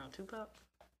hanging around Tupac.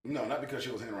 No, not because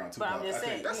she was hanging around But Tupac. I'm just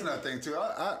saying. That's another thing too.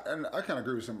 I kind of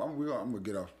agree with some. I'm gonna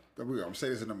get off. I'm gonna say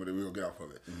this number that we're gonna get off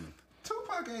of it.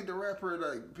 Tupac ain't the rapper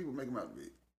like people make him out to be.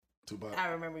 Tupac. I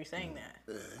remember you saying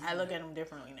that. I look at him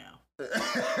differently now.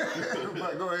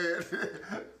 But go ahead.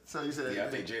 So you said Yeah, I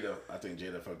think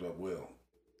Jada fucked up Will.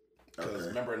 Because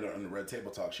remember in the Red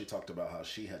Table Talk, she talked about how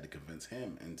she had to convince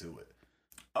him into it.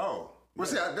 Oh, well,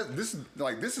 see, this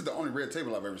is the only Red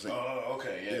Table I've ever seen. Oh,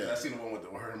 okay. Yeah, 'cause Yeah. I seen the one with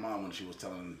her mom when she was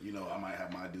telling, I might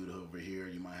have my dude over here,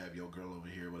 you might have your girl over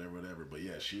here, whatever. But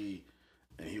yeah,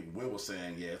 Will was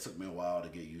saying, yeah, it took me a while to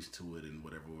get used to it and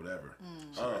whatever.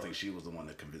 So I think she was the one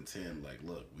that convinced him, like,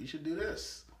 look, we should do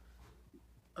this.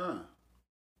 Well,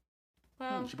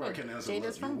 She probably couldn't answer. Jada's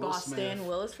Look, from you're Will Boston. Smith.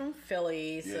 Will is from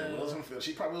Philly. Yeah, So Will's from Philly.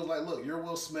 She probably was like, look, you're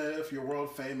Will Smith, you're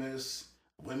world famous.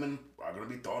 Women are going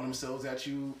to be throwing themselves at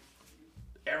you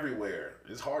everywhere.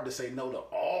 It's hard to say no to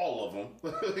all of them.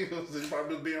 She's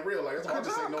probably just being real. Like, it's hard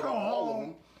to say no to all of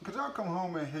them. Could y'all come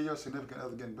home and hear your significant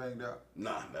other getting banged out?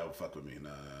 Nah, that would fuck with me. Nah.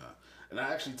 And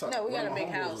I actually talked. No, we one got of a my big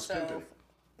homeboys house, was so- pimping.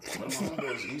 One of my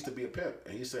homeboys, he used to be a pimp,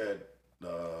 and he said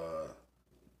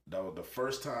that was the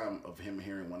first time of him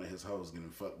hearing one of his hoes getting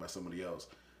fucked by somebody else.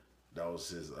 That was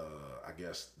his, I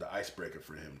guess, the icebreaker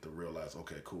for him to realize,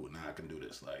 okay, cool, now I can do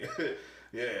this. Like,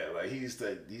 yeah, like he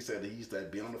said he used to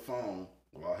be on the phone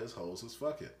while his hoes was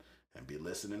fucking and be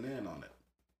listening in on it.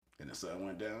 And the sun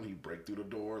went down, he break through the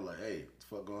door like, hey, what the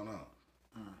fuck going on?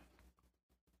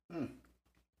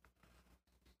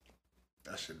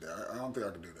 That shit, I don't think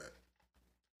I can do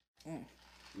that.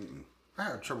 I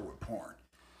have trouble with porn.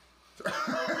 But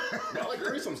I like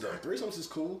threesomes though. Threesomes is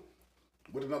cool.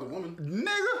 With another woman.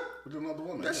 Nigga, With another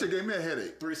woman. that shit gave me a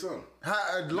headache. Threesome.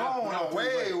 Long,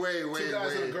 way. Two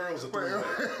guys and a girl is a three-way.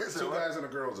 So Two what? guys and a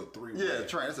girl is a three-way. Yeah,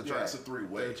 train. It's a train. That's a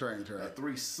three-way. Yeah, train. A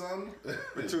threesome.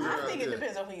 is two I girls. think it Yeah.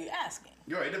 depends on who you're asking.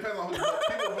 Yo, it depends on who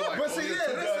people be like, But see, yeah, yeah,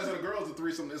 two this guys is- and a girl is a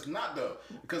threesome. It's not though.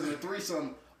 Because in a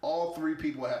threesome, all three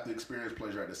people have to experience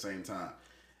pleasure at the same time.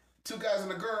 Two guys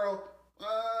and a girl, They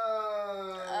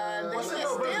What's can the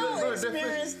little still bit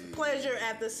experience pleasure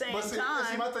at the same But see,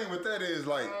 time. my thing with that is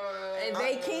like,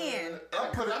 They can.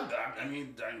 I've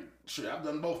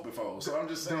done both before, so I'm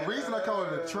just the saying. reason I call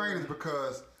it a train is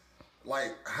because,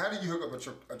 like, how do you hook up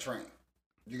a train?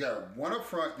 You got one up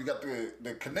front, you got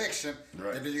the connection,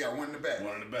 Right. and then you got one in the back.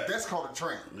 One in the back. That's called a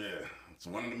train. Yeah, it's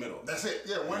one in the middle. That's it.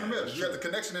 Yeah, one in the middle. that's You got true. the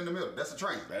connection in the middle. That's a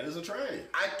train. That is a train.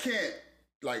 I can't,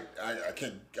 like, I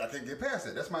can't get past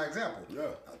it. That's my example. Yeah.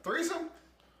 A threesome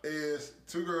is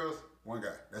two girls, one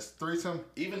guy. That's threesome.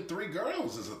 Even three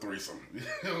girls is a threesome. You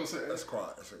know what I'm saying? That's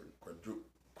quad. That's a quadruple.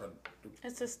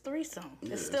 It's just threesome.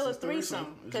 Yeah, It's still a it's a threesome.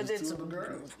 threesome It's because just it's two of the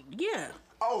girls. yeah.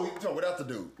 Oh, so without the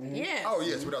dude. Yes. Oh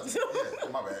yes, without the dude. Yeah,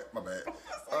 my bad.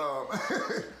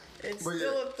 It's but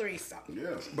still yeah. a threesome.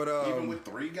 Yeah. But, even with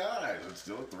three guys, it's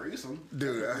still a threesome.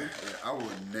 Dude, I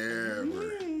would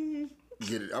never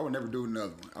get it. I would never do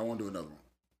another one. I won't do another one.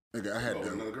 Nigga, I had Oh,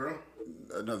 to, another girl?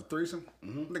 another threesome.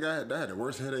 Nigga, I had the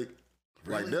worst headache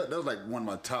Really? Like that was like one of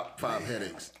my top 5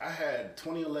 headaches. I had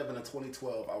 2011 and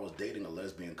 2012. I was dating a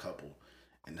lesbian couple,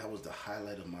 and that was the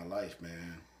highlight of my life,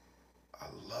 man. I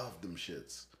loved them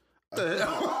shits. Did you hear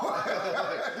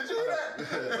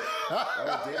that? I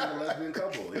was dating a lesbian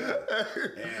couple, yeah,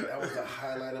 and that was the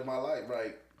highlight of my life.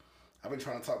 Right, I've been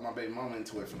trying to talk my baby mama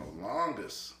into it for the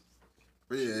longest.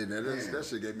 Yeah, that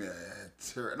shit gave me a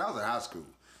terrible. And I was in high school.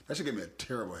 That shit gave me a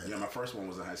terrible headache. Yeah, my first one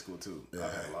was in high school too. Yeah. I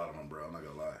had a lot of them, bro. I'm not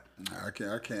gonna lie. I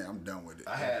can't. I'm done with it.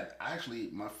 I had actually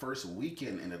my first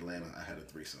weekend in Atlanta. I had a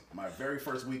threesome. My very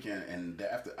first weekend, and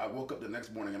after I woke up the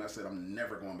next morning and I said, I'm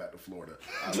never going back to Florida.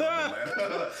 I love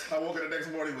Atlanta. I woke up the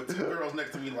next morning with 2 girls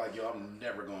next to me, like, yo, I'm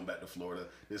never going back to Florida.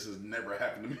 This has never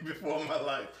happened to me before in my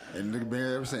life. And nigga been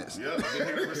here ever since. Yeah, I've been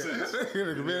here ever since.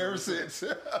 Nigga been here ever since.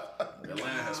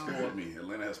 Atlanta has spoiled me.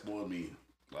 Atlanta has spoiled me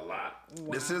a lot.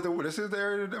 Wow. This is the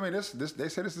area. I mean, this they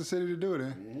said it's the city to do it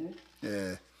in. Mm-hmm.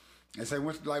 Yeah. They say,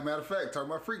 like, matter of fact, talking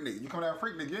about freak nigga. You come down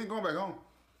freak nigga, you ain't going back home.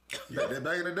 Back in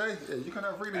the day, yeah, you come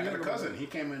down freak nigga. I had a cousin. He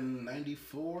came in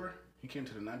 '94. He came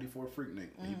to the '94 Freaknik.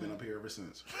 And he's been up here ever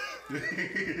since. And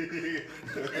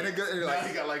he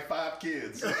got like 5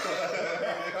 kids. Yep.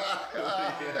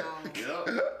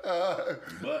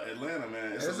 But Atlanta,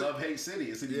 man, it's a love-hate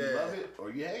city. It's either you love it or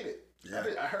you hate it. Yeah.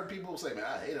 I heard people say, man,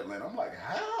 I hate Atlanta. I'm like,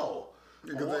 how?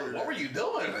 What were you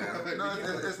doing? No,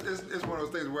 it's one of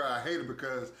those things where I hate it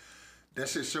because that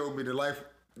shit showed me the life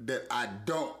that I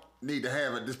don't need to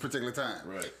have at this particular time.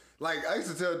 Right. Like, I used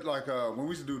to tell, like, when we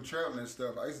used to do traveling and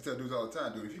stuff, I used to tell dudes all the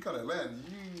time, dude, if you come to Atlanta,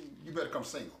 you better come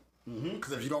single.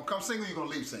 Because if you don't come single, you're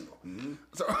going to leave single.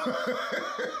 So,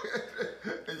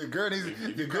 and your girl needs to know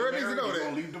that. You're going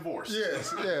to leave divorced.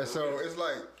 Yes, yeah. So, it's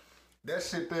like, that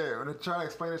shit there, when I try to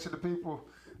explain that shit to people,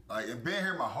 like, and being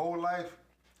here my whole life,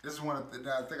 this is one of the,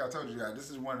 I think I told you guys,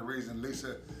 this is one of the reasons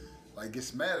Lisa, like,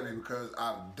 gets mad at me because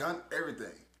I've done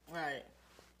everything. Right.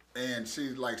 And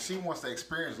she wants to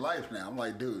experience life now. I'm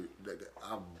like, dude,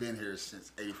 I've been here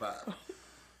since '85.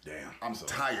 Damn. I'm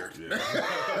tired. Yeah.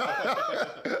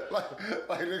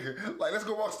 like, let's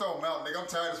go walk Stone Mountain, nigga. I'm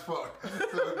tired as fuck.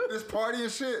 So this party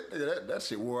and shit, nigga, that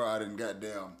shit wore out in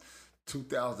goddamn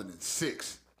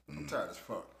 2006. I'm tired as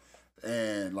fuck.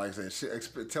 And like I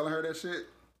said, telling her that shit,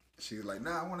 she's like,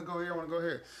 nah, I want to go here, I want to go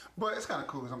here. But it's kind of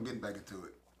cool because I'm getting back into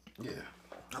it. Yeah.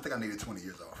 I think I needed 20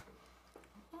 years off.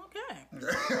 Okay.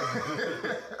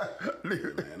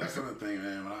 Man, that's another thing,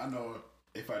 man. I know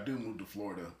if I do move to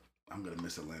Florida, I'm going to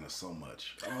miss Atlanta so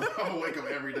much. I'm going to wake up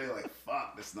every day like,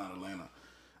 fuck, this is not Atlanta.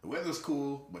 The weather's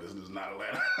cool, but it's just not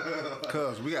Atlanta.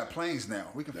 Cause we got planes now.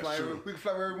 We can fly wherever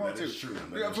we want to. That is true.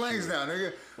 We got planes now,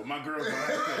 nigga. But my girl, she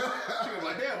was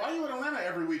like, Dad, why you in Atlanta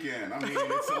every weekend? I mean,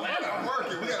 it's Atlanta. I'm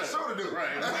working. We got a show to do.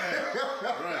 Right.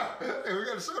 Hey, we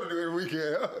got a show to do every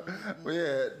weekend. But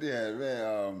yeah,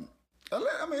 man.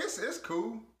 I mean, it's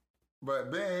cool,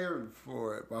 but being here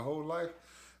for my whole life,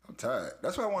 I'm tired.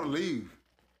 That's why I want to leave.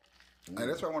 Like,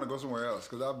 that's why I want to go somewhere else,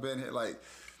 because I've been here, like...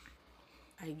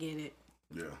 I get it.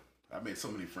 Yeah. I made so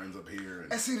many friends up here.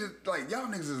 And see, like, y'all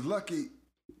niggas is lucky.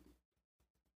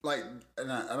 Like,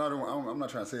 and I'm not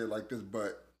trying to say it like this,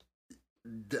 but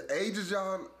the ages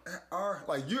y'all are,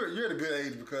 like, you're at a good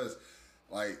age because,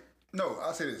 like, no,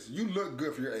 I'll say this. You look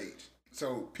good for your age.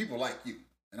 So people like you.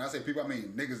 And I say people, I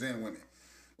mean niggas and women.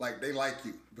 Like, they like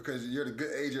you because you're the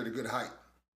good age, you're the good height.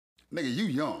 Nigga, you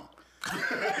young. Yeah,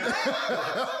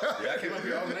 I came up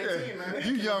here, I was 19, man.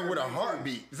 You young with a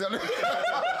heartbeat.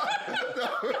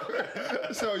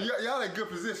 So y'all in good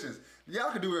positions.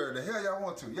 Y'all can do whatever the hell y'all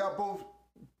want to. Y'all both,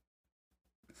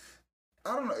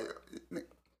 I don't know.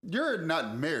 You're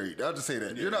not married. I'll just say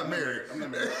that. You're not married. I'm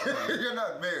not married. You're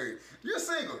not married. You're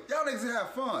single. Y'all niggas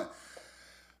have fun.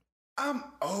 I'm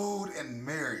old and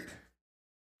married.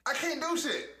 I can't do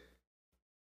shit.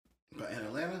 But in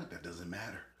Atlanta, that doesn't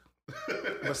matter.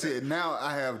 But see, now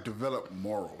I have developed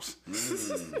morals.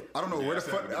 I don't know where the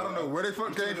fuck. I don't know where they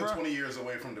fuck came from. 20 years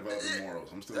away from developing morals.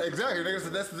 I'm still exactly. That's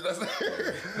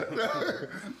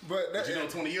but you know,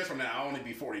 20 years from now, I'll only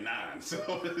be 49.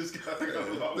 So it's got a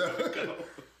long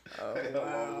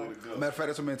way to go. Matter of fact,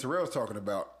 that's what me and Terrell was talking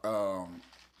about.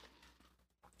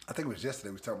 I think it was yesterday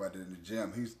we was talking about it in the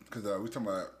gym. Because we was talking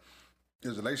about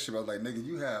his relationship. I was like, nigga,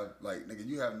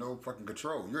 you have no fucking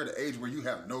control. You're at the age where you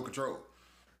have no control.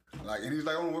 Like, and he was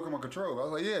like, I want to work on my control. I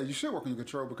was like, yeah, you should work on your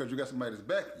control because you got somebody that's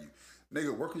backing you.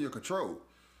 Nigga, work on your control.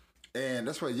 And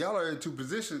that's why y'all are in two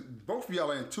positions. Both of y'all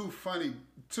are in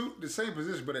the same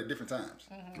position, but at different times.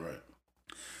 Mm-hmm. Right.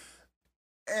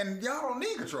 And y'all don't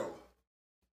need control.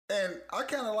 And I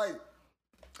kind of like,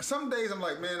 some days I'm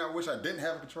like, man, I wish I didn't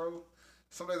have control.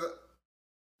 Some days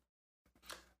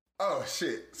oh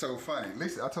shit, so funny.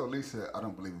 I told Lisa I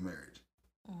don't believe in marriage.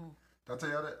 Mm-hmm. Did I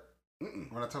tell y'all that?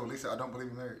 When I told Lisa I don't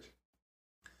believe in marriage.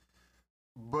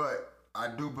 But I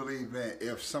do believe that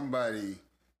if somebody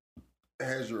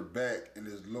has your back and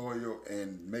is loyal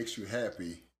and makes you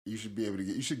happy, you should be able to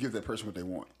you should give that person what they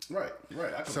want. Right.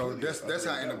 So that's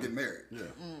how I end up getting married. Yeah.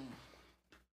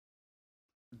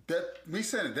 That me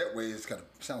saying it that way is kind of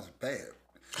sounds bad.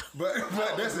 But I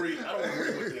don't agree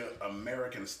with the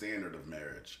American standard of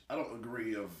marriage. I don't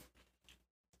agree of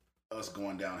us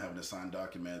going down having to sign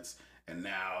documents and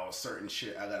now certain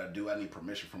shit I gotta do. I need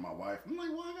permission from my wife. I'm like,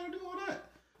 why I gotta do all that?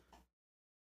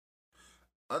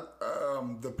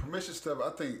 The permission stuff, I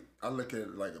think I look at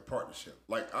it like a partnership.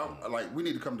 Like we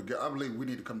need to come together. I believe we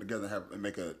need to come together and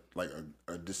make a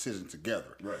decision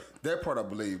together. Right. That part I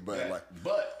believe, but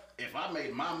but if I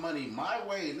made my money my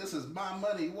way and this is my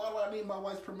money, why do I need my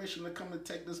wife's permission to come and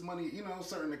take this money? You know,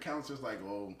 certain accounts is like,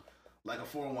 like a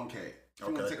 401k. If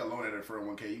you want to take a loan at a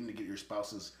 401k, you need to get your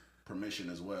spouse's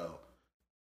permission as well.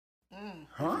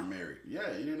 If you're married.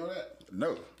 Yeah, you didn't know that?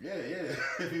 No. Yeah.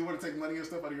 If you want to take money and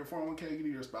stuff out of your 401k, you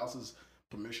need your spouse's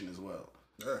permission as well.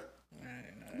 Yeah.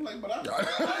 I'm like, but I made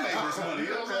this money. You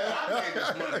know what I'm saying? I made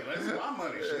this money. That's my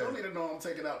money. She don't need to know I'm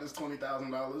taking out this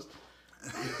 $20,000.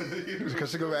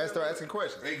 Because she gonna start asking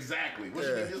questions. Exactly. What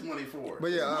you need this money for? But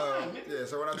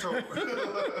so when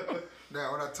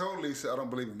I told Lisa I don't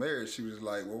believe in marriage, she was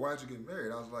like, "Well, why'd you get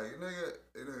married?" I was like,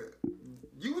 "Nigga,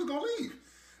 you was gonna leave."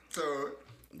 So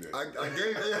I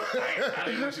gave. I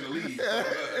didn't want you to leave.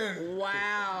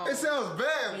 Wow. It sounds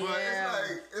bad, but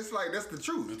it's like that's the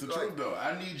truth. It's the truth, though.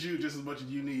 I need you just as much as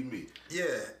you need me.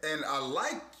 Yeah, and I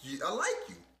like you. I like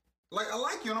you, and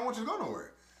I don't want you to go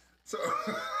nowhere. So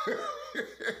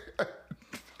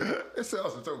it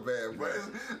sounds so bad, but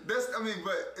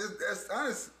that's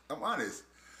honest. I'm honest,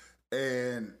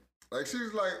 and like she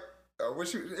was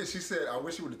like, she said, "I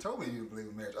wish you would have told me you didn't believe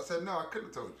in marriage." I said, "No, I couldn't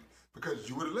have told you because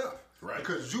you would have left, right?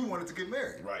 Because you wanted to get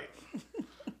married, right?"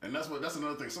 And that's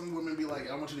another thing. Some women be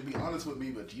like, "I want you to be honest with me,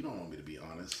 but you don't want me to be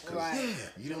honest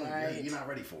because you're not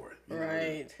ready for it."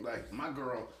 Right? Like my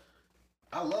girl,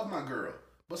 I love my girl,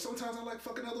 but sometimes I like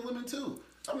fucking other women too.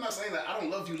 I'm not saying that I don't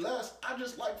love you less. I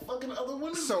just like fucking other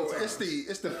women. So sometimes.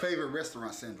 it's the favorite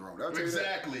restaurant syndrome.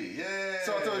 Exactly. Yeah.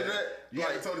 So I told you that. You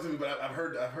haven't told it to me, but I've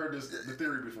heard the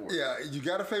theory before. Yeah, you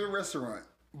got a favorite restaurant,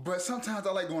 but sometimes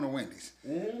I like going to Wendy's.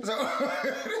 Mm-hmm. So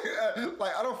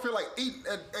like I don't feel like eating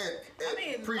at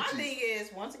my thing is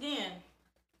once again,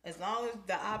 as long as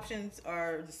the options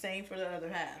are the same for the other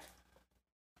half.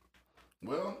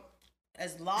 Well.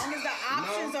 As long as the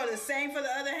options are the same for the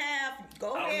other half,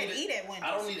 go ahead and eat at Wendy's.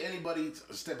 I don't need anybody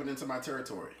stepping into my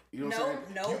territory. You know what I'm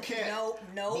saying? No. You can't.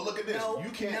 But look at this.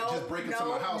 You can't just break into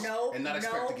my house and not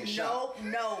expect to get shot.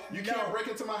 You can't break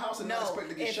into my house and not expect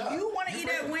to get shot. If you want to eat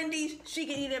at Wendy's, she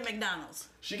can eat at McDonald's.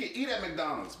 She can eat at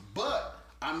McDonald's, but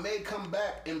I may come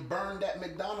back and burn that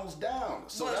McDonald's down.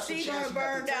 So well, that's she gonna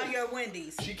burn down your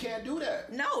Wendy's. She can't do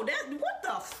that. No, what do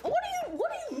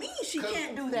you mean she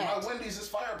can't do that? My Wendy's is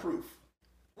fireproof.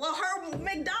 Well, her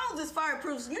McDonald's is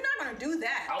fireproof. So you're not gonna do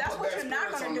that. That's what you're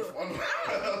not gonna do.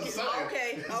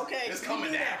 Okay. It's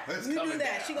coming down. You do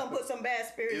that. She gonna put some bad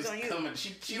spirits on you. Coming.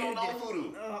 She don't know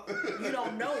voodoo. You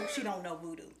don't know. She don't know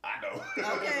voodoo. I know.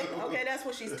 Okay. That's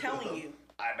what she's telling you.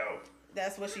 I know.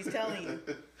 That's what she's telling you.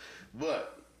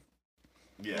 But.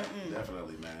 Yeah,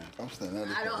 definitely, man. I'm standing out.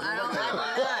 I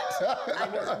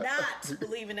do not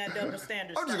believe in that double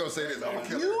standard. I'm just gonna say this. I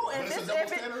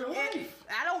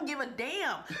don't give a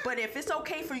damn. But if it's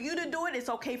okay for you to do it, it's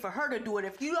okay for her to do it.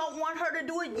 If you don't want her to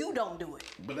do it, you don't do it.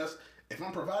 But if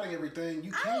I'm providing everything,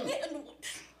 you can't.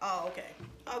 Oh, okay.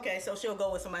 Okay, so she'll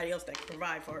go with somebody else that can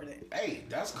provide for her then. Hey,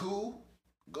 that's cool.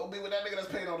 Go be with that nigga that's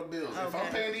paying all the bills. Okay. If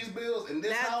I'm paying these bills in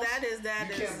this house, you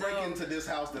can't break into this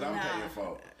house that I'm paying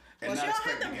for. And not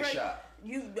expect to get shot.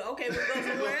 We'll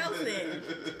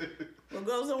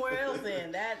go somewhere else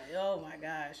then. Oh my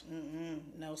gosh.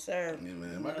 No, sir. Yeah,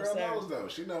 man. My girl knows, though.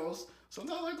 She knows.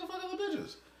 Sometimes I like to fuck other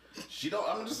bitches.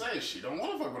 I'm just saying, she don't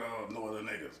want to fuck with no other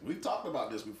niggas. We've talked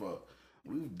about this before.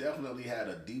 We've definitely had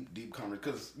a deep conversation.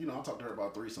 Because, I talked to her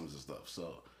about threesomes and stuff.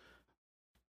 So,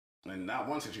 and not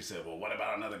once did she said, well, what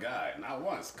about another guy? Not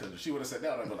once. Because if she would have said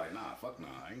that, I'd be like, nah, fuck nah.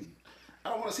 I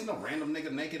don't want to see no random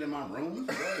nigga naked in my room.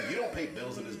 You don't pay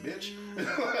bills in this bitch.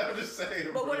 I'm just saying.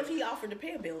 But what if he offered to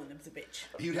pay a bill in this bitch?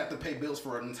 You'd have to pay bills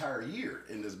for an entire year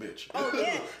in this bitch. Oh,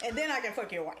 yeah. And then I can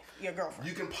fuck your wife, your girlfriend.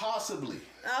 You can possibly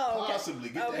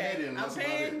get the head in. I'm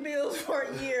paying bills for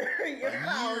a year in your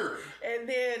house. And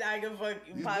then I can fuck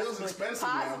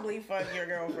possibly fuck your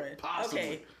girlfriend.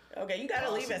 Possibly. Okay. You got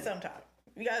to leave at some time.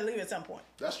 You got to leave at some point.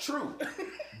 That's true.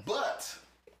 But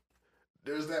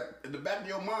there's that in the back of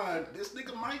your mind, this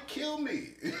nigga might kill me.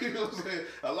 You know what I'm saying?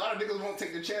 A lot of niggas won't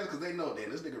take the chance because they know, damn,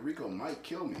 this nigga Rico might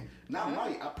kill me. Not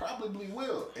might, I probably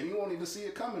will. And you won't even see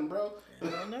it coming, bro. I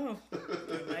don't know.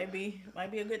 It might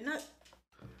be a good nut.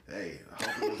 Hey, I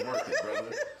hope it was worth it,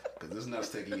 brother. Because this nut's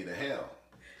taking you to hell.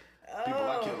 People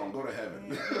I kill don't go to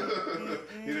heaven.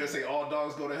 You didn't say all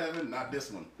dogs go to heaven? Not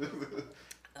this one.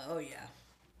 Oh, yeah.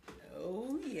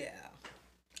 Oh, yeah.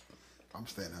 I'm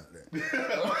staying out of that.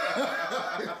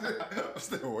 I'm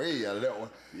staying way out of that one.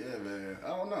 Yeah, man. I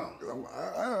don't know.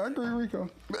 I agree, Rico.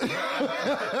 But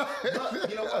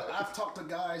you know what? I've talked to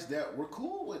guys that were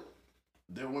cool with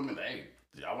their women. Hey,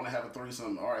 I want to have a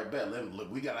threesome. All right, bet.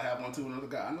 Look, we got to have one too with another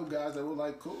guy. I know guys that were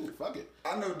like, cool, fuck it.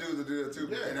 I know dudes that do that too.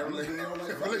 Yeah, and that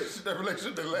relationship that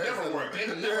lasted. Never worked. It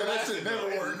never That lasted. shit never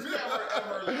worked. Never,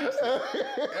 ever lasted.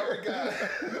 Every guy.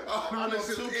 I know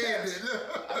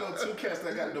two cats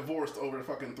that got divorced over the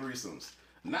fucking threesomes.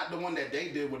 Not the one that they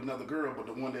did with another girl, but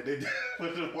the one that they did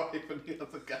with the wife and the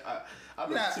other guy. I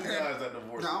know two guys that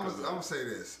divorced. Now, I'm going to say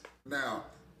this. Now,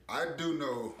 I do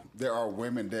know there are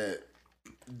women that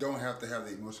don't have to have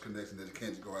the emotional connection that they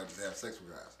can't just go out and just have sex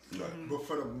with guys. Right. But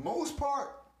for the most part,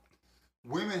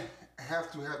 women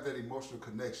have to have that emotional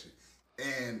connection.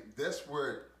 And that's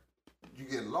where you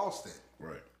get lost at.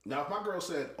 Right. Now, if my girl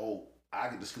said, oh, I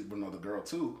get to sleep with another girl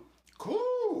too,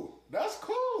 cool. That's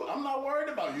cool. I'm not worried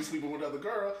about you sleeping with another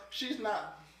girl. She's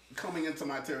not coming into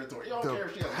my territory. You don't care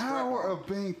if she has a strap on. The power of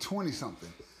being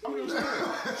 20-something. I'm just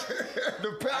saying.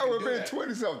 The power of being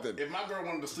 20-something. If my girl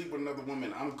wanted to sleep with another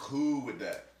woman, I'm cool with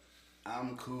that.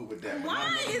 I'm cool with that.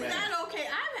 Why is that okay?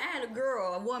 I've had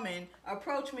a woman,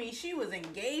 approach me. She was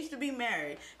engaged to be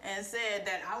married and said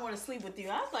that I want to sleep with you.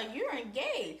 I was like, you're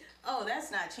engaged. Oh,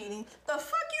 that's not cheating. The fuck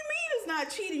you mean it's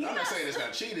not cheating? I'm not saying it's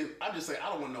not cheating. I'm just saying I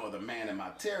don't want no other man in my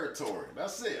territory.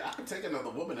 That's it. I can take another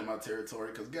woman in my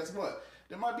territory because guess what?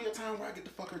 There might be a time where I get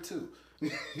to fuck her too. You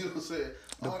know what I'm saying?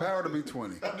 The power to be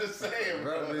 20. I'm just saying,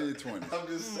 bro. The power to be 20. I'm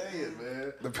just saying,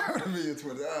 man. The power to be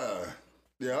 20.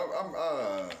 Yeah,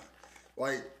 I'm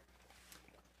like,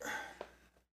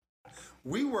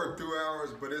 we work through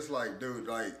hours, but it's like, dude,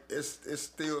 like, it's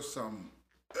still some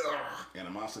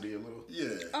animosity a little?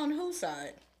 Yeah. On whose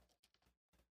side?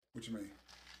 What you mean?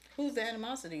 Who's the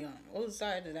animosity on? Whose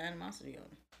side is the animosity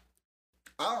on?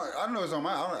 I know it's on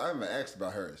my. I haven't asked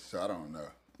about hers, so I don't know.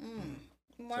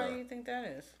 Why do you think that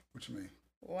is? What you mean?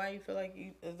 Why you feel like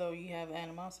as though you have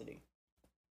animosity?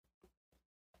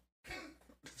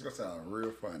 It's gonna sound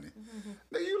real funny.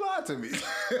 Nigga, you lied to me.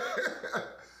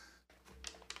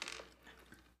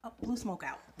 Oh, blue smoke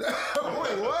out.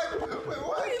 Wait, what?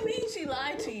 What do you mean she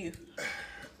lied to you?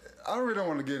 I really don't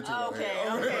want to get into that. Okay.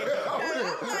 I'm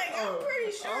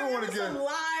pretty sure there were some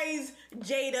lies,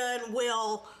 Jada and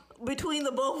Will, between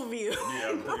the both of you. Yeah,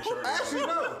 I'm pretty sure. Actually,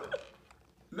 no.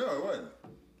 No, it wasn't.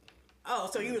 Oh,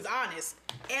 so you was honest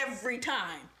every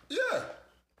time. Yeah.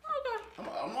 Okay.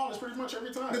 I'm honest pretty much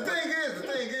every time. The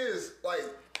thing is, like,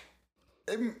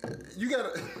 you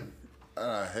gotta.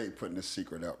 I hate putting this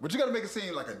secret out, but you gotta make it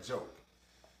seem like a joke.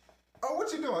 Oh,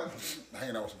 what you doing?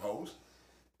 Hanging out with some hoes.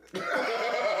 For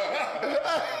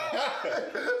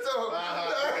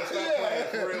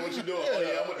real, what you doing? Oh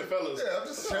yeah, I'm with the fellas. Yeah, I'm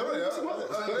just chilling.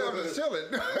 I'm just chilling.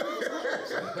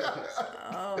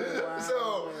 Oh wow.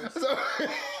 So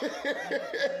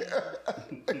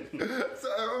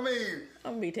I mean,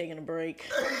 I'm gonna be taking a break.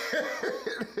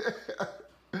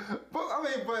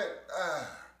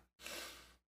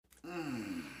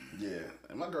 Yeah,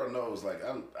 and my girl knows. Like,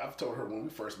 I've told her when we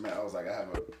first met, I was like, I have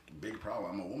a big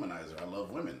problem. I'm a womanizer. I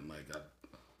love women. Like,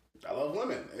 I love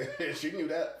women. And she knew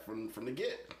that from the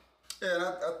get. Yeah, and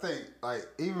I think, like,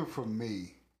 even for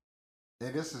me,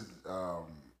 and this is,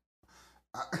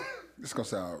 this gonna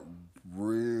sound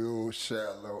real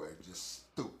shallow and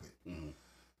just stupid. Mm-hmm.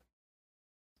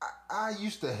 I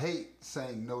used to hate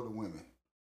saying no to women.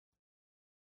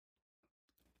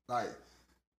 Like,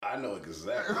 I know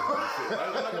exactly how you feel.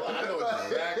 I know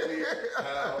exactly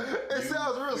how it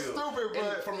sounds real stupid, but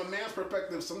and from a man's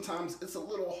perspective, sometimes it's a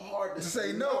little hard to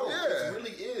say no. Yeah, it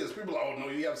really is. People are like, oh no,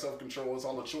 you have self-control. It's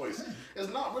all a choice. It's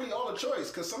not really all a choice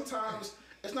because sometimes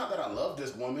it's not that I love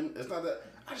this woman. It's not that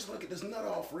I just want to get this nut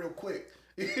off real quick.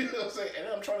 You know what I'm saying? And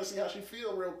I'm trying to see how she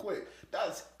feel real quick.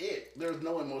 That's it. There's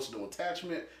no emotional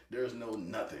attachment. There's no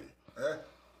nothing.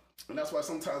 And that's why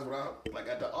sometimes when like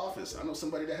at the office, I know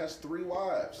somebody that has 3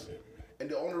 wives. And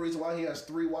the only reason why he has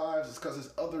 3 wives is because his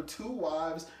other 2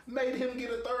 wives made him get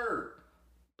a 3rd.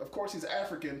 Of course he's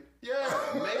African. Yeah,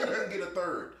 made him get a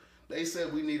 3rd. They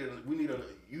said you needed a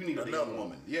young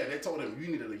woman. Yeah, they told him you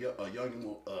needed a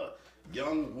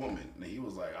young woman. And he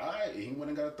was like, all right. And he went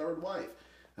and got a 3rd wife.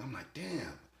 And I'm like,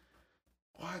 damn.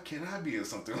 why can't I be in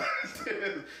something like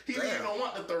this? He didn't even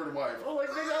want the third wife. I'm like,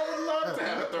 nigga, I would love to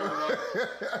have a third wife.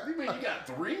 You mean you got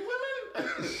 3 women?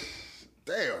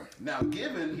 Damn. Now,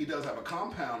 given he does have a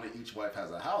compound and each wife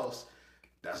has a house,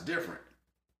 that's different.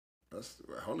 That's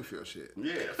Holyfield shit.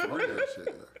 Yeah, for real. Shit,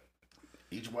 yeah.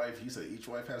 Each wife, he said, each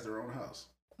wife has their own house.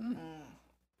 Mm-hmm.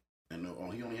 And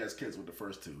he only has kids with the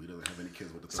first 2. He doesn't have any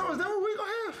kids with the third. So is that what we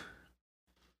gonna have?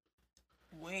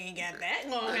 We ain't got that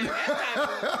going. That type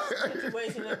of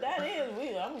situation. If that is,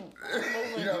 I'm moving.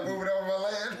 You not moving over my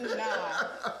land?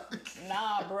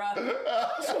 Nah, bruh.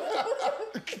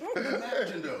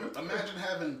 Imagine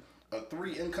having a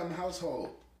 3-income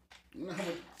household. You know how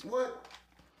much? What?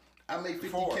 I make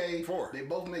 $50K. 4. They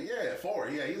both make 4.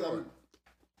 Yeah, he's like,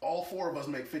 all 4 of us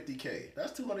make $50K.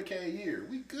 That's $200K a year.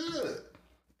 We good.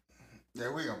 Yeah,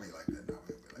 we gonna be like that. No,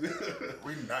 we gonna be like that.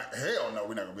 We not. Hell no,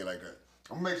 we're not gonna be like that.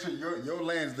 I'm gonna make sure your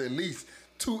land's at least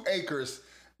 2 acres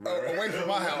away from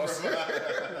my house.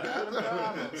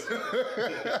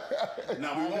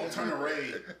 Now we won't turn a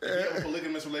raid. If you have a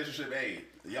polygamous relationship, hey,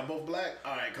 y'all both black?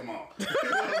 All right, come on.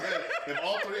 If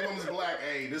all 3 of them is black,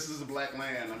 hey, this is a black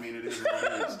land. I mean, it is what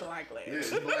it is. Black land. Yeah,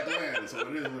 it's black land, so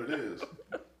it is what it is.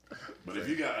 But if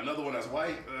you got another one that's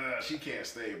white, she can't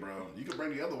stay, bro. You can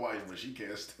bring the other wife, but she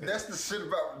can't stay. That's the shit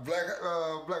about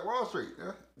Black Wall Street.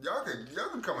 Yeah? Y'all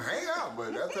can come hang out,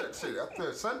 but after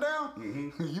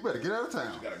sundown, you better get out of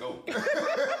town. You gotta go.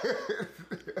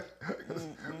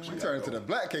 We turn into the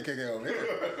black KKK over here.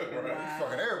 Right.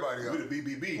 Fucking everybody up. With the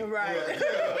BBB. Right.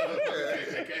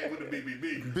 KKK with the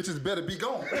BBB. Bitches better be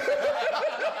gone.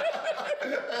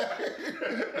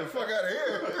 The fuck out of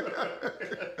here.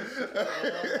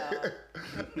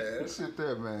 Yeah, that shit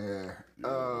there, man.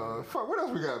 Fuck, what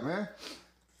else we got, man?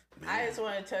 I just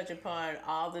want to touch upon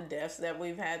all the deaths that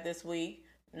we've had this week.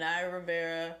 Naya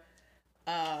Rivera.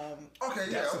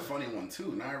 That's a funny one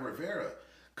too, Naya Rivera.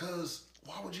 Cause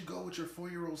why would you go with your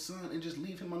 4-year-old son and just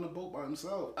leave him on the boat by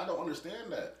himself? I don't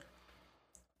understand that.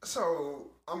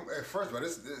 So I'm at first, but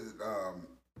this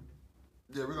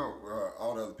we're gonna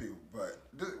all the other people, but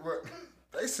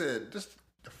they said the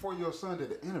 4-year-old son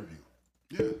did an interview.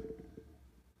 Yeah.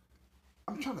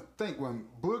 I'm trying to think when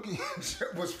Boogie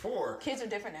was 4. Kids are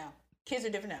different now.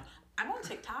 I'm on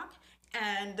TikTok,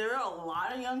 and there are a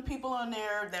lot of young people on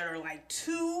there that are like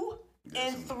 2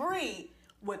 and 3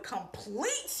 with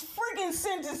complete freaking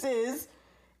sentences.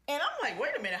 And I'm like,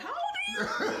 wait a minute, how old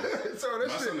are you? So my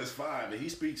son is 5, and he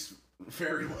speaks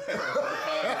very well.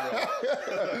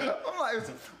 I'm like,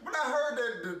 when I heard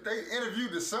that they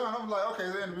interviewed the son, I'm like,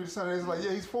 okay, they interviewed the son. It's like,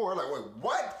 yeah, he's 4. I'm like, wait,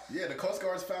 what? Yeah, the Coast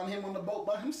Guards found him on the boat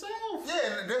by himself.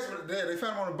 Yeah, and that's what they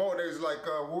found him on the boat. They was like,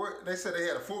 they said they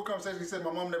had a full conversation. He said,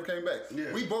 my mom never came back.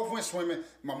 Yeah. We both went swimming.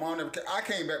 My mom never came. I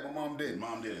came back. My mom didn't.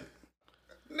 Mom didn't.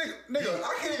 Nigga,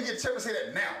 I can't even get a chance to say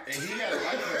that now. And he had a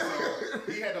life vest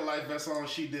on. He had a life vest on.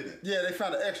 She didn't. Yeah, they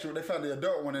found the extra. They found the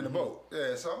adult one in the boat.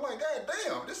 Yeah, so I'm like, God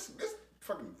damn, this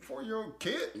fucking 4-year-old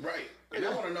kid. Right. And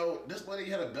I want to know, this lady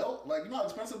had a belt. Like, you know how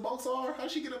expensive boats are?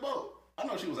 How'd she get a boat? I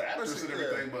know she was an actress and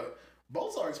everything, but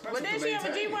boats are expensive. But didn't she have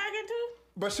a G-Wagon too?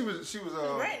 But she was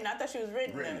written. I thought she was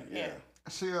written. Yeah.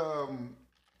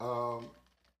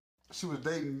 She was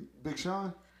dating Big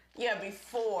Sean. Yeah,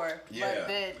 before. Yeah. But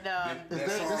then that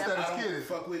song, that I his kid. Don't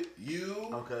fuck with you.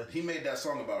 Okay. He made that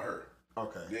song about her.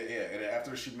 Okay. Yeah, and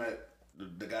after she met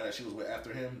the guy that she was with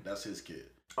after him, that's his kid.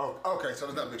 Oh, okay. So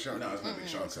it's not Big Sean. No, it's not Big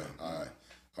Sean. All right.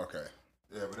 Okay.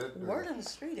 Yeah, but word on the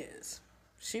street is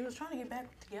she was trying to get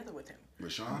back together with him.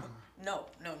 With Sean? No.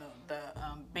 The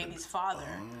baby's father.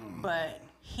 But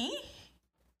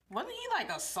wasn't he like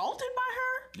assaulted by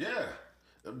her? Yeah.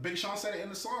 Big Sean said it in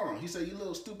the song. He said, "You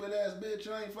little stupid ass bitch,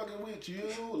 I ain't fucking with you."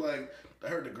 Like, I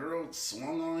heard the girl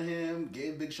swung on him,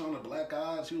 gave Big Sean a black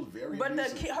eye. She was very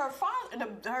abusive.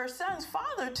 But her son's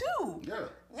father too. Yeah.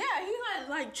 Yeah, he had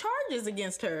like charges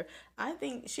against her. I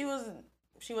think she wasn't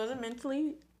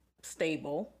mentally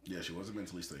stable. Yeah, she wasn't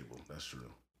mentally stable. That's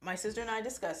true. My sister and I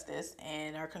discussed this,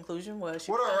 and our conclusion was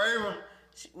what up, Raven?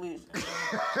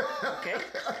 Okay.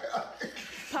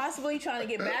 Possibly trying to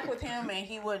get back with him, and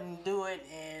he wouldn't do it,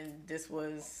 and this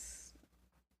was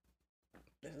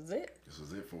it. This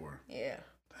was it for her. Yeah.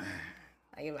 Dang.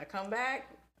 Like, if I come back,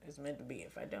 it's meant to be.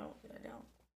 If I don't, I don't.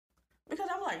 Because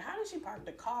I'm like, how did she park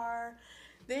the car?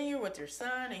 Then you're with your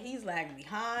son, and he's lagging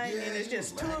behind, and it's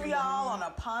just 2 of y'all on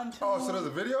a pontoon. Oh, so there's a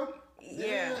video?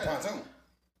 Yeah. Pontoon.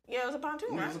 Yeah, it was a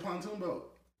pontoon, right? It was a pontoon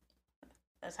boat.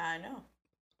 That's how I know.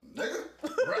 Nigga.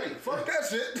 Right. Fuck that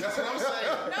shit. That's what I'm saying.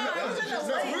 No, it was in the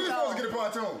lake, we were supposed to get a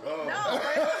pontoon. No, it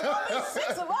was only 6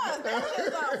 of us. That's just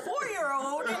a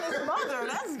 4-year-old and his mother.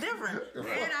 That's different. And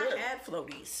I had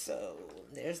floaties, so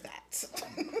there's that.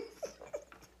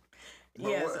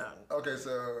 Yeah. Okay,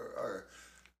 so all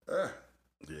right.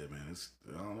 Yeah, man.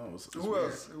 I don't know. It's Who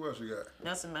weird. else? Who else you got?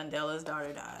 Nelson Mandela's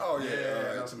daughter died. Oh yeah,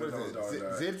 Yeah, Nelson what is Mandela's it? daughter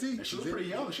died. Zibzi? And she was pretty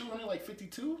young. She was only like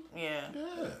 52. Yeah.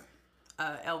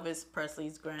 Yeah. Elvis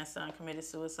Presley's grandson committed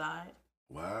suicide.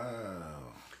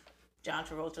 Wow. John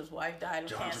Travolta's wife died of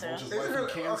John cancer. Travolta's Is wife it from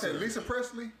cancer. okay, Lisa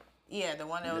Presley. Yeah, the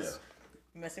one that was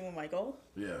messing with Michael.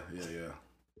 Yeah.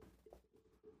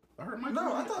 I heard Michael.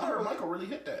 No, I thought I heard Michael really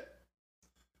hit that.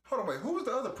 Hold on, wait. Who was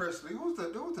the other Presley? Who was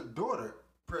the daughter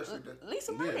Presley?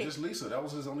 Lisa Yeah, Marie. just Lisa. That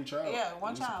was his only child. Yeah,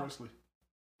 one Lisa child. Presley.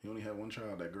 He only had one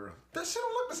child. That girl. That shit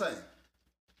don't look the same.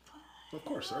 Of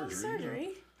course, surgery. Surgery. You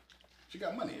know. She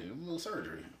got money. A little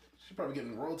surgery. She probably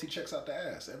getting royalty checks out the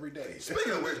ass every day.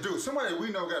 Speaking of which, dude, somebody we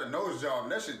know got a nose job,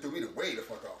 and that shit threw me the way the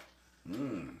fuck off.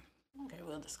 Okay,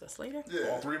 we'll discuss later.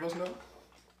 Yeah, All three of us know.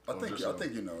 I think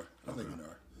you know her. I think you know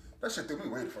her. That shit threw me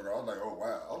way the fuck off. I was like, oh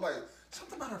wow. I was like,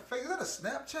 something about her face. Is that a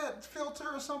Snapchat filter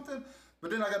or something?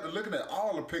 But then I got to looking at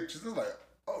all the pictures. It's like,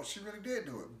 oh, she really did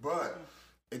do it. But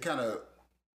it kind of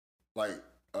like,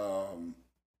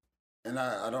 and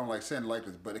I don't like saying it like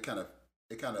this, but it kind of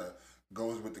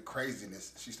goes with the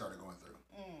craziness she started going through.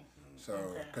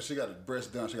 So, cause she got a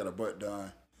breast done, she got a butt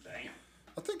done. Damn.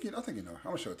 I think you know her. I'm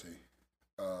gonna show it to you.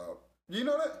 You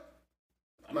know that?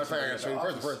 Matter of fact, I gotta show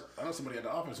you first. I know somebody at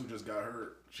the office who just got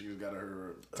her. She just got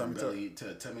her Tummy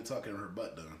tummy tuck and her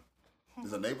butt done.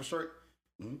 Is a neighbor straight?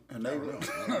 Mm-hmm. A neighbor?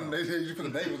 You put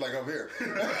the neighbors like up here.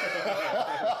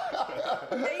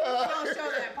 They don't show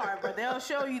that part, but they'll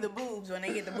show you the boobs when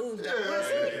they get the boobs done.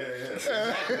 Yeah.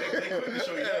 Exactly. They quick to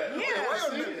show you that.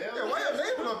 Why your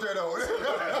neighbors up there though?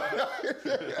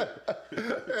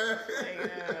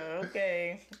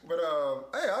 Okay. But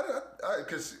hey,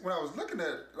 because when I was looking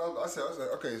at, I said,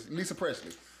 okay, it's Lisa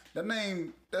Presley. That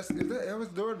name, is that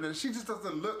Elvis' daughter? She just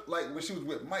doesn't look like when she was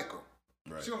with Michael.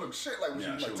 Right. She don't look shit like when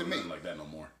she was like to me. Like that no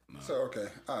more. No. So okay,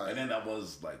 all right. And then that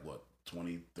was like what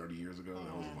 20, 30 years ago.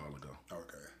 That was a while ago.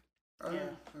 Okay. All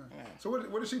right. So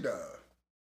what did she die of?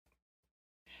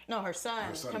 No, her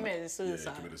son committed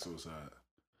suicide. Yeah, committed suicide.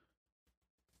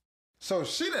 So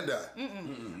she didn't die.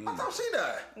 I thought she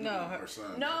died. No, her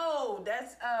son. No,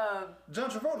 that's John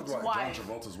Travolta's wife. wife. John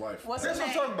Travolta's wife. What's That's her what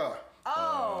I'm name? talking about.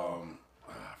 Oh,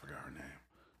 I forgot her name,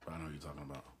 but I know who you're talking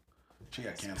about. She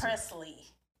had cancer. Presley.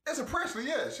 It's a Presley,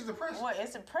 yeah. She's a Presley. What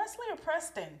is it? Presley or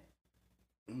Preston?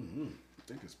 I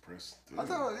think it's Preston. I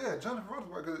thought, yeah, John Travolta's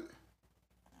wife. 'Cause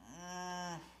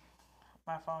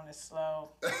My phone is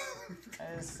slow. It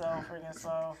is so freaking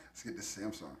slow. let's get this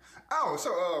Samsung. Oh,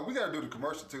 so we gotta do the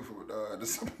commercial too for the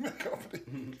supplement company.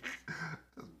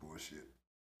 That's bullshit.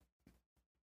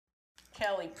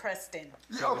 Kelly Preston.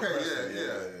 Yeah, okay, Preston,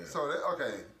 yeah. So that,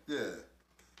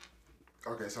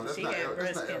 okay, so that's She not, had that's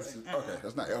breast not cancer. Elvis's. Okay,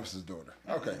 that's not Elvis's daughter.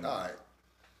 Okay, all right.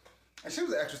 And she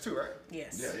was an actress too, right?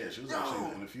 Yes. Yeah, she was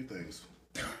actually in a few things.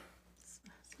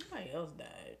 Somebody else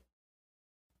died.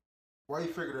 Why you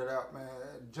figured that out, man?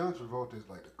 John Travolta is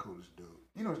like the coolest dude.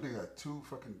 You know this nigga got 2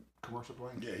 fucking commercial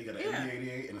planes? Yeah, he got an Yeah.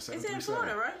 MD-88 and a He's 737. in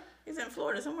Florida, right? He's in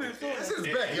Florida, somewhere in Florida. It's in his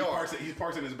He backyard.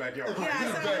 parks in his backyard. Yeah,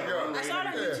 his backyard. I saw it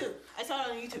on YouTube. I saw it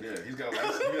on YouTube. Yeah, he's got a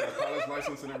license. He got a pilot's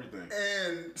license and everything.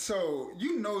 And so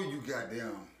you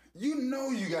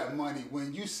got money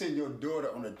when you send your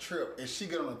daughter on a trip and she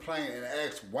get on a plane and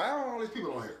asks, why are all these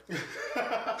people on here?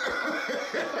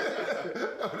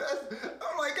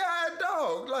 I'm like, God,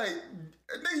 dog, like,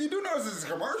 nigga, you do know this is a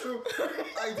commercial.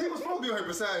 Like, people supposed to be on here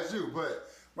besides you. But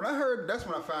when I heard, that's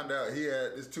when I found out he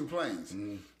had his 2 planes.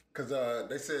 Because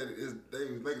they said they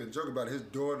was making a joke about his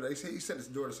daughter. They said he sent his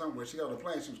daughter somewhere. She got on the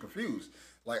plane. She was confused.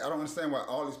 Like, I don't understand why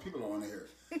all these people are on here.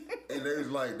 And they was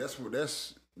like,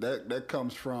 that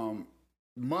comes from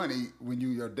money when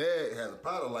your dad has a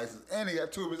pilot license and he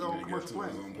got 2 of his own commercial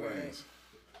planes.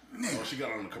 Oh, she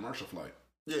got on a commercial flight.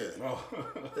 Yeah. Oh.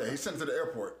 Yeah, he sent it to the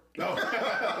airport. No.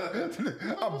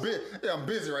 I'm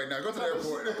busy right now. Go to the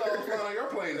airport. I thought I was flying on your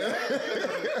plane.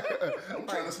 I'm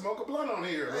trying to smoke a blunt on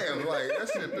here. Yeah, like that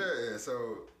shit there. Yeah,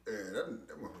 so that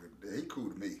motherfucker, he cool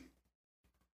to me.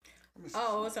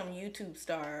 Oh, it was some YouTube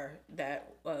star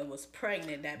that was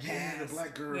pregnant that passed. Yeah, the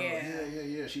black girl.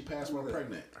 Yeah. She passed while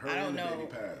pregnant. Her I don't and the know. baby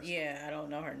passed. Yeah, I don't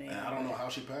know her name. And I don't know how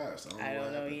she passed. I don't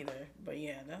what know happened. either. But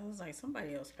yeah, that was like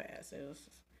somebody else passed.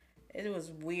 It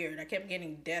was weird. I kept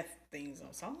getting death things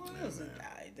on someone else has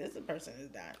died. This person has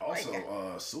died.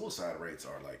 Also, suicide rates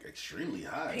are like extremely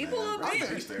high. People man. are Rest in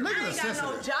bitch. peace to I everybody. ain't got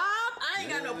no job. I ain't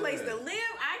got no place to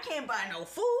live. I can't buy no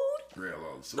food.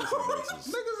 Real suicide rates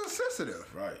is Niggas are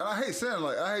sensitive, right. And I hate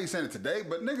saying it today,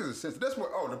 but niggas are sensitive. That's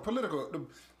what.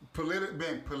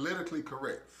 Being politically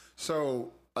correct.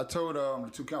 So I told the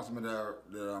 2 councilmen that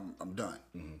I'm done,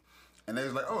 and they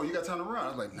was like, "Oh, you got time to run?" I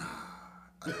was like, "Nah."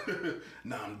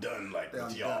 Nah, I'm done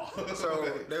with y'all.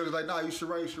 So they was like, nah, you should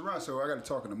run. So I got to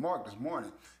talking to Mark this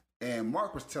morning. And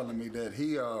Mark was telling me that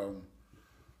he's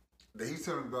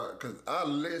telling me about, because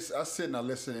I sit and I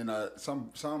listen, and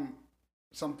some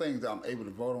things that I'm able to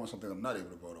vote on, some things I'm not able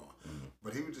to vote on. Mm-hmm.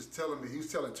 But he was just telling me, he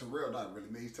was telling Terrell, not really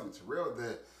me, he's telling Terrell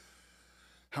that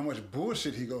how much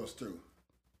bullshit he goes through.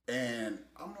 And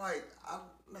I'm like, I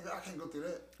can't go through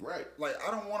that. Right. Like, I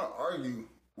don't want to argue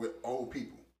with old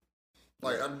people.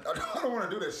 Like, I don't want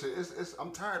to do that shit.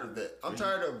 I'm tired of that. I'm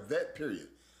tired of that, period.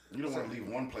 You don't want to leave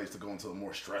one place to go into a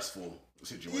more stressful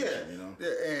situation, you know?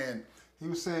 Yeah, and he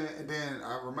was saying, and then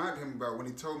I reminded him about when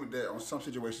he told me that on some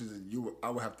situations I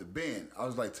would have to bend. I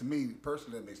was like, to me,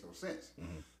 personally, that makes no sense.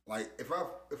 Mm-hmm. Like, if I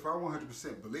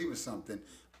 100% believe in something,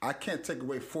 I can't take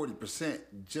away 40%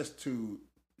 just to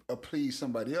please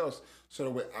somebody else so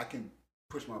that way I can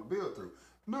push my bill through.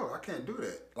 No, I can't do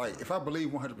that. Like, if I believe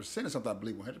 100% in something, I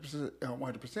believe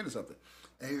 100% in something.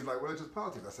 And he's like, well, it's just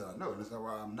politics. I said, I know, and that's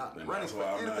why I'm not running for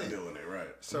anything. I'm not doing it, right.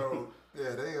 So,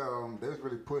 yeah, they was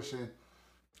really pushing,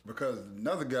 because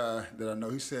another guy that I know,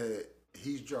 he said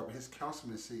he's dropping his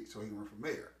councilman seat so he can run for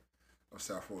mayor of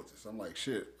South Fulton. So I'm like,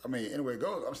 shit. I mean, anyway it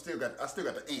goes, I still got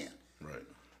the end. Right.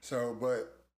 So,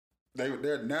 but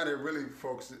they're really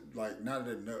focused, like, now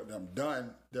that they know that I'm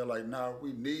done, they're like, nah,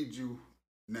 we need you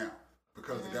now.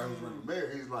 Because the guy who's running for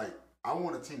mayor, he's like, I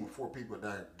want a team of 4 people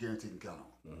that I guarantee can count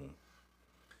on. Mm-hmm.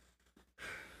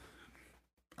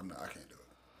 I can't do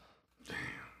it. Damn.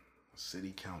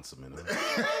 City councilman.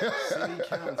 City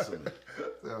councilman.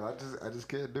 So I just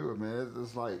can't do it, man.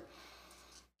 It's like,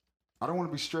 I don't want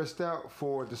to be stressed out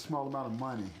for the small amount of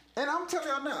money. And I'm telling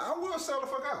y'all now, I will sell the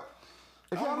fuck out.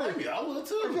 If y'all I will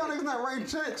too. If y'all niggas not writing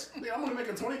checks, I'm only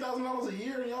making $20,000 a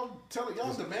year, and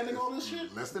y'all demanding all this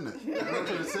shit. Less than that. I'm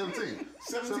to 17.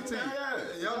 17.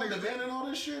 Y'all niggas demanding all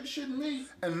this shit. Shitting me.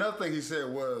 And another thing he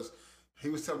said was, he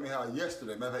was telling me how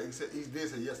yesterday. Matter of fact, he did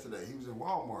say yesterday. He was in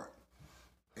Walmart,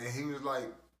 and he was like,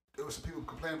 there was some people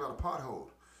complaining about a pothole,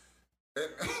 and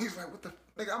he's like, what the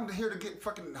nigga? I'm here to get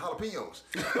fucking jalapenos.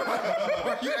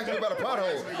 Why you asking me about a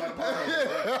pothole?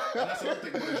 And that's another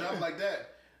thing. With a job like that,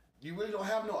 you really don't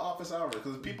have no office hours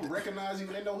because people recognize you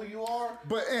and they know who you are.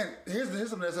 But here's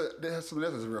something that's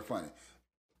real funny.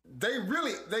 They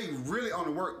really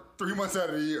only work 3 months out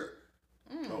of the year.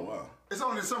 Oh wow! It's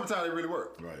only in the summertime they really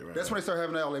work. Right. That's when they start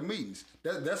having all their meetings.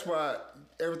 That's why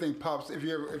everything pops. If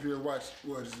you ever watch,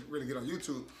 well, just really get on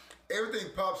YouTube, everything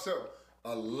pops up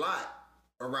a lot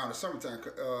around the summertime.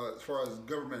 As far as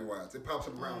government wise, it pops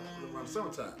up around the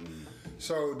summertime.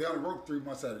 So they only work 3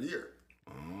 months out of the year.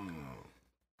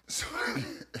 So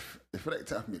if it ain't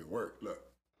time for me to work, look,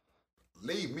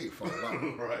 leave me the fuck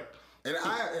alone. Right. And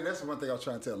that's one thing I was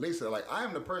trying to tell Lisa. Like, I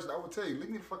am the person I would tell you, leave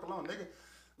me the fuck alone, nigga.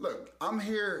 Look, I'm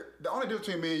here. The only difference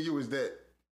between me and you is that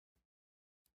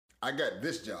I got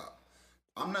this job.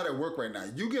 I'm not at work right now.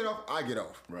 You get off, I get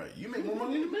off. Right. You make more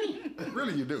money than me.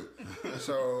 Really, you do.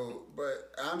 So,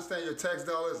 but I understand your tax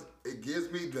dollars. It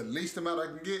gives me the least amount I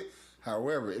can get.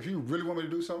 However, if you really want me to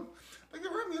do something, like,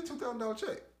 write me a $2,000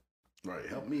 check. Right.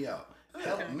 Help me out.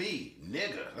 Help me,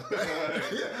 nigga.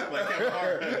 Like Kevin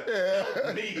Hart.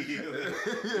 Help me.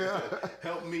 Yeah.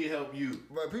 Help me help you.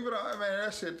 But people don't, man,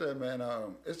 that shit there, man,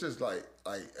 it's just like,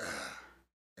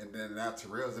 and then now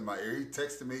Terrell's in my ear. He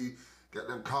texted me, got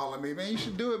them calling me, man, you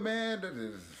should do it, man.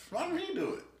 Why don't he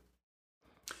do it?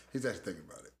 He's actually thinking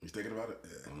about it. He's thinking about it?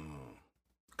 Yeah.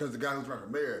 Because the guy who's running for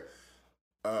mayor,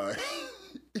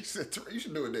 he said, you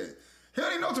should do it then. He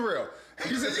don't even know Terrell.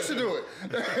 He said, you should do it.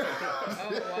 Oh,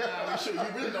 wow. You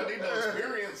really don't need no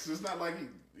experience. It's not like,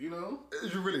 you know?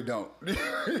 You really don't.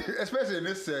 Especially in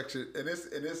this section, in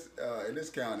this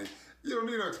county, you don't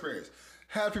need no experience.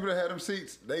 Half the people that had them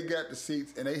seats, they got the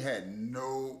seats and they had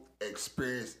no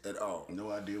experience at all.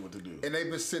 No idea what to do. And they've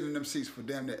been sitting in them seats for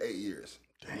damn near 8 years.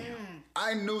 Damn.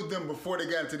 I knew them before they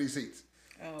got into these seats.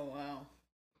 Oh, wow.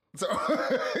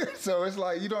 So it's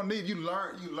like you learn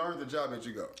the job as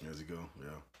you go. As you go,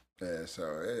 yeah. Yeah, so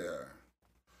yeah.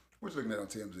 What you looking at on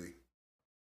TMZ?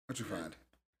 What you find?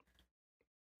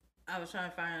 I was trying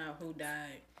to find out who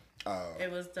died. Oh.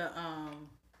 It was the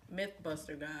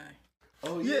Mythbuster guy.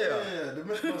 Oh yeah, the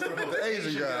Mythbuster, the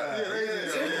Asian guy.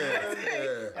 Yeah,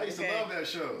 yeah. I used to love that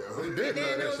show. Who did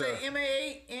love that show?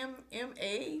 An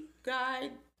MMA guy.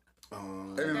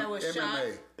 That was shot.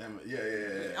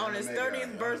 Yeah. On his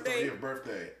 30th birthday. On his 30th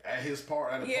birthday. At his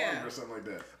party or something like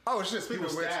that. Oh shit! Speaking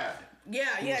of which,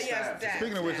 yeah.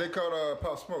 Speaking of which, they caught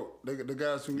Pop Smoke. The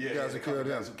guys who killed him. The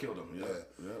guys who killed him.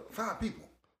 Yeah. 5 people.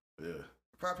 Yeah.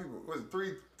 5 people. Was it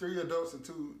three adults and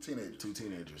 2 teenagers? 2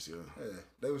 teenagers. Yeah. Yeah.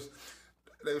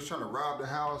 They was trying to rob the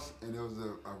house, and there was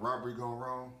a robbery going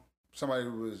wrong. somebody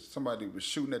was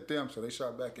shooting at them, so they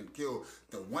shot back and killed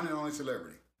the one and only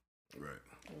celebrity.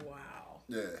 Right. Wow.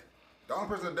 Yeah. The only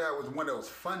person that died was the one that was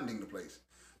funding the place.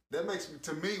 That makes me,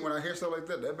 to me, when I hear stuff like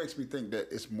that makes me think that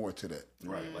it's more to that.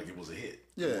 Right, like it was a hit.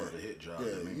 Yeah. More of a hit job.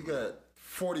 Yeah, you got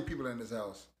 40 people in this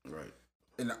house. Right.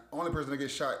 And the only person that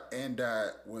get shot and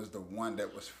died was the one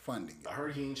that was funding it. I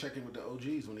heard he ain't checking with the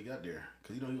OGs when he got there.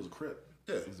 Because, he was a Crip.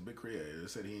 Yeah. He was a big creator. They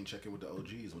said he ain't checking with the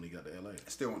OGs when he got to LA.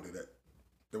 Still won't do that.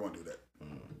 They won't do that.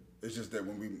 It's just that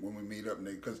when we meet up,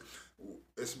 nigga, because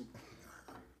it's,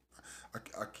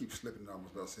 I keep slipping. I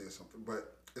was about to say something,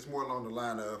 but it's more along the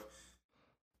line of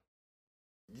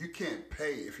you can't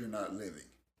pay if you're not living.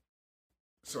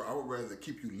 So I would rather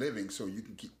keep you living so you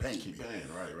can keep paying. Keep me. paying,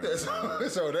 right. Yeah,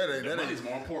 so that ain't money's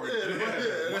more important.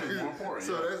 Yeah, money's more important.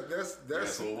 So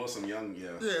that's so it was some young,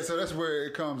 Yeah, so that's where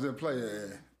it comes in play.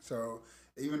 Yeah. So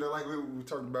even though like we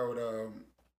talked about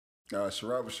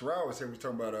Sherrod was here, we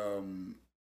talking about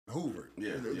Hoover.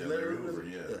 Yeah, Larry Hoover.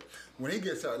 Yeah. When he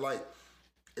gets out, like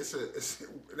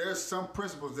there's some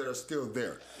principles that are still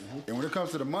there, and when it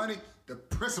comes to the money, the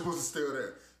principles are still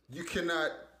there. You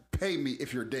cannot pay me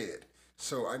if you're dead,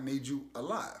 so I need you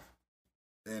alive,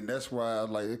 and that's why I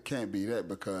like it can't be that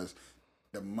because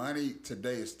the money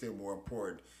today is still more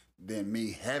important than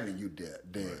me having you dead.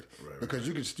 Right. Because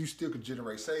you still could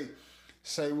generate. Say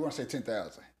we want to say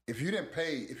 10,000. If you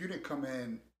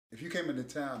came into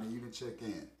town and you didn't check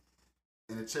in,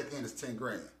 and the check in is 10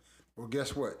 grand. Well,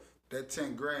 guess what? That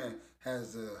 10 grand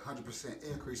has a 100%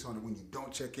 increase on it when you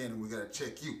don't check in and we gotta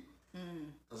check you.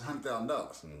 That's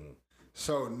 $100,000.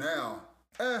 So now,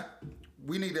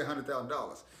 we need that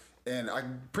 $100,000. And I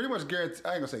pretty much guarantee,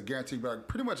 I ain't gonna say guarantee, but I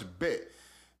pretty much bet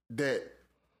that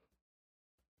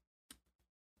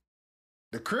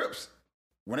the Crips,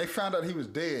 when they found out he was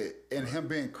dead, and him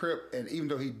being Crip, and even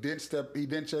though he didn't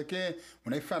check in,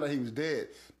 when they found out he was dead,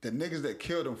 the niggas that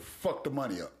killed him fucked the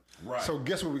money up. Right. So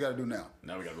guess what we gotta do now?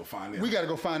 Now we gotta go find them. We gotta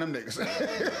go find them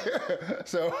niggas.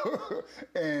 So,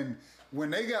 and when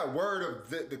they got word of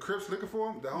the Crips looking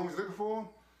for him, the homies looking for him,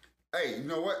 hey, you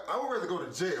know what? I would rather go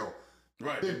to jail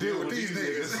than deal with these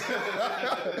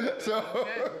niggas. So,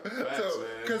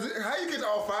 because how you get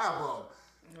all 5 of them?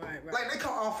 Right. Like they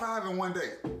caught all 5 in one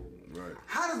day. Right.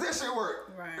 How does that shit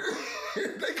work? Right.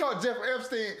 They caught Jeff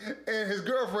Epstein and his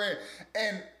girlfriend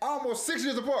and almost 6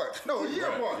 years apart. No, a year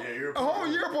apart. Yeah, year a apart. whole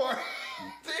year apart.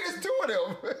 There's 2 of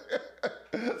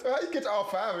them. So how you get all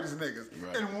 5 of these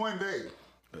niggas in one day?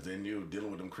 Because then you dealing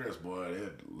with them Crips, boy,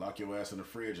 they'd lock your ass in the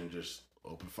fridge and just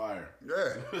open fire.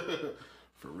 Yeah.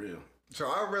 For real. So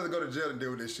I'd rather go to jail than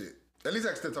deal with this shit. At least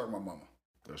I can still talk to my mama.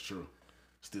 That's true.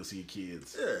 Still see your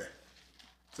kids. Yeah.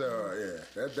 So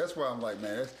yeah, that's why I'm like,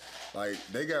 man, that's like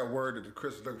they got word that the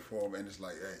Crips was looking for him, and it's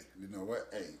like, hey, you know what?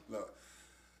 Hey, look,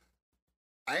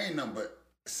 I ain't nothing but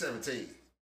 17.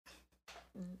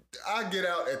 I get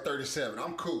out at 37.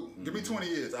 I'm cool. Give me 20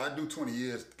 years. I do 20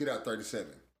 years. Get out 37.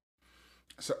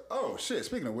 So, oh shit.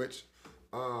 Speaking of which,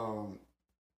 the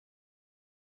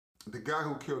guy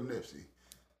who killed Nipsey.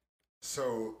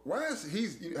 So why is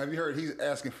have you heard he's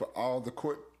asking for all the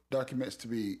court documents to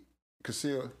be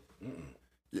concealed?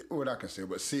 Yeah, well, not concealed,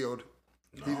 but sealed.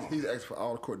 No. He's asking for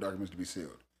all the court documents to be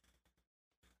sealed.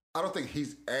 I don't think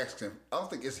he's asking. I don't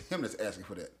think it's him that's asking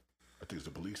for that. I think it's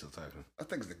the police that's asking. I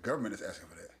think it's the government that's asking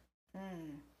for that.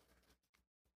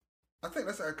 I think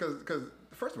that's because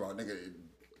first of all, nigga,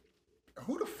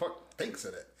 who the fuck thinks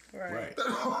of that? Right.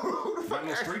 Who the fuck?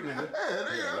 Not no street nigga.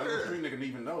 Yeah, no street nigga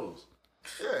even knows.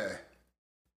 Yeah.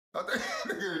 Yeah,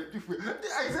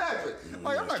 exactly.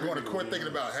 Like, I'm not going to court thinking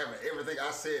about having everything I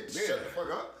said shut the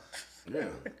fuck up. Yeah.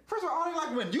 First of all, I only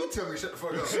like when you tell me shut the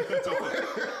fuck up.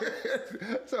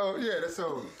 So yeah, that's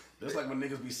so. That's like when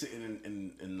niggas be sitting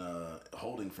in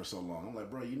holding for so long. I'm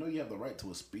like, bro, you know you have the right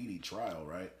to a speedy trial,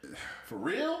 right? For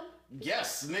real?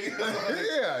 Yes, nigga.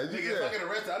 Yeah, nigga, if I get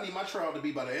arrested, I need my trial to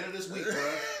be by the end of this week, bro.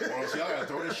 Or else y'all gotta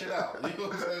throw this shit out. You know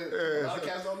what I'm saying? A lot of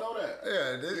cats don't know that.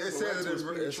 Yeah, it says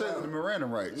in the Miranda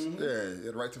rights. Yeah,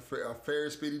 the right to a fair,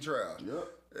 speedy trial.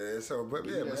 Yep. So, but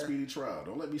yeah, man. A speedy trial.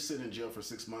 Don't let me sit in jail for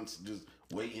 6 months just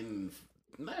waiting.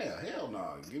 Nah, hell no.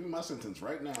 Nah. Give me my sentence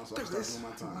right now so I can start doing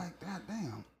my time. Like,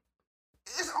 goddamn.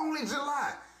 It's only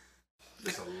July.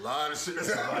 There's a lot of shit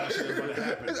that's about to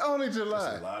happen. It's only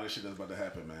July. There's a lot of shit that's about to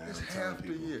happen, man. It's half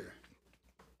the year.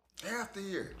 Half the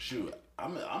year. Shoot,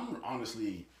 I'm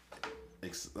honestly,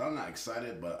 I'm not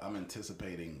excited, but I'm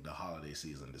anticipating the holiday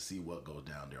season to see what goes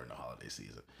down during the holiday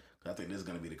season. I think this is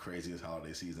gonna be the craziest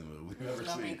holiday season we've ever It's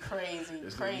gonna seen. be crazy,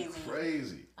 It's crazy. gonna be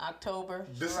crazy. October,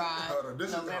 dry.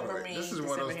 November means this is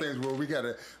one of those December things where we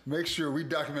gotta make sure we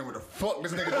document what the fuck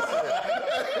this nigga just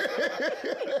said.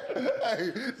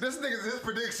 Hey, this nigga's his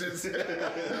predictions. He's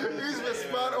been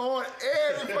spot on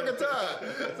every fucking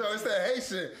time. So it's that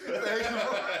Haitian.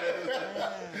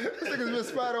 This nigga's been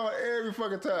spot on every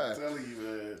fucking time. I'm telling you,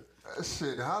 man.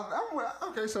 Shit,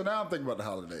 okay, so now I'm thinking about the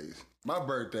holidays. My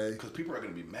birthday. Because people are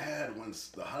gonna be mad once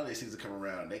the holiday season come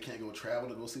around. They can't go travel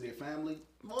to go see their family.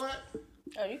 What?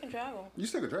 Oh, you can travel. You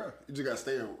still can drive. You just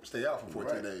gotta stay out for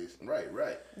 14 days. Right.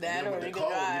 That And then or with you the can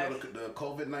cold, drive. you know, the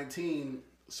COVID-19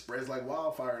 spreads like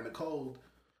wildfire in the cold.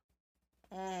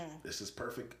 This is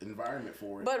perfect environment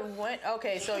for it. But when,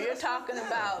 okay, so you're talking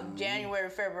about January,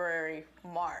 February,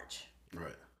 March.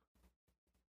 Right.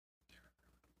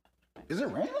 Is it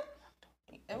raining?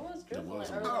 It was drizzling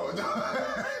was. early. Oh,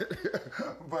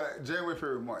 no. But January,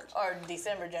 February, March. Or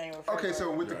December, January, February. Okay, so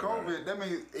with the Right, COVID, that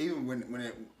means even when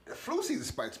the flu season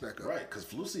spikes back up. Right, because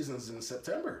flu season's in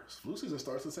September. Flu season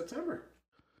starts in September.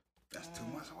 That's 2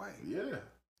 months away. Yeah.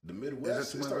 The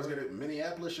Midwest, it starts getting,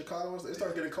 Minneapolis, Chicago, it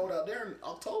starts getting cold out there in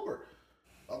October.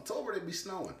 October, they be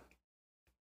snowing.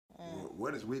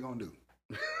 What is we gonna do?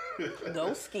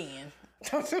 Go skiing.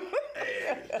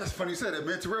 That's funny you said that.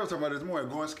 Ben Terrell was talking about this morning,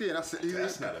 going skiing. I said,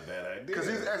 That's not a bad idea. Because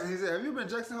he's asking, he said, have you been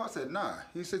to Jackson Hole? I said, nah.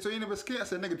 He said, so you never skiing? I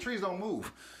said, nigga, trees don't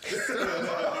move.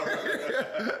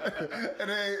 And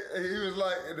then he was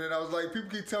like, and then I was like, people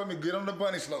keep telling me, get on the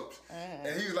bunny slopes.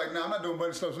 And he was like, nah, I'm not doing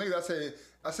bunny slopes neither.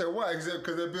 I said, why? He said,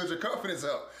 because they build your confidence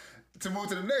up to move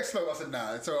to the next slope. I said,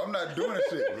 nah, so I'm not doing that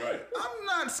shit. Right. I'm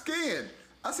not skiing.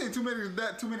 I seen too many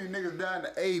niggas die in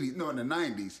the 80s, no, in the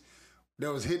 90s,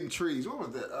 that was hitting trees. What was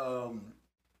that?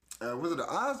 Was it the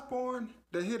Osborne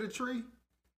that hit a tree?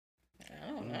 I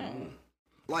don't know.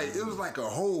 Like, it was like a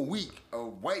whole week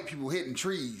of white people hitting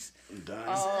trees. Dying.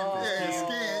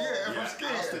 From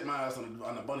skiing. I'll stick my eyes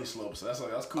on the bunny slope, so that's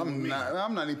cool with me.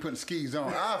 I'm not even putting skis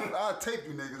on. I'll tape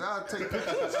you niggas. I'll take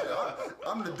pictures and shit.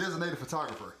 I'm the designated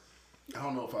photographer. I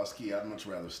don't know if I'll ski. I'd much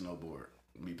rather snowboard,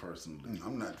 me personally.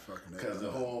 I'm not fucking that. Because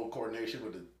the whole coordination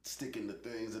with the sticking the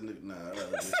things and I'd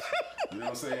rather just, you know what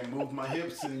I'm saying, move my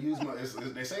hips and use my,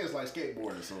 they say it's like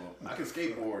skateboarding, so I can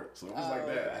skateboard, so if it's like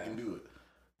that, I can do it.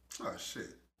 Oh, shit.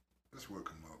 This will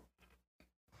come up.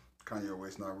 Kanye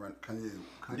West not running. Kanye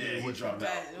Yeah, he West dropped out.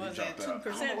 That was at 2%, I don't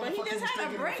know but what he the fuck just was had a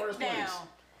thinking in the first breakdown. place.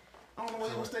 I don't know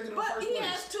what he was thinking in the But first he place.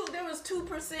 has there was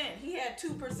 2%. He had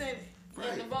 2% in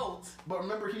Right. the votes. But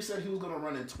remember, he said he was going to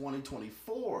run in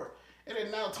 2024. And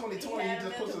then now 2020, He he had a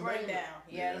just puts mental his name. breakdown.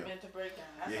 He had a mental breakdown.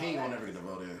 That's Yeah, all he ain't that gonna never get the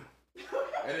vote in.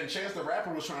 And then Chance the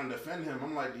Rapper was trying to defend him.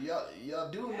 I'm like, y'all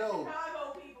do know.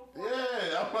 Chicago people.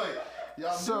 Yeah, I'm like,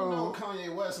 y'all So- do know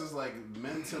Kanye West is like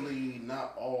mentally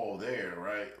not all there,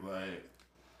 right? Like,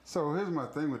 So here's my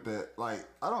thing with that. Like,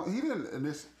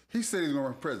 he said he's gonna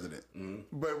run president.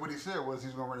 But what he said was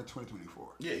he's gonna run in 2024.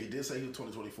 yeah, he did say he was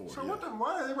 2024. So yeah.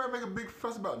 why does everybody make a big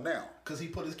fuss about now? Because he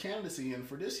put his candidacy in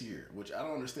for this year, which I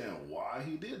don't understand why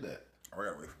he did that. Oh, I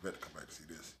gotta wait for Beth to come back to see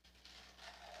this.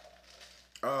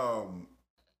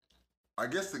 I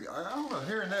guess I don't know.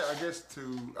 Hearing that, I guess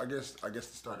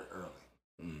to start it early.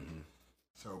 Mm-hmm.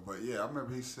 So, but yeah, I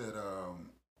remember he said.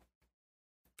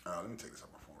 Let me take this off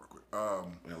my phone real quick.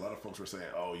 And a lot of folks were saying,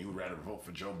 "Oh, you would rather vote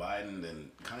for Joe Biden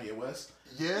than Kanye West?"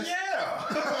 Yes. Yeah,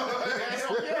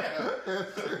 hell yeah,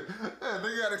 Yeah,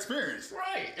 they got experience.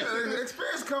 right. Yeah,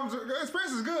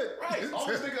 experience is good. Right. All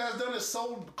this nigga has done is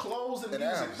sold clothes and music,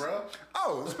 abs. bro.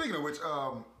 Oh, speaking of which,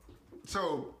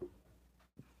 so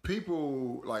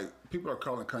people are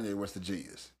calling Kanye West a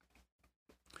genius.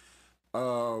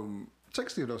 Check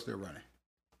to see if those still running.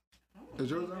 Is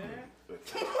yours on?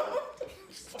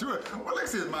 Do it. Well,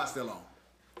 let's see if mine's still on.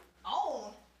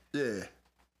 Oh, Yeah.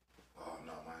 Oh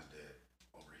no, mine's dead.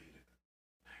 Overheated.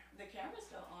 the camera's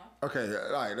still on. Okay.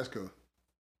 All right. That's cool.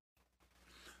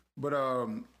 But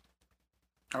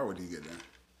what did you get done?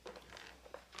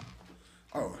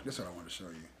 Oh, this is what I want to show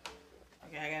you.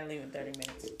 Okay, I gotta leave in 30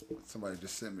 minutes. Somebody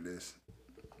just sent me this.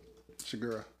 It's your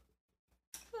girl,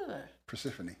 Good.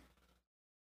 Persephone.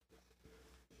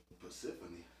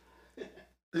 Persephone.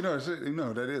 You know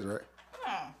who that is, right?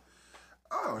 Oh.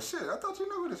 Oh shit! I thought you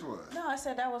knew who this was. No, I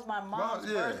said that was my mom's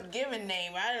yeah. first given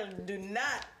name. I don't even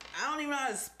know how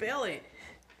to spell it.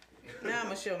 Now I'm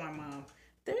gonna show my mom.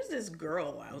 There's this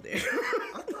girl out there.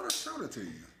 I thought I showed it to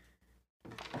you.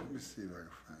 Let me see if I can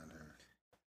find her.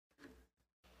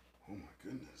 Oh my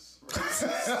goodness.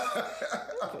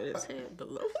 Put his head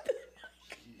below.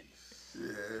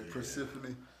 Yeah,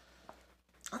 Persephone.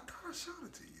 I thought I showed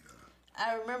it to you though.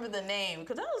 I remember the name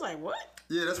because I was like, what?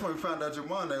 Yeah, that's when we found out your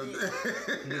mom name was.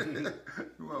 Your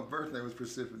mom's birth name was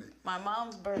Persephone. My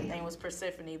mom's birth name was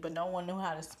Persephone, but no one knew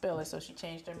how to spell it, so she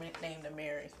changed her name to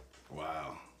Mary.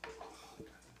 Wow. Yeah.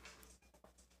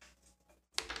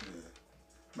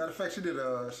 Matter of fact, she did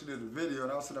a video,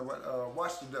 and I was sitting there,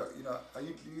 Watch the Duck. You know, do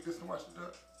you listen to Watch the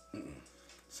Duck? Mm-mm.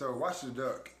 So Watch the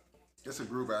Duck, it's a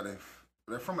group out of,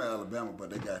 they're from Alabama, but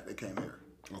they came here.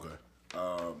 Okay.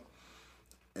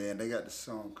 And they got the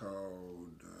song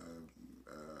called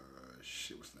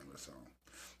what's the name of the song?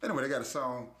 Anyway, they got a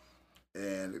song,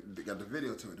 and they got the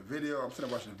video to it. The video, I'm sitting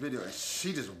there watching the video, and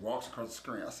she just walks across the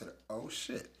screen. I said, "Oh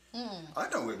shit, I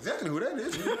know exactly who that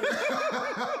is."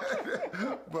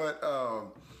 But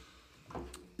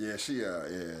yeah, she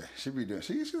be doing.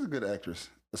 She's a good actress,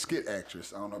 a skit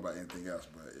actress. I don't know about anything else,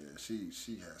 but yeah, she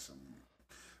has some.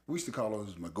 We used to call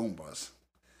those Magoombas.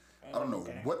 I don't know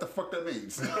what the fuck that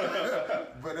means,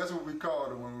 but that's what we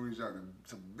called them when we was younger.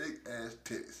 Some big ass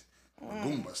titties,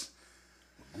 Magoombas.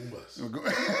 Magoombas.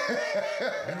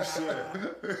 You said,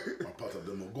 I popped up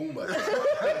the Magoombas.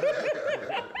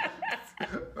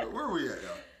 Where we at,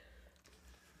 y'all?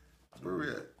 Where we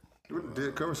at? We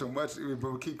did cover so much,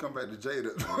 but we keep coming back to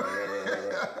Jada.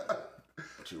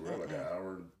 But you were like an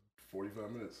hour and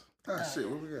 45 minutes. Ah, shit,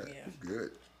 what we got? Yeah.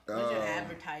 Good. What's your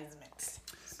advertisements?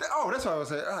 That's what I was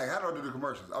saying. Like, how do I do the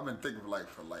commercials? I've been thinking for like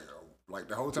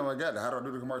the whole time I got there. How do I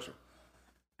do the commercial?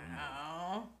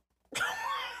 Oh.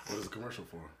 What is the commercial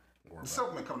for? The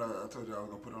supplement coming out. I told you I was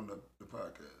gonna put on the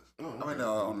podcast. Oh, okay. I mean,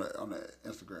 on the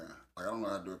Instagram. Like, I don't know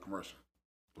how to do a commercial.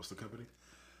 What's the company?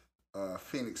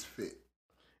 Phoenix Fit.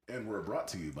 And we're brought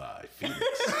to you by Phoenix.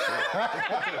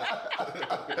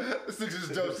 This nigga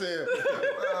just jumps in.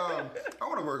 I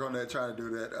want to work on that. Try to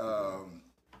do that.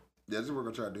 Just work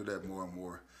on trying to do that more and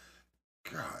more.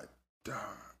 God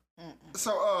damn.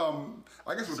 So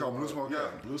I guess we call Blue Smoke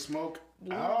out. Blue Smoke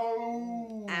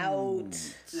Out.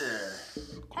 Yeah.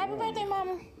 Happy birthday,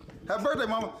 Mama. Happy birthday,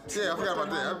 Mama. Yeah, I forgot about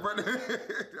that. Happy birthday.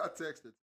 I texted.